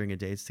big fun. string of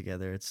dates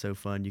together. It's so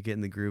fun. You get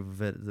in the groove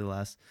of it. The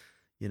last,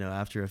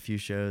 after a few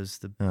shows,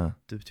 the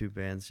two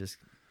bands just,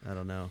 I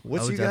don't know.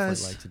 What's I would you definitely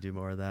guys- like to do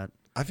more of that.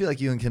 I feel like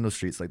you and Kendall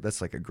Street's like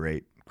that's like a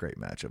great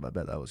matchup. I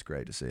bet that was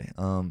great to see.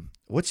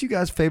 What's you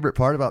guys' favorite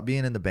part about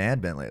being in the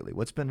band lately?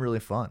 What's been really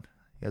fun?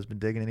 You guys been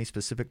digging any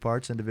specific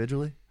parts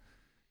individually?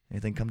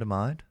 Anything come to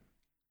mind?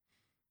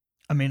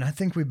 I mean, I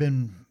think we've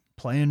been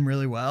playing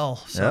really well.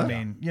 So, Yeah. I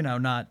mean,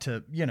 not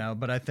to,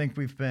 but I think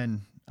we've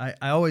been, I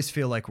always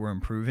feel like we're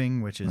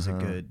improving, which is a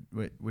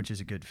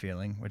good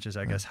feeling, which is,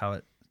 I guess, how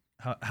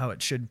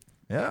it should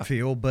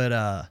feel.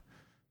 But,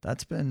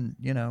 that's been,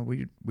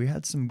 we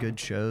had some good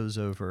shows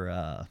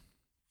over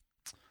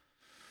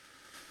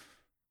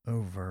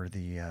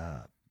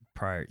the,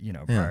 prior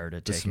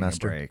to taking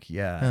semester. a break.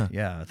 Yeah.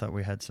 I thought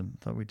we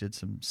did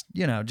some,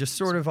 just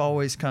sort of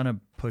always kind of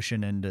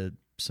pushing into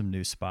some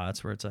new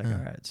spots where it's like, all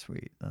right,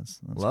 sweet. That's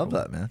Love cool.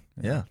 that, man.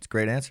 Yeah, it's a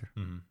great answer.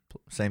 Mm-hmm.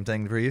 Same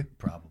thing for you?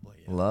 Probably.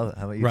 Yeah. Love it.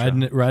 How about you?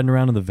 Riding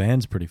around in the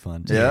van's pretty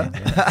fun too. Yeah.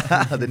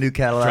 The new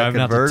Cadillac Driving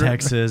converter. out to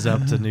Texas,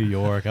 up to New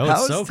York. Oh, How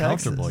it's is so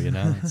Texas? comfortable,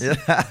 It's,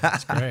 Yeah.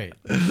 it's great.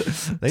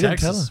 They didn't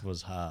tell us. Texas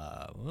was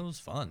hot. Well, it was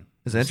fun.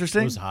 It's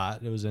interesting? It was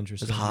hot. It was It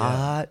interesting. was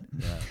hot.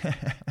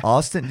 Yeah.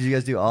 Austin, did you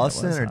guys do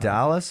Austin was or hot.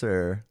 Dallas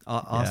or?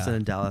 Austin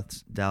and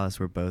Dallas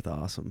were both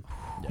awesome.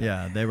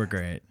 Yeah, they were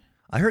great.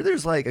 I heard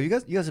there's like, you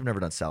guys have never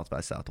done South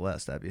by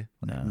Southwest, have you?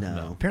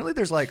 No. Apparently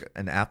there's like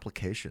an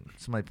application.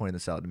 Somebody pointed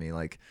this out to me.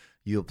 Like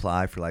you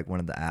apply for like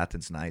one of the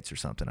Athens nights or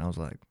something. I was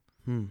like,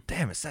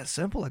 damn, it's that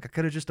simple. Like I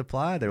could have just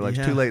applied. They were like,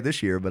 it's too late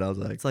this year, but I was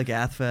like, It's like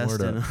Athfest.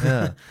 Word And up.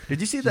 Yeah. Did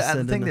you see the Just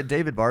send thing in that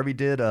David Barbie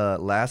did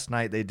last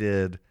night? They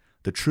did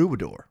the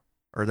Troubadour,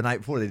 or the night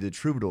before they did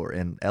Troubadour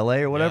in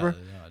L.A. or whatever,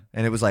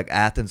 and it was like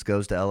Athens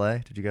goes to L.A.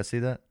 Did you guys see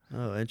that?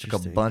 Oh, Like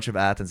interesting. a bunch of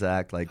Athens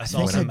act like. I I saw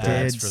think some I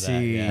ads did for that.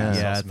 see. Yeah, I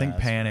saw I some think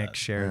ads for Panic that.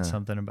 shared Yeah.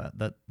 something about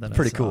that. That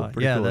Pretty I cool. saw. Pretty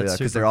cool. Yeah, that's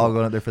because super they're all cool.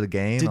 going up there for the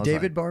game. I Did was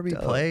David like, Barbie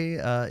dope.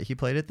 play? He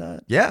played at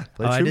that. Yeah,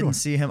 played I Troubadour. didn't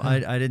see him. I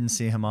didn't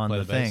see him on Play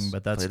the the bass. thing,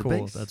 but that's Play the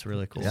cool. bass. That's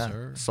really cool. Yeah,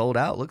 sir. sold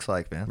out. Looks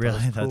like, man. I thought it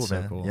Really? was That's so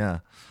man. cool. Yeah,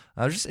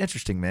 I was just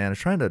interesting, man. I was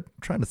trying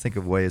to think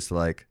of ways to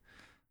like,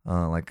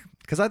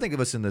 because I think of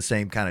us in the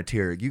same kind of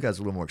tier. You guys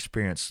are a little more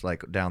experienced,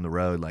 like down the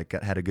road, like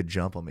had a good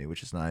jump on me,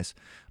 which is nice.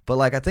 But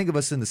like I think of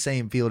us in the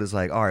same field as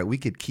like, all right, we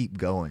could keep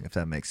going if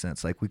that makes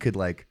sense. Like we could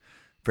like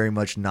very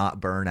much not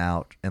burn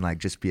out and like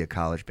just be a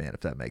college band if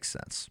that makes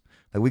sense.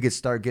 Like we could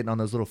start getting on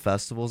those little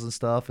festivals and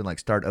stuff and like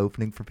start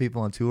opening for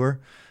people on tour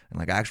and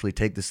like actually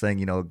take this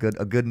thing, a good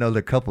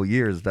another couple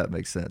years if that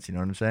makes sense. You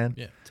know what I'm saying?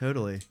 Yeah.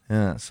 Totally.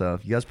 Yeah. So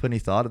you guys put any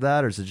thought of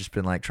that, or has it just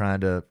been like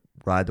trying to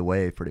ride the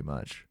wave pretty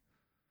much?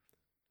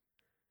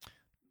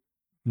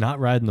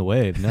 Not riding the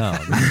wave, no.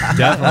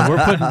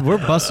 Definitely, we're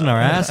busting our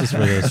asses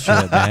for this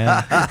shit,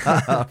 man.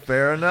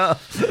 Fair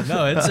enough.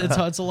 No,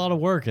 it's a lot of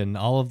work, and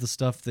all of the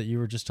stuff that you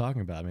were just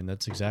talking about. I mean,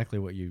 that's exactly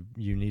what you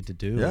need to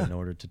do Yeah. in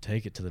order to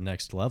take it to the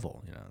next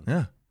level. Yeah.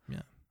 Yeah.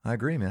 I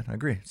agree, man. I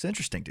agree. It's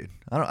interesting, dude.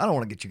 I don't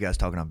want to get you guys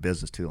talking on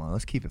business too long.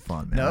 Let's keep it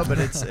fun, man. No, but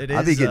it is.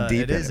 I'll be getting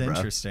deep it in is it, bro.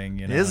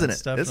 interesting, Isn't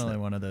It's it? definitely Isn't it?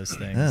 one of those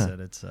things Yeah.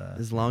 that it's.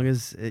 As long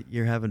as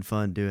you're having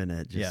fun doing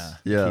it, just Yeah.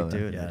 Yeah, keep man.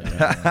 doing it.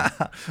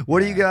 Yeah. What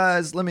do you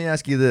guys? Let me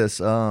ask you this.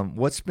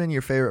 What's been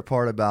your favorite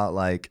part about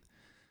like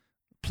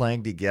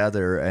playing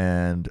together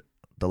and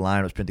the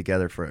lineup's been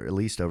together for at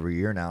least over a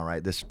year now,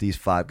 right? These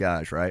 5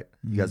 guys, right?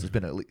 You guys have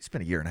been it's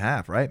been a year and a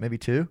half, right? Maybe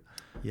 2.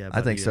 Yeah, I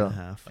about think a year so. and a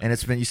half. And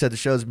it's been, you said the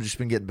show's just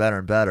been getting better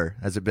and better.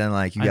 Has it been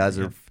like you guys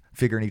are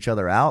figuring each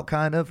other out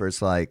kind of, or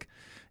it's like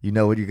you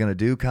know what you're gonna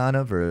do kind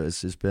of, or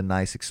it's just been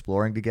nice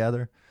exploring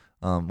together?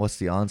 What's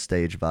the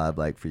onstage vibe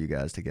like for you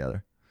guys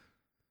together?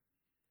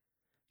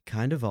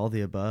 Kind of all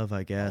the above,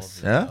 I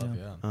guess.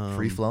 Yeah?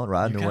 Free flowing, You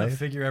riding the kind of wave.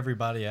 figure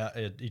everybody out,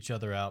 each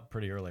other out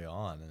pretty early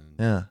on, and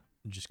Yeah,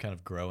 just kind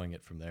of growing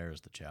it from there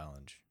is the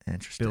challenge.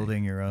 interesting.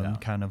 building your own Yeah.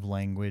 kind of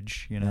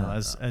language, Yeah.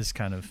 as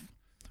kind of.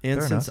 And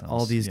Fair since enough.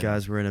 all these Yeah.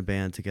 guys were in a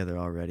band together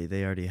already,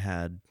 they already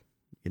had,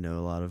 a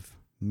lot of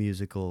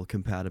musical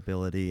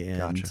compatibility and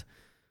Gotcha.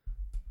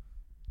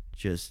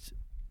 just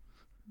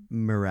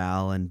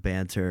morale and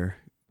banter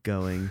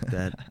going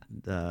that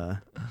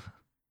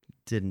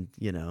didn't,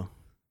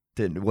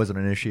 It wasn't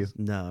an issue.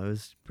 no, it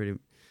was pretty,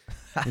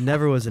 it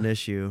never was an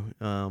issue.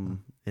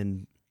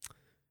 And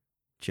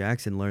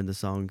Jackson learned the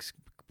songs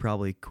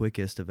probably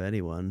quickest of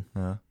anyone.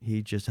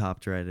 He just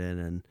hopped right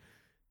in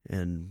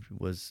and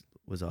was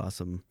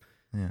awesome.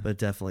 Yeah. But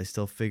definitely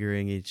still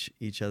figuring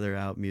each other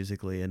out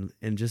musically and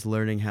just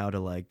learning how to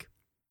like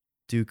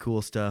do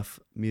cool stuff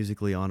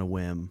musically on a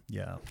whim.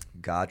 Yeah.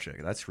 Gotcha.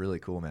 That's really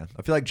cool, man.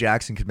 I feel like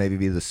Jackson could maybe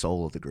be the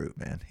soul of the group,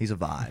 man. He's a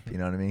vibe. You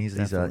know what I mean? He's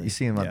you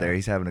see him up there,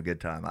 he's having a good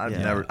time.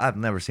 I've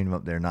never seen him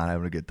up there not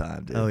having a good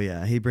time, dude. Oh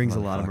yeah, he brings a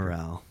lot of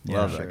morale.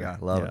 Love that guy.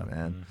 Love it,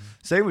 man.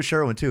 Same with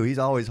Sherwin too. He's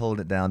always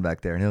holding it down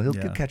back there, and he'll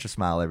catch a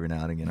smile every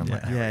now and again. I'm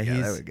like,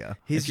 there we go.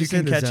 He's you just can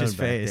in the catch zone his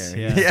back face.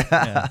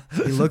 there.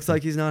 He looks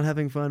like he's not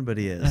having fun, but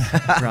he is. I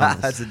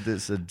promise. That's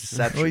a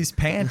deception. Well, he's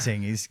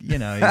panting. He's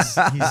he's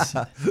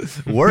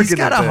working. He's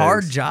got a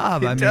hard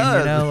job. I mean,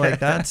 does. like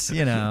that's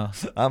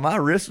my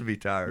wrist would be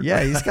tired.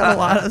 Yeah, he's got a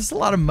lot. It's a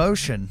lot of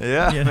motion.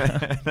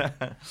 Yeah,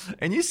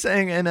 and you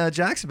sang in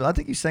Jacksonville. I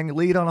think you sang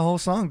lead on a whole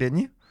song, didn't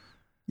you?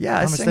 Yeah,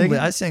 I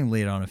sang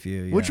lead on a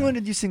few. Yeah. Which one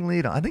did you sing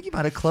lead on? I think you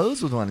might have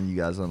closed with one of you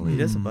guys on lead. He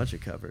does a bunch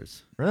of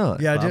covers.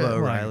 Really? Yeah, I did.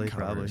 O'Reilly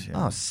probably.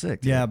 Oh,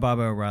 sick. Dude. Yeah, Bob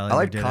O'Reilly. I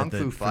like Kung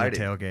Fu Fighting.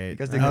 Tailgate. You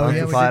guys did Kung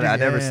Fu Fighting? I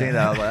never seen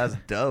that. I was like, that's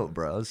dope,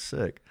 bro. That's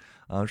sick.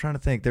 I'm trying to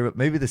think.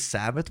 Maybe the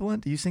Sabbath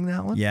one. Do you sing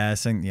that one? Yeah, I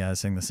sing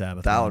the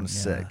Sabbath. That one's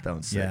sick. That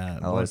one's sick. Yeah,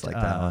 I always like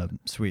that one.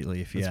 Sweet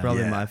Leaf. It's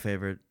probably my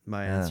favorite.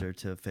 My answer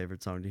to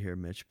favorite song to hear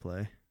Mitch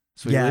play.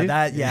 Sweet Leaf?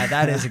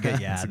 That is a good.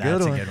 Yeah, that's a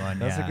good one.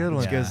 That's a good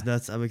one. It goes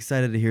nuts. I'm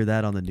excited to hear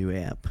that on the new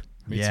amp.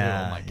 Me too.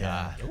 Oh my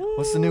god.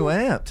 What's the new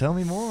amp? Tell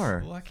me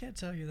more. Well, I can't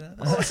tell you that.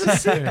 Oh, it's a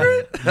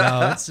secret.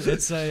 No,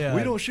 it's a.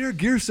 We don't share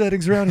gear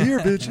settings around here,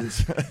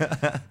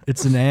 bitches.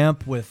 It's an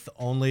amp with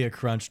only a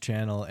crunch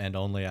channel and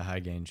only a high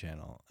gain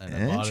channel, and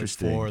I bought it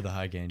for the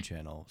high gain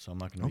channel, so I'm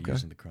not going to be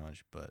using the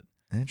crunch. But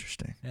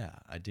interesting. Yeah,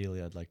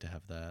 ideally, I'd like to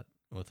have that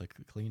with a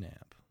clean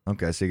amp.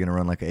 Okay, so you're gonna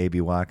run like an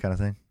ABY kind of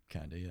thing.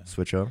 Kinda, yeah.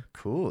 Switch over.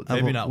 Cool.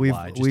 Maybe not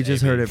Y. We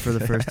just heard it for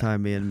the first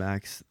time. Me and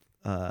Max.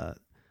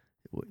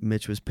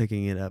 Mitch was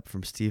picking it up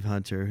from Steve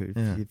Hunter, who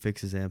he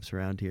fixes amps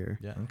around here.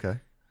 Yeah. Okay.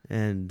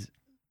 And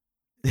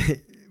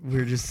we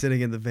were just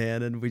sitting in the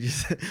van, and we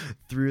just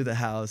through the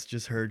house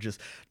just heard just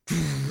like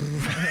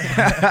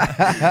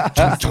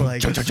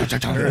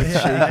earth-shakingly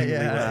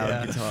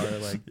loud guitar.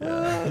 Like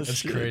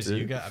that's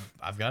crazy.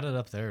 I've got it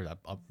up there.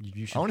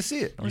 You should. I want to see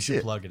it. You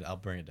should plug it. I'll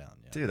bring it down.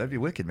 Yeah. Dude, that'd be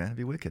wicked, man. That'd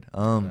be wicked.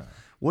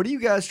 What are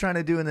you guys trying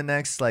to do in the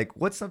next? Like,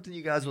 what's something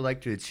you guys would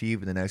like to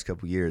achieve in the next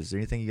couple of years? Is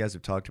there anything you guys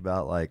have talked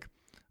about? Like,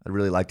 I'd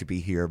really like to be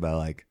here by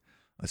like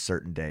a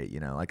certain date. You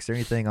know, like, is there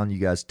anything on you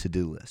guys'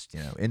 to-do list? You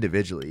know,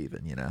 individually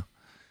even. You know,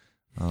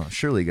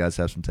 surely you guys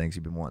have some things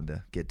you've been wanting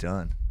to get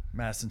done.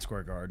 Madison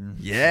Square Garden.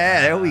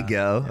 Yeah, there we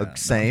go. Yeah,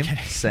 same.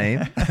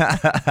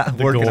 The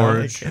Working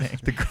gorge. on it.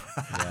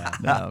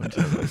 No, I'm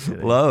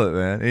kidding. Love it,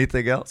 man.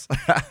 Anything else?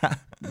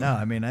 No,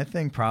 I mean, I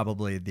think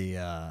probably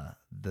the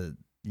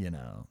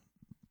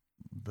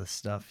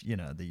stuff,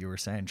 that you were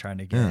saying, trying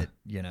to get,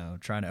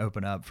 trying to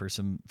open up for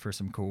some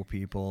cool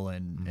people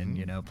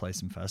and play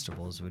some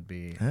festivals would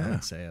be, I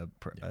would say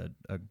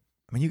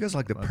I mean, you guys are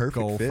like the perfect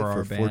goal fit for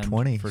our for band,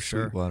 420 for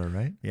sure. Sweetwater,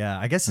 right? Yeah,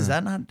 I guess, is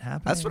that not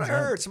happening? That's what I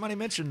heard. Somebody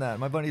mentioned that.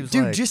 My buddy was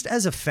Dude, like, just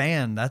as a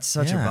fan, that's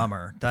such a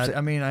bummer. That, I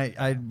mean,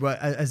 I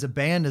as a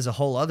band is a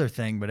whole other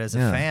thing, but as a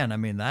fan, I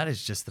mean, that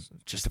is just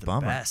the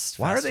bummer. best.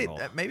 Why festival. are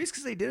they? Maybe it's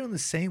because they did it on the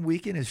same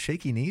weekend as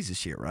Shaky Knees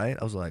this year, right?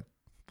 I was like,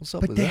 what's up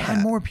But with they that?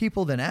 had more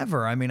people than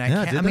ever. I mean,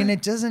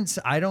 it doesn't.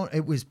 I don't.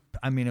 It was.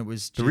 I mean, it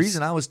was. The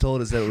reason I was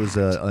told is that it was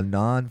a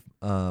non.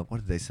 What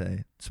did they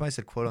say? Somebody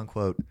said, "quote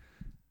unquote,"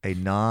 a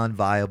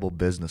non-viable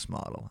business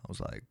model. I was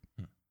like,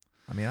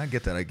 I mean, I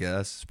get that. I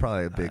guess it's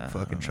probably a big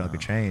fucking chunk of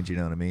change. You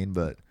know what I mean?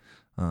 But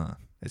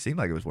it seemed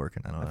like it was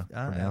working. I don't know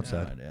from the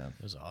outside. Yeah,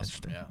 it was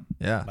awesome.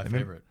 Yeah, my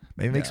favorite.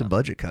 Maybe make some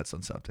budget cuts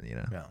on something.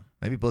 Yeah.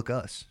 Maybe book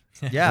us.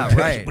 Yeah,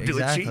 right. We'll do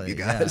exactly. it cheap, you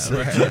guys.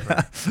 Yeah,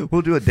 right.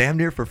 We'll do it damn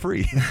near for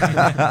free.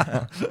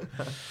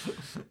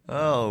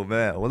 Oh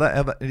man. Well,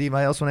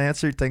 anybody else want to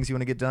answer things you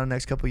want to get done in the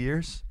next couple of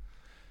years?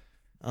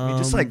 I mean,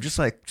 just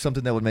like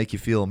something that would make you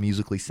feel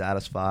musically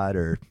satisfied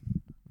or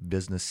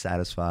business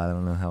satisfied. I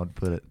don't know how to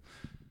put it.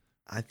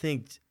 I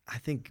think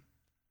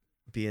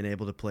being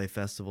able to play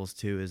festivals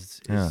too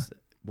is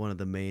one of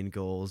the main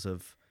goals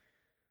of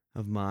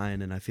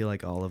mine, and I feel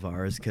like all of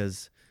ours,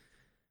 because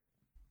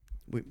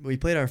we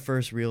played our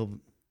first real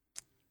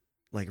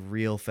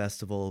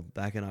festival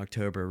back in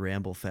October,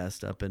 Ramble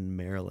Fest up in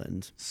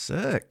Maryland.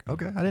 Sick.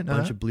 Okay, I didn't know.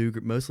 Bunch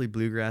of mostly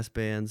bluegrass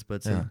bands,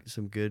 but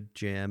some good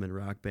jam and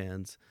rock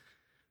bands.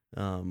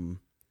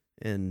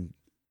 And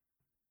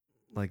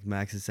like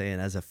Max is saying,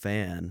 as a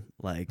fan,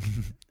 like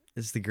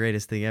it's the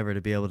greatest thing ever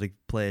to be able to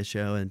play a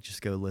show and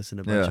just go listen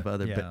to a bunch of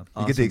other awesome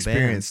you get the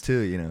experience bands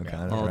too,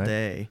 kind of all right?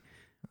 day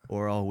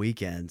or all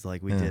weekends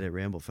like we did at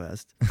Ramble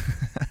Fest.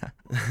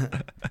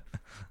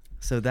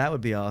 So that would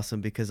be awesome,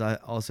 because I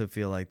also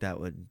feel like that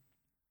would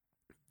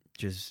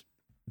just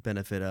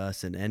benefit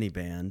us and any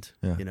band,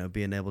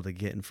 being able to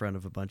get in front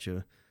of a bunch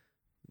of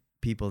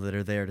people that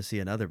are there to see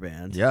another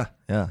band. Yeah.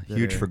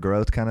 Huge for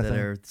growth kind of thing. That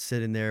are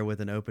sitting there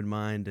with an open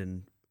mind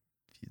and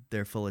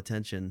their full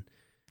attention.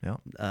 Yeah.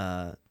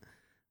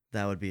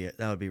 That would be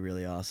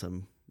really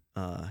awesome.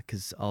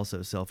 Because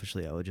also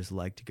selfishly, I would just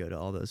like to go to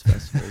all those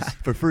festivals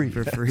for free.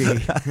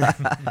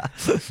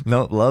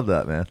 No, love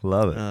that, man.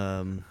 Love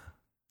it.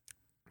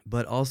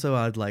 But also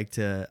I'd like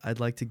to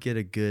get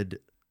a good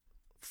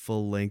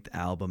full-length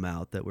album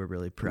out that we're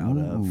really proud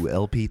of. Ooh,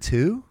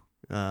 LP2?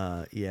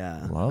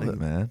 Yeah. Love it,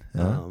 man.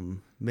 Yeah.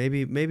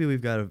 Maybe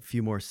we've got a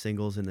few more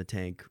singles in the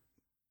tank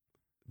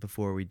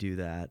before we do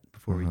that,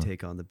 before we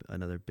take on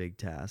another big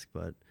task,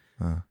 but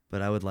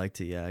I would like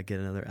to get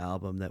another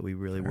album that we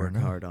really work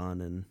hard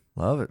on. And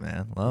love it,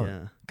 man. Love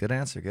it. Good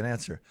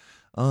answer.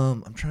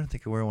 I'm trying to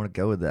think of where I want to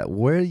go with that.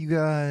 Where do you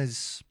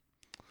guys,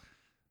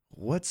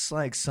 what's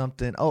like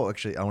something,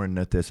 actually I want to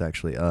note this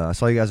actually. I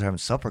saw you guys are having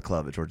Supper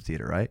Club at Georgia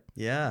Theater, right?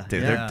 Yeah.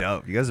 Dude, they're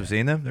dope. You guys have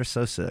seen them? They're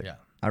so sick. Yeah.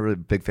 I'm really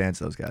big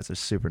fans of those guys. They're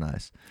super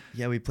nice.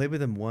 Yeah, we played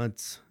with them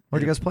once.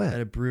 Where'd you guys play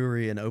at a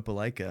brewery in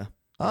Opelika.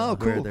 Oh,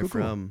 cool. Where they're cool.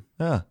 from.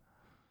 Yeah.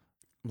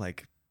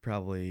 Like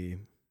probably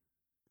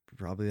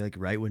like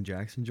right when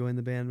Jackson joined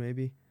the band,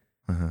 maybe.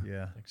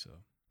 Yeah, I think so.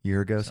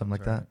 Year ago, something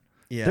like that.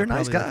 Yeah, they're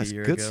nice probably like guys. a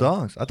year Good ago.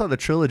 songs. I thought the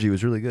trilogy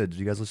was really good. Did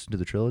you guys listen to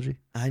the trilogy?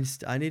 I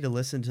need to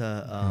listen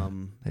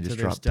to They just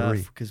their dropped stuff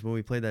 3. because when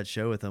we played that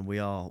show with them, we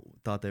all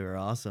thought they were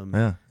awesome.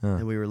 Yeah.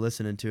 And we were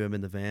listening to them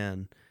in the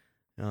van.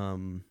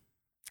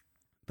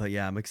 But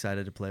yeah, I'm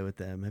excited to play with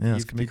them. Have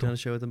you done a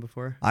show with them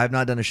before? I have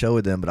not done a show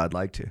with them, but I'd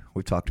like to.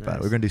 We've talked about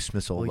it. We're gonna do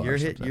Smith's Old Well, Bar.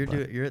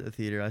 you're at the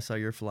theater. I saw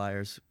your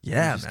flyers.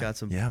 Yeah, we just got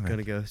some. Yeah,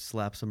 gonna go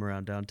slap some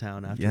around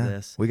downtown after yeah.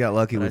 this. We got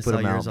lucky. But We I put saw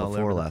them out yours all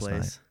before over the last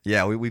place. night.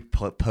 Yeah, we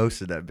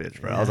posted that bitch,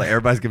 bro. I was Yeah. like,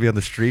 everybody's gonna be on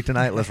the street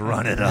tonight. Let's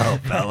run it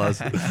up, fellas.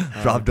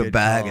 Dropped a good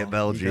bag call. at You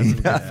Belgium.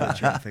 got some good foot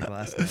traffic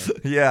last night.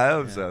 Yeah, I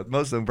hope so.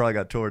 Most of them probably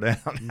got tore down.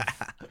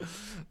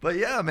 But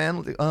yeah,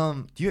 man.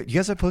 Do you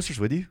guys have posters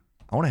with you?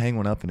 I want to hang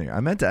one up in here. I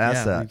meant to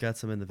ask that. We've got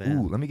some in the van.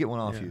 Ooh, let me get one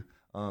off you.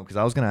 Because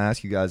I was gonna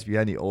ask you guys if you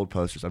had any old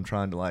posters. I'm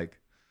trying to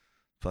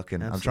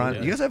Absolutely. I'm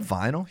trying. You guys have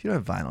vinyl? You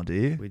don't have vinyl, do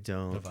you? We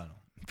don't. No vinyl.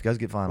 If you guys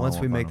get vinyl, Once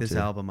I we want make vinyl this too.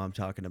 album I'm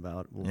talking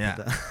about, we'll Yeah.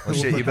 put that. Well,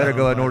 shit, you better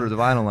go ahead and order the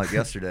vinyl like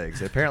yesterday.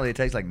 Because apparently it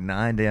takes like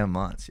 9 damn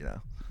months. You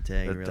know.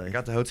 Dang, I really?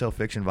 got the Hotel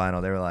Fiction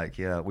vinyl. They were like,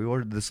 "Yeah, we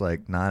ordered this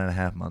like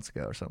 9.5 months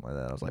ago or something like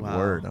that." I was like, Wow.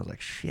 "Word!" And I was like,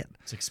 "Shit."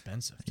 It's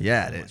expensive. Dude.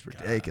 Yeah, it Oh is my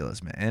God.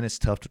 ridiculous, man, and it's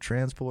tough to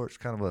transport. It's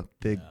kind of a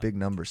big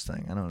numbers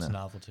thing. I don't know. It's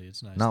novelty.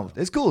 It's nice. No,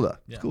 though. it's cool though.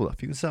 Yeah. It's cool though.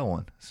 If you can sell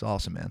one, it's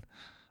awesome, man.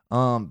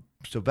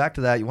 So back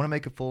to that. You want to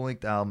make a full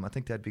length album? I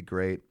think that'd be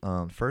great.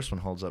 First one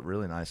holds up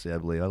really nicely, I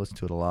believe. I listen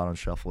to it a lot on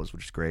shuffles,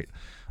 which is great.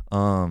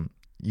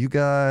 You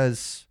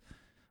guys,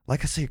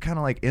 like I say, you're kind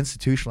of like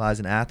institutionalized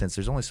in Athens.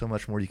 There's only so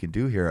much more you can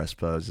do here, I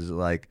suppose.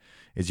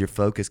 Is your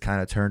focus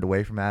kind of turned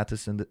away from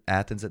Athens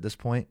at this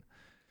point?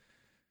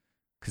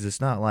 Because it's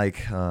not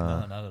like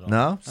No, not at all.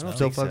 no, I don't still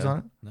think focus so. on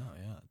it. No,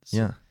 yeah.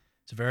 Yeah.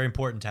 It's a very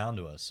important town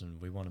to us,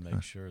 and we want to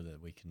make sure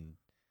that we can,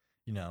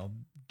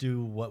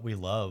 do what we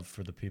love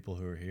for the people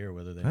who are here,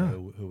 whether they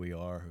know who we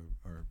are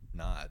or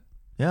not.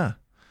 Yeah.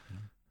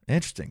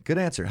 Interesting. Good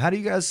answer. How do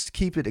you guys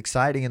keep it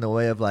exciting in the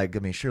way of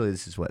surely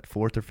this is what,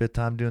 4th or 5th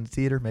time doing the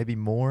theater? Maybe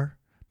more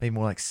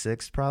like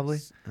 6th probably.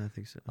 I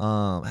think so.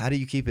 How do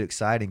you keep it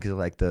exciting? Because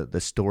like the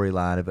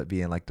storyline of it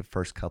being like the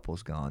first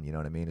couple's gone, you know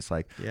what I mean? It's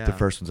like the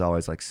first one's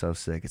always like so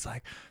sick. It's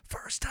like,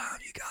 first time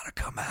you gotta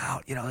come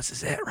out, this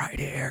is it right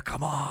here.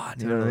 Come on.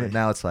 You know what I mean?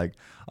 Now it's like,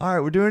 all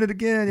right, we're doing it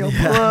again.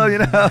 Pull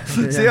up,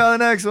 see you on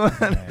the next one.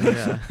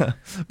 Yeah.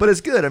 But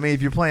it's good. I mean,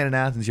 if you're playing in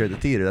Athens, you're at the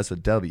theater. That's a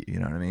W, you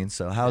know what I mean?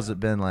 So how's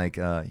it been like,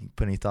 you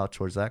put any thought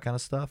towards that kind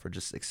of stuff or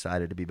just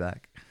excited to be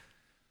back?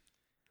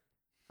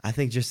 I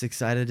think just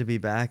excited to be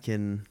back,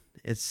 and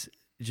it's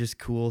just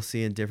cool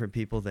seeing different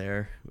people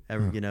there.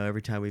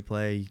 Every time we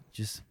play,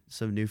 just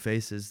some new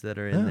faces that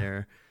are in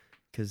there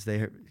because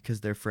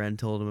their friend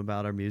told them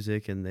about our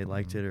music and they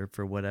liked it or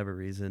for whatever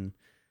reason.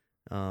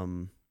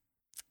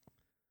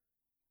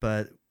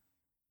 But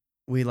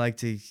we like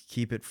to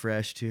keep it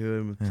fresh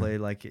too, and play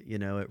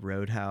at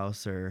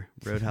Roadhouse, or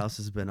Roadhouse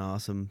has been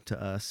awesome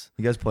to us.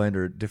 You guys play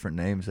under different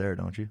names there,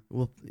 don't you?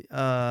 Well,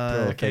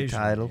 Throw a fake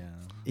title.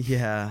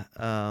 yeah.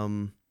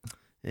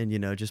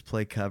 And just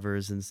play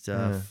covers and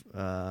stuff.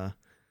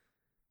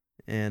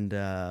 And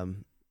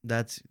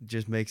that's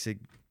just makes it,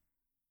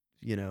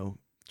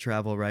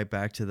 travel right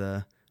back to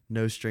the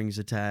no strings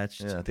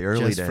attached. Yeah, the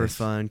early just days. for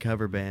fun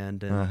cover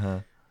band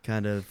and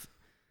kind of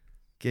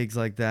gigs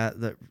like that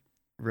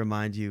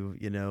remind you,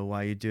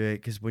 why you do it.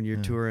 Because when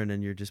you're touring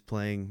and you're just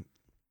playing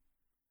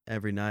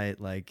every night,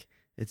 like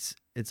it's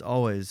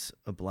always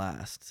a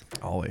blast.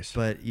 Always.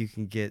 But you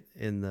can get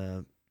in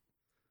the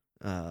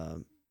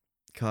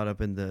caught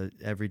up in the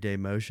everyday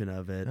motion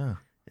of it,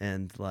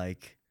 and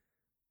like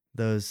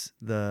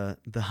the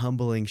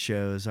humbling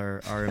shows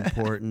are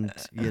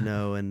important,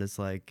 and it's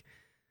like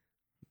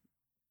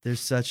there's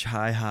such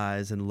high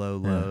highs and low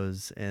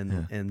lows,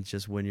 and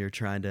just when you're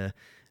trying to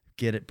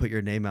put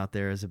your name out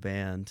there as a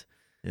band.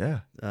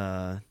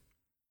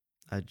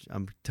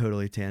 I'm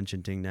totally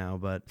tangenting now,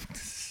 but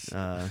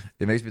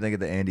it makes me think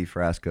of the Andy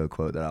Frasco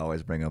quote that I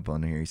always bring up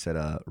on here. He said,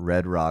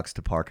 "Red rocks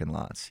to parking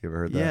lots." You ever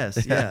heard that?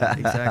 Yes, yeah,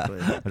 exactly.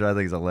 Which I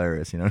think is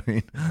hilarious. You know what I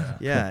mean?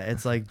 Yeah,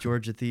 it's like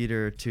Georgia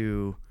Theater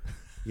to,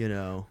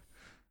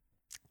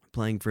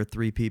 playing for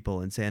 3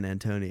 people in San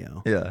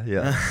Antonio. Yeah,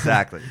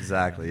 exactly.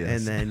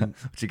 Yes. And then,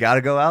 but you got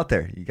to go out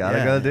there. You got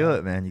to go do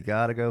it, man. You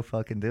got to go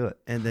fucking do it.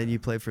 And then you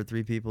play for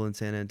 3 people in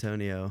San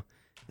Antonio,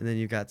 And then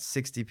you got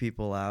 60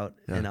 people out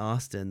Yeah. in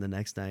Austin the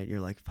next night. You're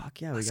like, fuck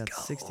yeah, Let's we got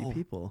 60 go.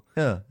 people.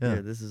 Yeah.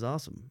 Here, this is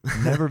awesome.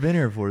 Never been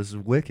here before. This is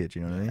wicked.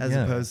 You know what I mean? As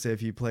yeah. opposed to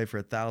if you play for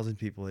 1,000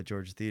 people at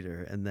Georgia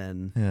Theater and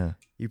then Yeah.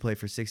 you play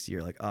for 60,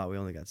 you're like, oh, we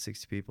only got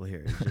 60 people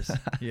here. It just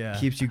Yeah.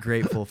 keeps you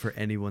grateful for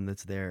anyone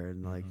that's there.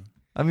 And like,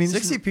 I mean,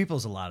 60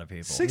 people's a lot of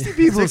people. 60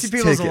 people. 60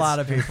 people's a lot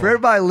of people. For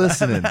everybody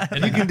listening,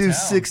 you can do town,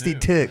 60 too.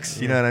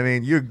 ticks. You know what I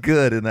mean? You're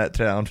good in that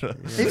town. If For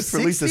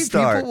at least a 60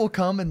 start. people will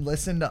come and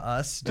listen to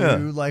us do Yeah.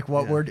 like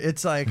what we're,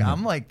 it's like,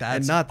 I'm like, that's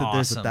and not that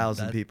there's awesome.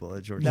 1,000 That- people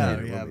at Georgia No,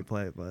 Theater yeah. when we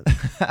play, but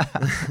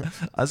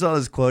I saw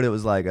this quote. It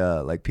was like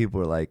people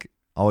were like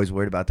always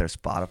worried about their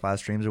Spotify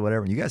streams or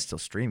whatever. And you guys still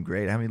stream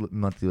great. How many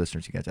monthly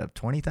listeners you guys have?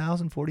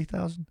 20,000,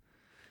 40,000?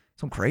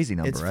 Some crazy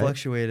number, it's right?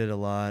 fluctuated a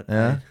lot.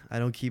 Yeah? I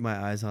don't keep my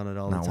eyes on it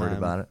all Not the time. worried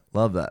about it.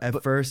 Love that. At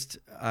But first,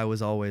 I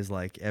was always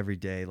like every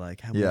day,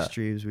 like how many Yeah.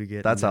 streams we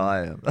get. that's and how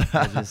then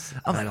I am.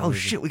 I'm I like, don't oh even-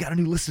 shit, we got a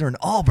new listener in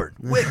Auburn.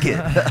 Wicked.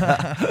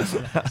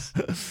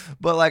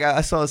 But like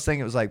I saw this thing.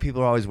 It was like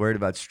people are always worried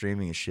about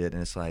streaming and shit.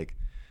 And it's like,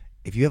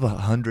 if you have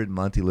 100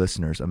 monthly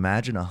listeners,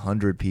 imagine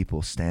 100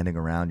 people standing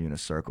around you in a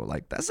circle.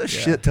 Like that's a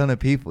shit ton of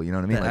people. You know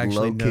what I mean? That Like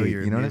actually low know key.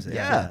 your You know what I music. mean?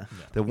 Yeah.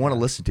 That want to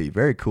listen to you.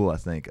 Very cool. I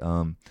think.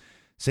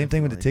 Same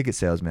thing with the Definitely. ticket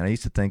sales, man. I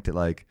used to think that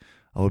like,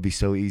 oh, it'd be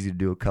so easy to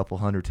do a couple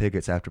hundred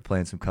tickets after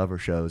playing some cover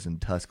shows in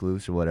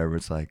Tuscaloosa or whatever.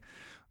 It's like,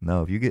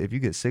 no, if you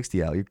get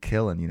 60 out, you're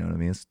killing. You know what I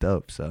mean? It's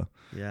dope. So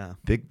Yeah.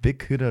 big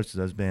kudos to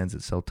those bands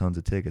that sell tons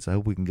of tickets. I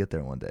hope we can get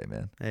there one day,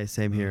 man. Hey,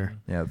 same here.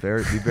 Yeah,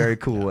 very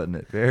cool, wasn't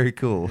it? Very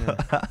cool.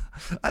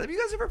 Have you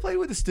guys ever played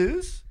with the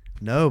Stews?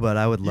 No, but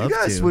I would love you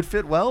guys to. would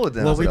fit well with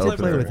them. Well, as we an did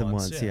opener. play with them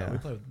once, yeah. We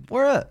played with,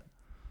 Where at?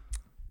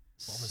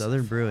 what was Southern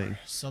that for? Brewing.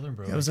 Southern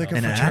Brewing. It was like a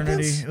In fraternity.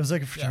 Athens? It was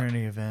like a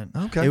fraternity event.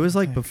 Okay. It was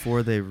like Okay.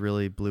 before they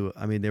really blew.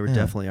 I mean, they were Yeah.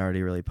 definitely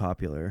already really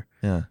popular,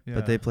 Yeah.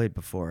 but they played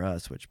before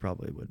us, which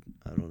probably would.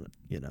 I don't.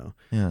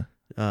 Yeah.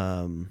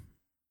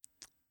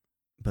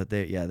 But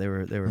they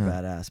were Yeah.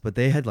 badass. But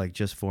they had like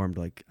just formed.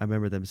 Like I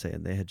remember them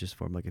saying they had just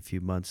formed like a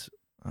few months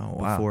Oh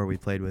wow. before we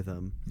played with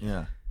them.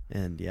 Yeah.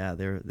 And yeah,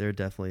 they're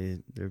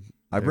definitely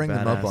I bring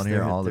them up badass. on here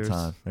They're- all the there's-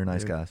 time. They're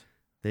nice they're- guys.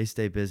 They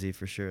stay busy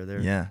for sure. They're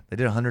Yeah. They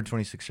did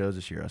 126 shows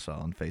this year. I saw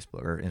on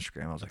Facebook or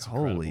Instagram. I was That's like,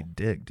 holy incredible.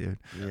 dick, dude.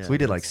 yeah, So we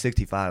did like that's-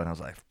 65, and I was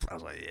like,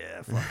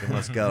 yeah, fucking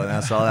let's go. And I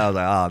saw that, I was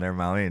like, oh, never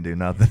mind, we didn't do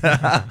nothing.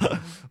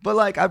 But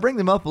like, I bring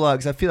them up a lot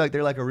because I feel like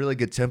they're like a really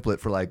good template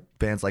for like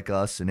bands like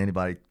us and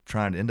anybody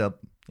trying to end up,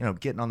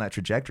 getting on that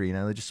trajectory. You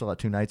know, they just sold out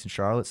 2 nights in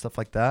Charlotte, stuff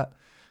like that.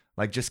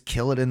 Like, just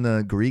kill it in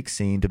the Greek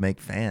scene to make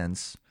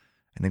fans,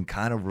 and then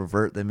kind of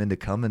revert them into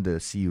coming to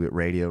see you at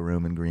Radio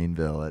Room in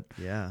Greenville, at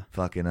Yeah.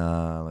 fucking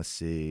let's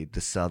see,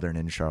 the Southern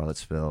in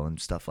Charlottesville and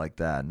stuff like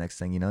that. Next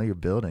thing you know, you're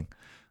building.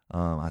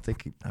 I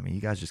mean, you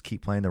guys just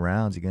keep playing the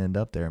rounds, you can end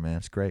up there, man.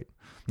 It's great.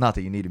 Not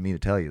that you needed me to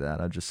tell you that.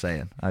 I'm just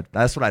saying.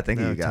 That's what I think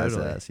of No, you guys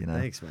totally. as. You know,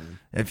 Thanks, man.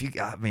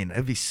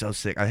 it'd be so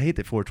sick. I hate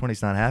that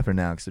 420's not happening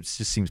now because it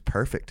just seems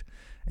perfect.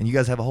 And you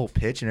guys have a whole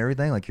pitch and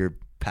everything. Like you're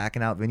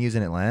packing out venues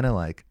in Atlanta,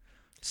 like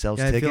sells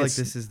Yeah, I tickets. feel like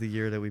this is the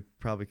year that we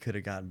probably could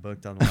have gotten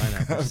booked on the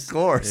lineup. Of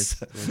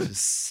course.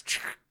 It's just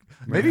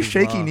Maybe Murphy's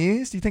Shaky Law.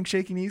 Knees. Do you think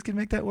Shaky Knees can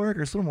make that work?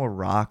 Or it's a little more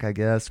rock, I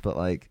guess, but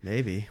like.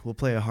 Maybe we'll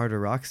play a harder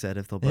rock set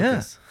if they'll book Yeah,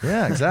 us.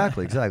 yeah,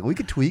 exactly. We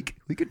could tweak.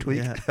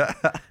 Yeah.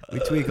 We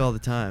tweak all the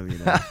time, you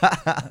know.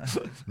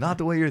 Not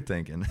the way you're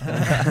thinking.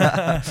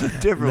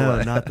 Different No,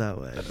 way. not that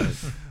way. But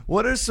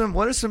What are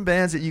some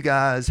bands that you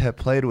guys have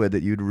played with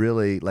that you'd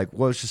really like?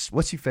 What's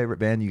your favorite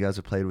band you guys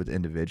have played with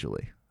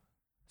individually?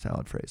 That's how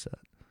I'd phrase that.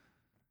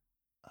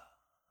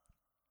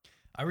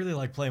 I really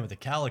like playing with the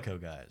Calico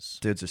guys.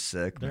 Dudes are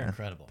sick, They're man.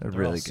 incredible. They're all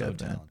really so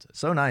good, man. talented.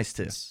 So nice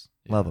too. It's-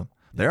 Love yeah.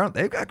 them.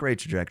 They've got great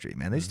trajectory,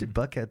 man. They just did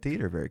Buckhead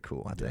Theater, very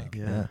cool. I think.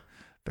 Yeah. Yeah.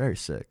 Very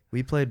sick.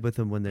 we played with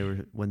them when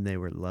they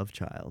were Love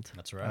Child.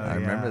 That's Oh, right. I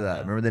remember yeah. that.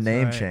 Remember the That's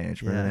name right.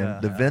 change. Remember Yeah.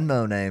 the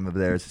Venmo name of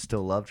theirs is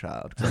still Love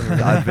Child.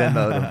 I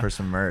Venmoed them for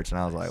some merch, and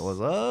I was like,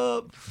 "What's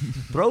up?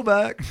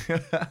 Throwback."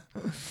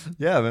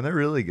 Yeah, man, they're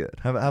really good.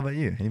 How about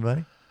you?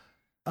 Anybody?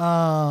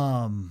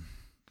 I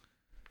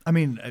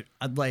mean,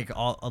 I'd like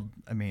all.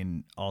 I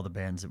mean, all the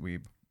bands that we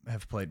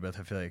have played with,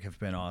 I feel like have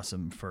been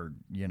awesome for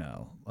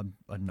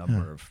a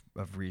number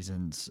of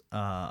reasons.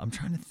 I'm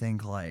trying to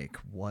think like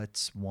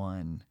what's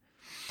one.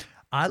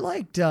 I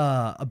liked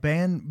a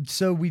band.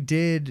 So we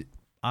did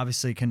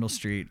obviously Kindle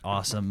Street,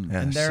 awesome,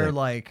 Yeah, and they're sick.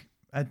 like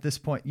at this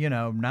point,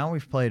 now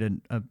we've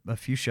played a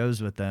few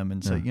shows with them,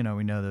 and so Yeah.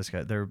 we know those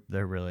guys. They're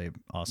really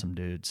awesome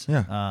dudes.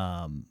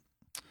 Yeah.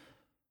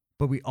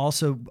 But we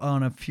also,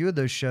 on a few of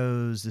those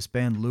shows, this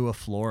band Lua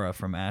Flora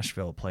from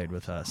Asheville played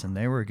with us, and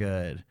they were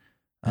good.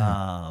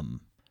 Yeah.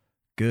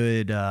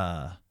 Good,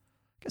 I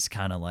guess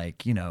kind of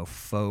like,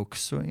 folk,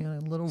 so, a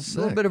little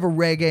Sick. bit of a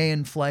reggae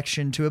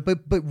inflection to it, but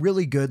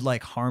really good,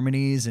 like,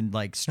 harmonies and,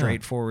 like,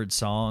 straightforward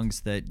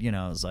songs that,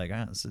 I was like,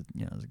 it's a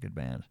good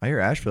band. I hear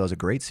Asheville has a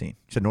great scene.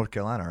 You said North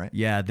Carolina, right?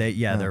 Yeah,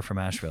 they're from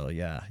Asheville.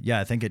 Yeah.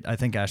 I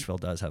think Asheville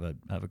does have a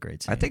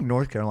great scene. I think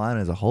North Carolina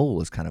as a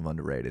whole is kind of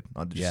underrated.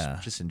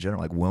 Just in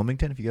general, like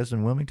Wilmington. If you guys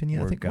in Wilmington yet,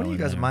 I We're think one of you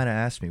going guys there. might have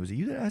asked me. Was it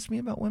you that asked me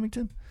about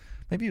Wilmington?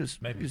 Maybe it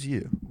was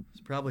you.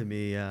 It's probably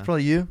me. Yeah.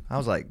 Probably you. I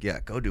was like, yeah,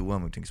 go do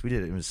Wilmington because we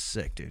did it. It was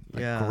sick, dude.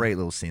 Like, Yeah. great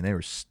little scene. They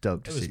were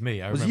stoked to It see. was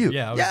me. I it was remember. you.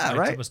 Yeah,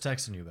 right. I was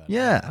texting you about it.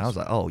 Yeah, and I was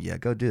like, oh yeah,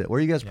 go do that. Where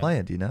are you guys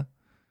playing? Do you know?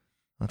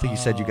 I think you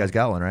said you guys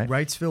got one, right?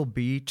 Wrightsville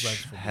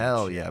Beach.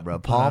 Hell yeah, bro.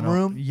 Palm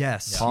Room?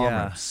 Yes. Palm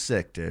Yeah. Room.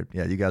 Sick, dude.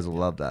 Yeah, you guys will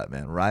love that,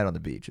 man. Right on the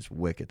beach. It's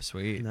wicked.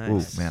 Sweet.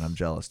 Nice. Ooh, man, I'm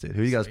jealous, dude.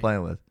 Who are you guys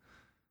playing with?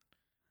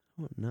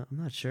 Oh, no, I'm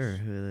not sure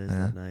who it is Yeah.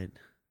 that night.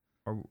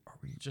 Are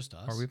we Just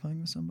us. Are we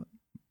playing with somebody?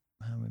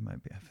 We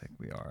might be. I think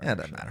we are. Yeah, it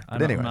doesn't actually. matter. I'm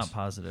But anyways. not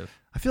positive.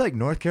 I feel like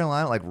North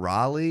Carolina, like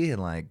Raleigh and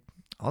like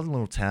all the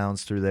little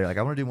towns through there. Like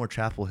I want to do more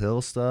Chapel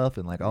Hill stuff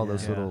and like all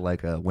those Yeah. little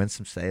like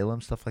Winston-Salem,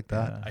 stuff like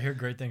that. Yeah. I hear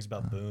great things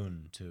about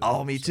Boone too.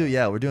 Oh, me so too.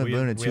 Yeah, we're doing we-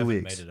 Boone in we 2 haven't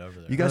weeks. Made it over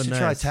there. You guys should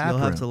try Tap You'll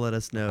Room. have to let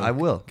us know. I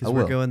will. Because I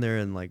we're will. going there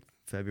in like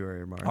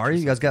February or March. Are or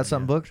you guys got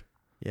something something, booked?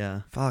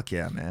 Yeah. Fuck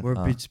yeah, man. We're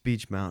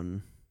Beach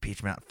Mountain.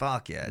 Beach Mountain.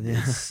 Fuck yeah, dude.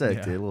 Yeah. Sick,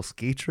 Yeah. dude. A little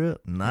ski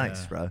trip.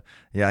 Nice, Yeah. bro.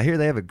 Yeah, I hear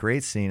they have a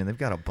great scene and they've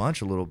got a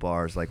bunch of little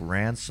bars like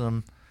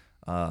Ransom,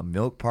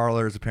 Milk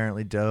Parlor is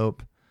apparently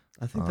dope.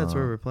 I think that's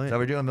where we're Is playing. that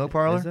we're doing Milk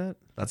Parlor? Is that?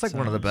 That's like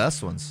one of the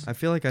best ones. I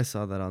feel like I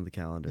saw that on the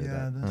calendar.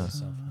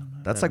 that's.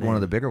 That's that like one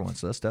of the name- bigger ones.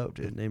 So that's dope,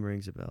 The dude. name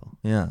rings a bell.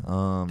 Yeah. That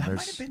might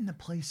There's have been the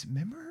place.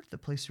 Remember the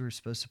place we were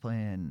supposed to play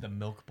in the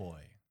Milk Boy,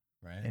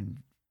 right? in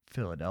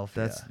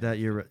Philadelphia? That's that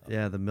year.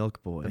 Yeah, the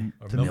Milk Boy.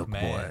 or the Milk Milk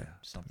Man. Boy.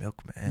 Something.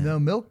 Milkman. No,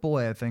 Milk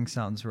Boy. I think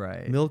sounds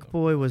right. Milk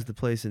Boy was the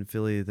place in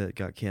Philly that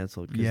got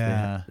canceled because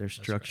Yeah. their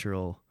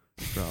structural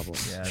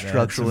problems. Yeah, they had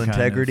Structural some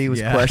kind integrity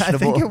was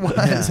questionable. I think it was.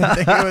 I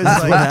think it was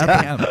That's what like,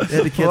 happened. damn. They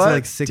had to cancel What?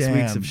 like 6 weeks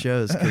Damn. of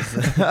shows because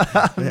they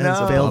had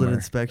No. failed an Bummer.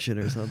 inspection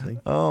or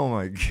something. Oh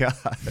my god.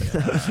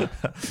 Yeah.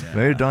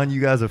 Maybe done you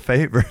guys a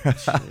favor.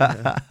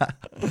 Yeah.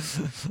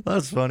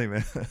 That's funny,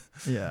 man.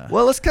 Yeah.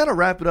 Well, let's kind of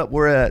wrap it up.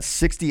 We're at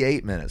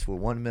 68 minutes. We're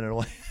 1 minute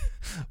away.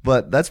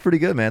 But that's pretty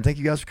good, man. Thank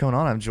you guys for coming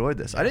on. I enjoyed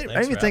this. I didn't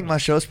Thanks even for thank having my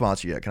us. show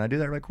sponsor yet. Can I do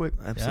that right quick?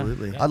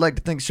 Absolutely. Yeah. I'd like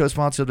to thank show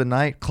sponsor of the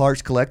night,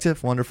 Clark's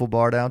Collective, wonderful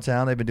bar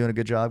downtown. They've been doing a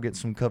good job getting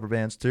some cover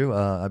bands through.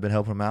 I've been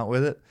helping them out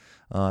with it.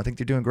 I think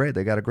they're doing great.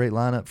 They got a great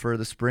lineup for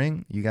the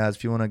spring. You guys,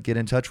 if you want to get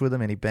in touch with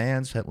them, any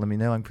bands, let me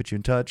know. I can put you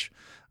in touch.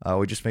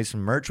 We just made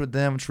some merch with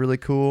them. It's really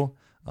cool.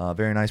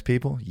 Very nice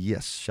people.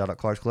 Yes. Shout out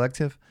Clark's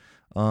Collective.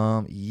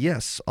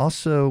 Yes.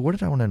 Also, what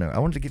did I want to know? I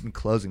wanted to get in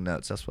closing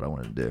notes. That's what I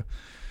wanted to do.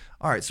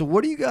 All right. So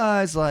what do you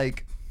guys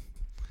like?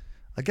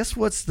 I guess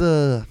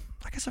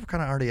I've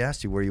kind of already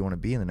asked you where you want to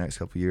be in the next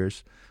couple of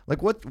years.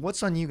 Like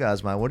what's on you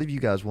guys' mind? What have you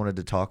guys wanted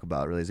to talk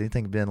about? Really, has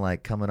anything been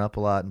like coming up a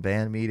lot in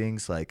band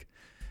meetings? Like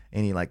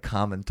any like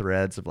common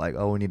threads of like,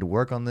 oh, we need to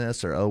work on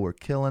this, or oh, we're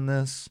killing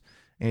this.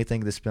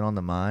 Anything that's been on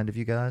the mind of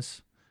you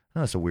guys? I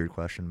know it's a weird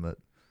question, but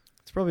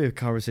It's probably a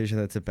conversation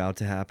that's about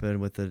to happen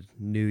with the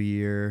new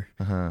year.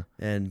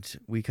 And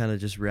we kind of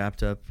just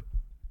wrapped up,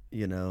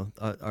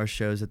 our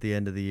shows at the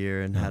end of the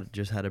year and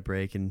had a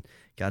break and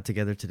got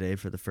together today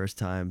for the first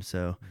time.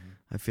 So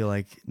I feel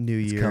like new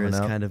year coming is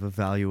up. kind of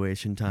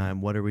evaluation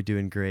time. What are we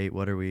doing great?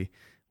 What are we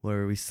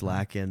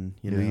slacking?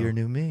 new year,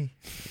 new me.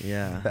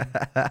 Yeah.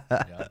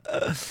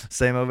 Yeah.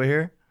 Same over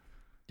here.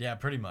 Yeah,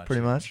 pretty much.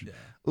 Pretty much? Yeah.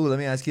 Ooh, let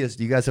me ask you this: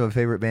 do you guys have a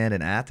favorite band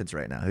in Athens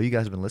right now? Who you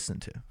guys have been listening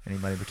to?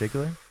 Anybody in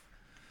particular?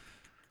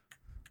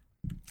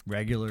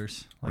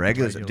 Regulars.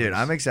 Regulars, dude.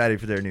 I'm excited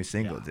for their new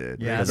single, Yeah.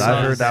 dude. Yeah, because so I've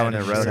is heard that that one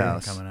at new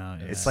Roadhouse. single coming out,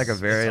 yeah. It's like a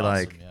very It's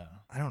awesome, like yeah.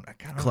 I don't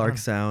Clark know.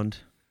 Sound.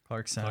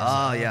 Clark Sound.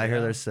 Oh yeah, I hear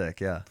Yeah. they're sick.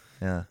 Yeah,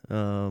 yeah,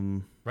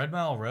 Red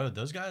Mile Road,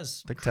 those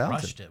guys They're talented.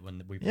 crushed it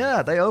when we played yeah.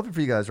 with They them. open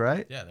for you guys,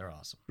 right? Yeah, they're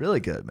awesome. Really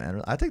good,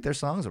 man. I think their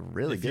songs are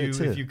really if good you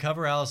too. if you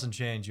cover Alice in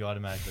Chains, you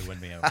automatically win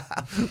me over.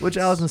 Which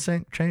Alice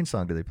in Chains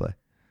song do they play?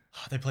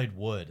 They played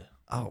Wood.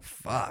 Oh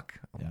fuck!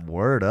 Yeah.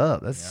 Word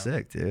up, that's Yeah.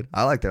 sick, dude.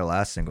 I like their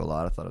last single a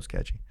lot. I thought it was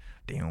catchy.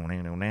 That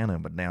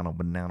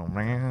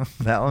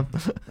one.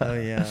 Oh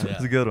yeah.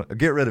 It's a good one.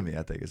 Get Rid of Me,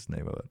 I think is the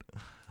name of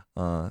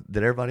it.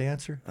 Did everybody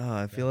answer?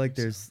 I feel like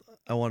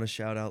I want to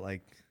shout out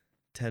like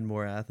 10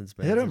 more Athens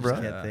bands. Hit 'em, I just bro.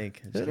 Can't Yeah.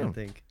 think. I just Hit 'em. can't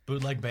think.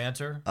 Bootleg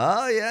Banter.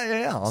 Oh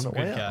yeah. On the Some good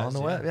web. guys, On the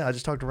yeah. web. Yeah, I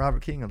just talked to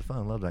Robert King on the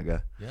phone. Love that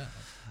guy. Yeah.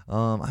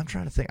 I'm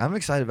trying to think. I'm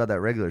excited about that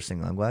regular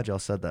single. I'm glad y'all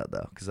said that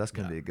though, because that's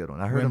gonna Yeah. be a good one.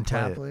 I heard him Wim play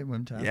it. Tapley.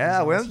 Wim Tapley's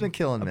Yeah, Wim's awesome. been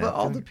killing, man. But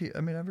all the people,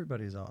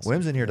 everybody's awesome.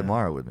 Wim's in here Yeah.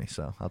 tomorrow with me,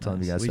 so I'll tell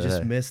him you guys We said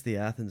just hey. missed the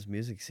Athens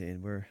music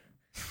scene. We're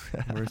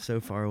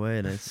so far away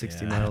and it's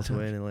 60 Yeah. miles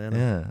away in Atlanta.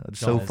 Yeah,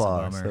 so It's a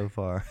far, bummer. so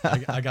far.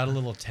 I got a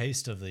little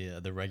taste of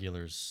the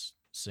regulars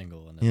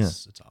single, and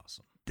it's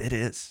awesome. It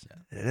is.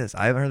 It is.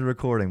 I haven't heard the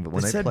recording, but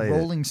when It they said played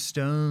Rolling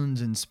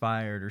Stones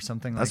inspired or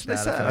something like That's what they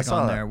that. said. I feel I like saw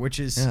on that. there, which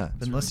is Yeah.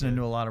 been listening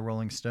to a lot of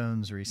Rolling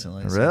Stones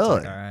recently. it, so it's really,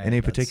 like, all right, any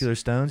that's- particular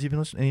Stones you've been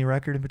listening? Any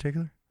record in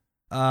particular?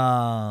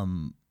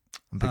 Um,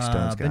 I'm a big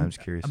Stones guy. I'm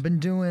just curious. I've been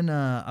doing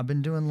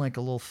like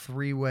a little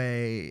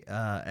 3-way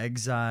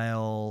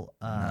Exile,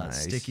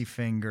 Nice. Sticky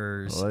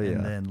Fingers, Oh, yeah.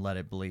 and then Let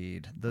It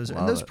Bleed. Those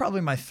Love are it.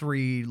 probably my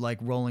 3 like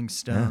Rolling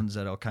Stones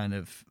that'll kind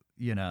of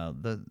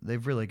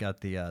they've really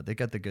got they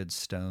got the good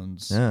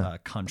Stones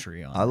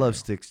country on. I love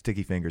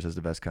Sticky Fingers as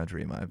the best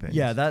country in my opinion.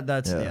 Yeah,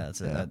 that's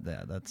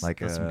like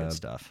that's some good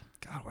stuff.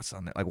 God, what's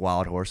on there? Like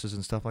Wild Horses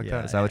and stuff like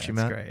that. Is that what you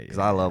that's meant? great. Because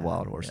I love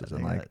Wild Horses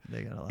and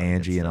they got a lot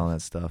Angie of and all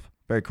stuff. that stuff.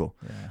 Very cool.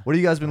 Yeah. What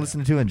have you guys been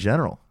listening to in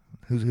general?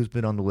 Who's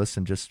been on the list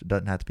and just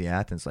doesn't have to be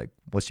Athens? Like,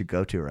 what's your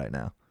go-to right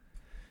now?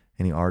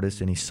 Any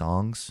artists? Any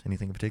songs?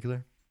 Anything in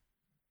particular?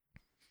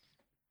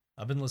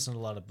 I've been listening to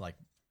a lot of like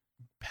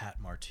Pat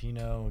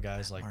Martino,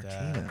 guys like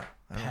that.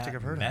 I don't think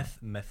I've heard of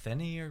him.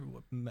 Metheny or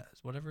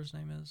whatever his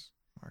name is.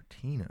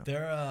 Martino.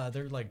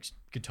 They're like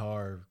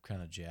guitar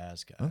kind of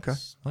jazz guys.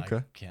 Okay.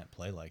 I can't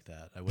play like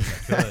that. I wish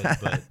I could,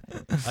 but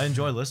I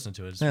enjoy listening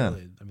to it. It's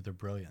really, I mean, they're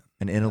brilliant.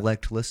 An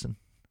intellect listen.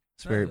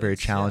 It's very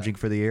challenging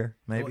for the ear.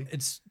 Maybe. Well,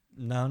 it's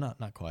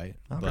not quite,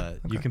 Okay,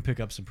 but you can pick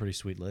up some pretty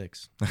sweet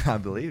licks. I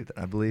believe that.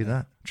 I believe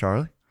that.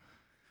 Charlie.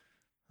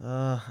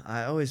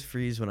 I always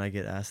freeze when I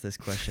get asked this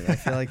question. I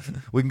feel like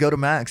We can go to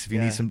Max if you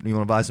need some. You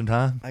want to buy some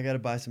time? I got to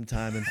buy some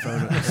time and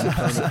phone a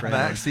friend.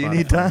 Max, on do you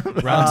need Spotify. time?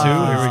 Round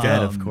two, here we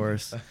go. Of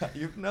course.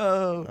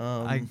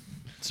 No.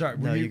 Sorry.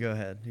 No, you go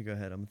ahead. You go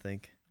ahead. I'm gonna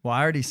think. Well,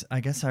 I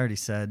guess I already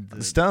said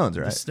The Stones,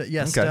 right?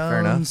 Yeah, Okay, Stones. fair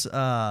enough.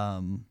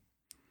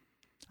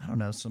 I don't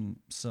know, some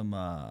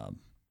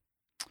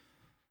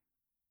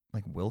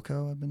like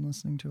Wilco I've been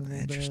listening to a little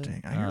Interesting.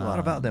 bit. I hear a lot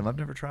about them. I've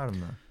never tried them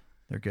though.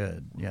 They're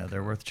good. Yeah,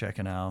 they're worth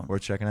checking out.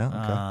 Worth checking out.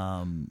 Okay.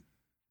 I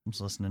was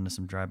listening to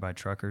some Drive-By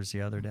Truckers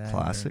the other day.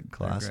 Classic.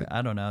 They're great.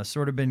 I don't know.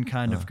 Sort of been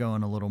kind of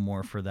going a little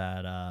more for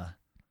that,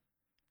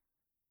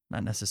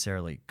 not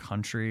necessarily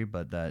country,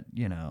 but that,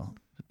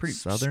 pretty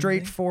Southern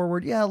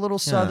straightforward. Yeah, a little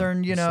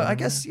Southern, I Southern.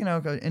 guess,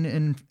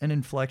 an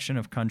inflection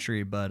of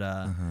country, but,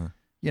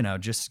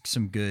 just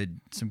some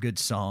good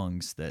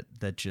songs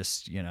that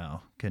just,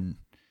 can,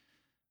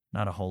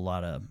 not a whole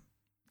lot of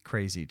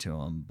crazy to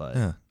them,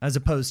 but as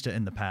opposed to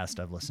in the past,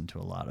 I've listened to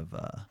a lot of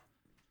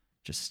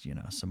just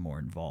some more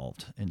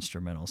involved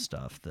instrumental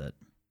stuff that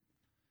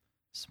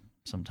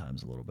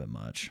sometimes a little bit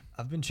much.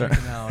 I've been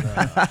checking out.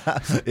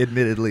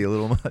 Admittedly, a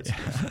little much.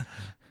 Yeah.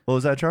 What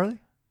was that, Charlie?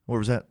 What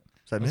was that?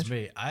 Was that That's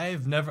Mitch? me.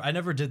 I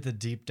never did the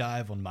deep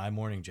dive on My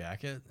Morning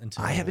Jacket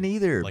until I haven't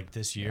either. Like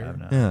this year.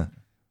 Yeah.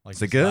 Like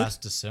Is it this good?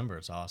 last December.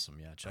 It's awesome.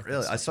 Yeah, check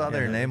Really, that I stuff saw out.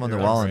 their Yeah, name on the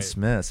they're wall in great.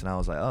 Smiths, and I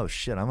was like, "Oh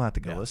shit, I'm gonna have to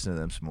go listen to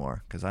them some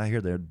more because I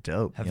hear they're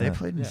dope." Have Yeah. they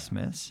played in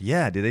Smiths?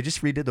 Yeah, dude, they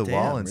just redid the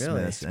wall in really?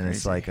 Smiths, That's and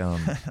it's crazy.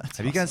 like,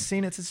 have you guys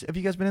seen it? Have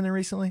you guys been in there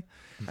recently?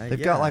 They've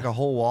Yeah. got like a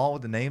whole wall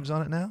with the names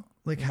on it now.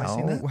 Like Have I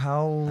seen that?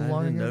 how I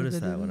long didn't ago notice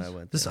did they that do when this? I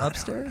went This there.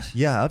 upstairs?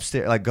 Yeah,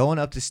 upstairs, like going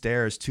up the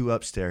stairs, two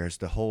upstairs,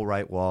 the whole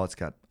right wall. It's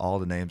got all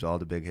the names, all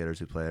the big hitters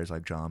who play. There's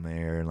like John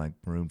Mayer and like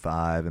Maroon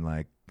 5 and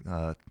like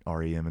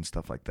REM and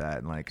stuff like that.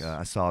 And like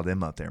I saw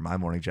them up there. My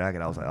Morning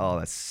Jacket. I was like, oh,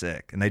 that's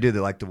sick. And they do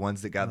the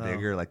ones that got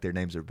bigger, like their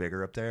names are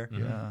bigger up there.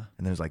 Yeah.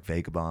 And there's like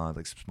Vagabond,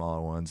 like some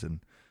smaller ones,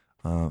 and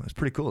it's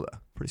pretty cool though.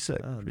 Pretty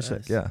sick. Oh, pretty sick.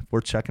 nice. Yeah,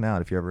 worth checking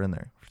out if you're ever in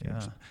there.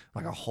 Yeah.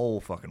 Like a whole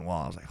fucking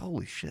wall. I was like,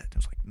 holy shit. It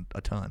was like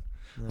a ton.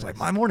 I was like, Nice.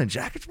 My Morning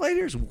Jacket's played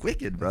here is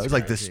wicked, bro. That's It's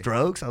like the crazy.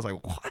 Strokes. I was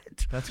like,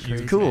 what? That's It's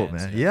crazy. cool,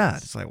 bands, man. yeah. Yeah,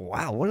 it's like,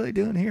 wow, what are they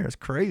doing here? It's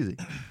crazy.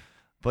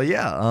 But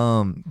yeah,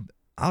 I'll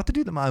have to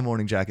do the My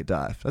Morning Jacket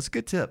dive. That's a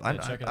good tip. Yeah,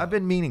 check it I've out.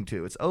 been meaning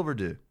to. It's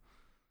overdue.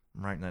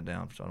 I'm writing that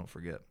down so I don't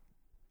forget.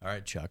 All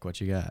right, Chuck, what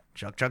you got?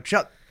 Chuck.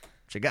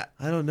 What you got?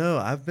 I don't know.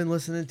 I've been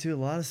listening to a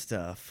lot of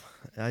stuff.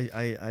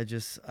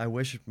 I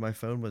wish my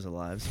phone was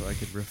alive so I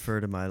could refer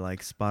to my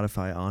like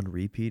Spotify on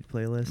repeat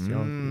playlist.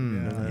 Y'all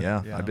know that?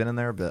 Yeah, I've been in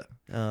there a bit.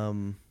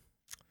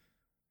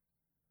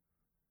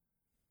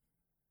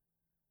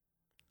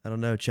 I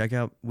don't know. Check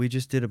out. We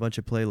just did a bunch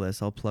of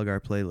playlists. I'll plug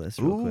our playlist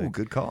real Ooh, quick.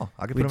 good call.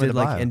 I could We put them in did the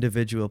like bio.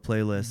 individual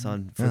playlists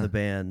for Yeah. the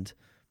band.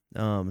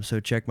 So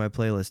check my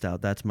playlist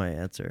out. That's my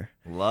answer.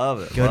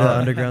 Love it. Go to love it.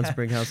 Underground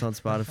Springhouse on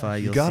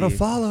Spotify. You gotta see,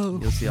 follow.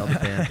 You'll see all the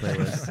band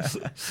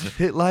playlists.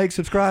 Hit like,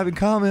 subscribe, and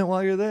comment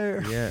while you're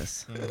there.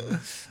 Yes.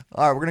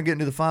 All right, we're gonna get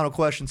into the final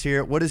questions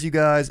here. What is you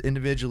guys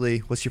individually?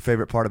 What's your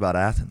favorite part about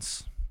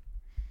Athens?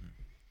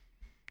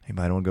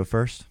 Anybody want to go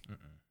first?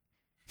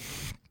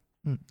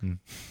 Mm-mm.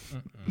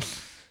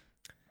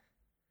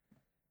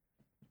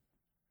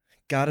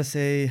 Gotta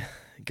say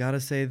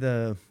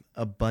the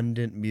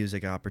abundant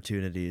music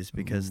opportunities,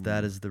 because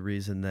that is the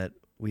reason that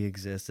we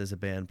exist as a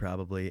band,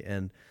 probably,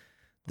 and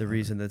the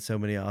reason that so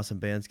many awesome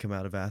bands come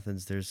out of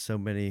Athens. There's so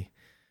many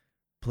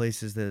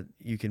places that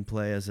you can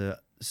play as a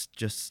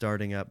just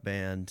starting up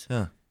band,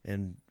 Yeah.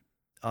 and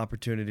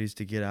opportunities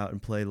to get out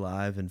and play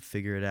live and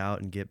figure it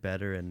out and get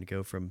better and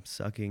go from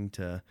sucking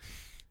to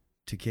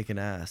kicking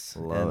ass.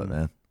 Love it,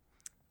 man.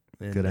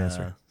 And, Good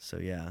answer. So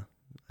yeah,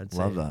 I'd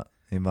Love say that.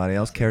 Anybody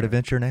else care to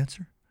venture an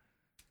answer?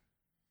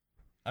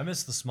 I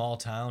miss the small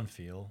town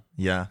feel.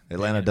 Yeah,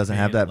 Atlanta Being- doesn't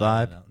being have in that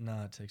vibe. Atlanta,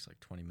 no, it takes like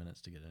 20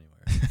 minutes to get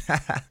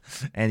anywhere.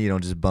 And you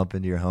don't just bump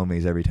into your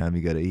homies every time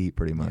you go to eat,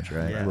 pretty much,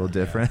 right? Yeah. A little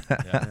different.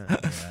 Yeah.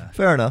 Yeah.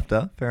 Fair enough,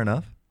 though. Fair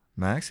enough.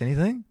 Max,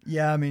 anything?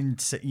 Yeah, I mean,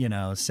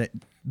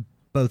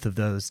 both of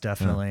those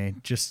definitely.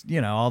 Just,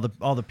 you know,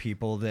 all the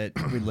people that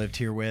we lived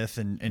here with,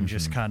 and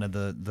just kind of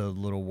the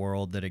little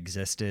world that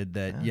existed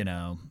that, you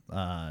know,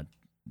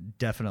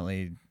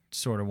 definitely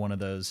sort of one of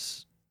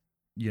those,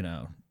 you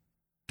know,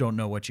 don't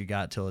know what you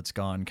got till it's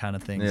gone kind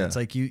of things. It's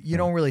like you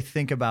don't really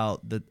think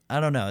about the, I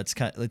don't know, it's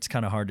kind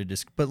of hard to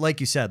just, but like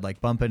you said,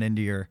 like bumping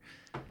into your,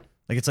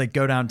 like it's like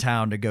go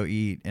downtown to go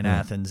eat in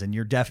Athens, and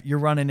you're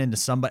running into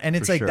somebody, and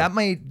it's For like sure.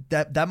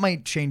 that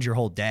might change your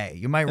whole day.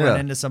 You might run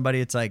into somebody,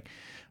 it's like,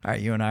 all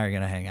right, you and I are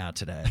gonna hang out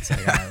today. It's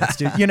like, all right, let's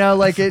do, you know,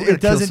 like it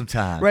doesn't some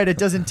time. right. It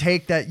doesn't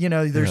take that, you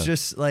know. There's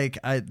just like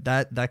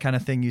that kind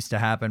of thing used to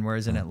happen.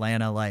 Whereas in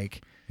Atlanta,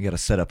 like. You got to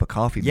set up a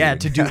coffee Yeah,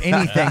 meeting. to do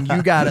anything,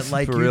 you got to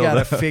like For you real,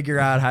 got to though. figure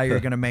out how you're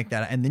gonna make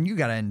that, and then you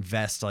got to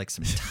invest like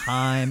some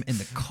time in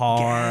the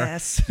car.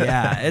 Gas.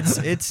 Yeah,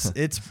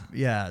 it's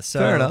yeah. So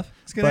Fair enough.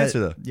 It's a good answer,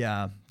 though.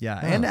 Yeah.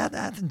 And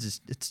Athens is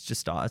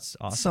it's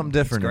awesome. Something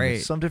different. It's great.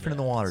 Something different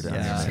in the water down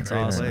Yeah, there. it's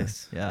Very awesome.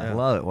 nice. Yeah. I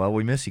love it. Well,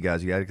 we miss you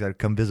guys. You got to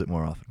come visit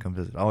more often. Come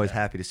visit. Always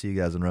happy to see you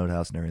guys in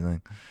Roadhouse and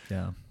everything.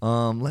 Yeah.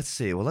 Let's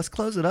see. Well, let's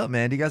close it up,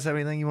 man. Do you guys have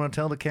anything you want to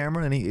tell the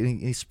camera?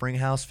 Any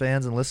Springhouse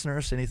fans and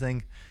listeners?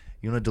 Anything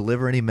you want to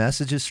deliver? Any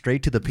messages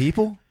straight to the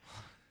people?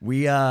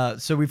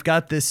 So we've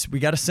got this. We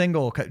got a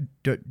single.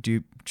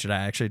 Should I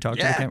actually talk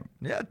to the camera?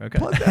 Yeah. Okay.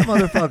 Plug that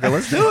motherfucker.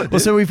 Let's do it. Well,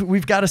 so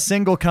we've got a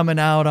single coming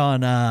out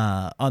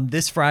on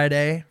this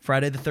Friday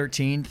the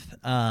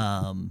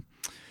 13th.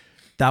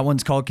 That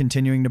one's called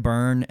 "Continuing to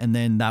Burn," and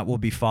then that will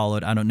be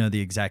followed. I don't know the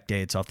exact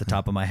dates off the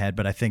top of my head,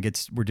 but I think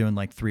we're doing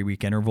like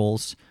 3-week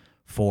intervals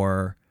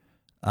for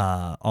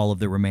all of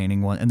the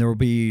remaining one, and there will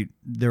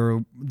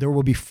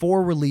be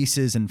 4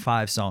 releases and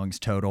 5 songs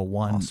total.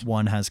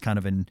 One has kind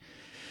of an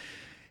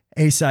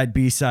A-side,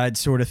 B-side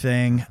sort of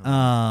thing.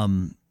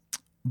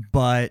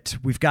 But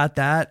we've got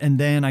that, and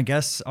then I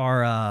guess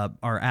our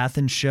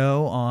Athens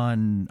show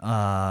on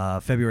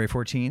February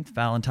 14th,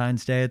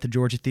 Valentine's Day at the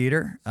Georgia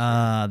Theater.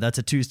 That's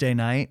a Tuesday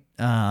night.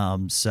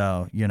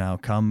 So you know,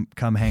 come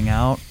hang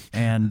out,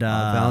 and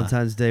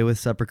Valentine's Day with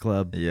Supper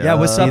Club. yeah,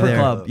 with Supper there.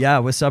 Club. Yeah,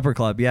 with Supper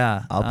Club.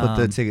 Yeah, I'll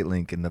put the ticket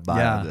link in the bio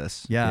yeah, of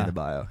this. yeah. In the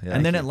bio. Yeah.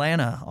 and then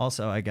Atlanta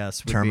also, I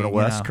guess. Would Terminal be,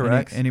 West,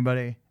 correct?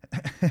 Anybody?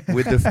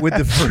 with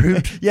the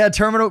fruit. Yeah,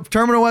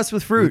 Terminal West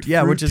with fruit. With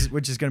yeah, fruit.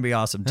 which is going to be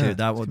awesome too.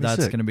 Yeah,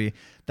 that's sick. going to be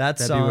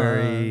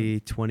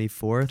February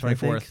 24th.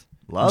 24th.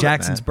 Love it,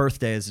 Jackson's man.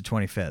 birthday is the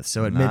 25th.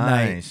 So at Nice.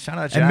 midnight, Shout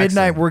out at Jackson.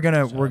 midnight we're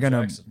gonna Rage. get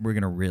Jackson.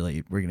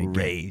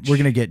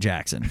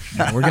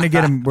 We're gonna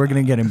get him. We're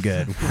gonna get him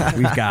good.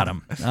 We've got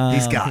him.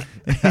 He's got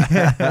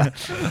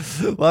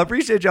it. Well, I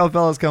appreciate y'all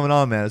fellas coming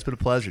on, man. It's been a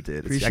pleasure,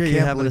 dude. Appreciate I you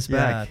can't having believe- us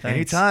back. thanks.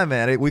 Anytime,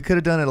 man. We could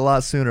have done it a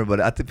lot sooner,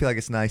 but I feel like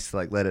it's nice to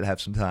like let it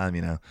have some time,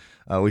 you know.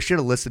 We should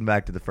have listened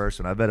back to the first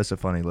one. I bet it's a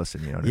funny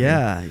listen, you know what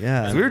I mean?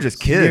 Yeah. 'Cause we were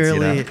just kids,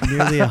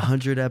 nearly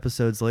 100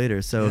 episodes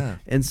later. So Yeah.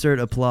 insert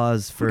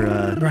applause for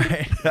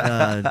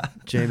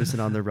Jameson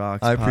on the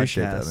Rocks. I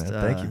appreciate that, podcast.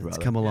 man. Thank you, It's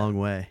brother. come a long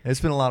way.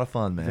 It's been a lot of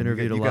fun, man. I've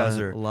interviewed you a guys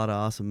are lot of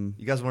awesome.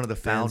 you guys are one of the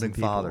fans founding and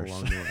people fathers.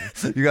 along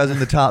the way. You guys are in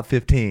the top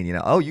 15, you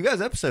know. Oh, you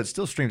guys' episode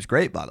still streams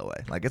great, by the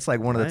way. Like it's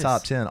like one of the Nice.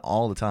 top 10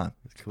 all the time.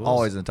 Cool.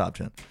 Always in the top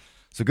 10.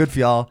 So good for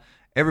y'all.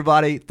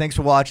 Everybody, thanks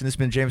for watching. This has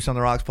been Jameson on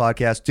the Rocks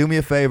podcast. Do me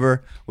a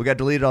favor. We got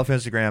deleted off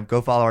Instagram. Go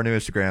follow our new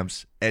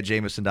Instagrams at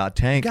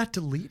jameson.tank. Got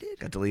deleted.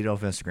 Got deleted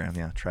off Instagram.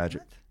 Yeah,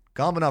 tragic.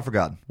 Gone but not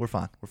forgotten. We're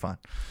fine. We're fine.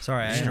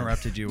 Sorry, I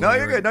interrupted you. No, while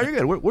you're you were- good. No,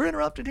 you're good. We're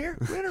interrupted here.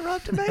 We're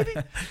interrupted, baby.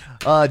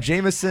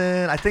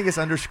 Jameson, I think it's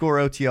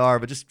 _OTR,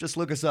 but just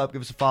look us up.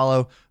 Give us a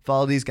follow.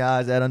 Follow these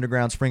guys at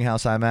Underground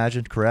Springhouse, I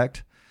imagine.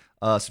 Correct?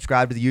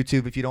 Subscribe to the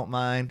YouTube if you don't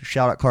mind.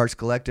 Shout out Clark's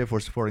Collective for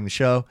supporting the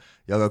show.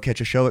 Y'all go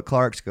catch a show at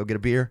Clark's. Go get a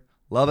beer.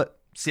 Love it.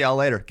 See y'all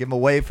later. Give them a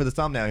wave for the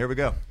thumbnail. Here we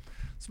go.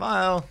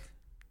 Smile.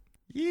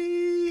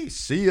 Yee.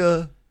 See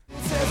ya.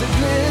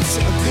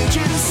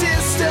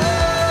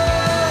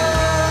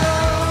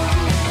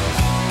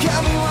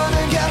 Got me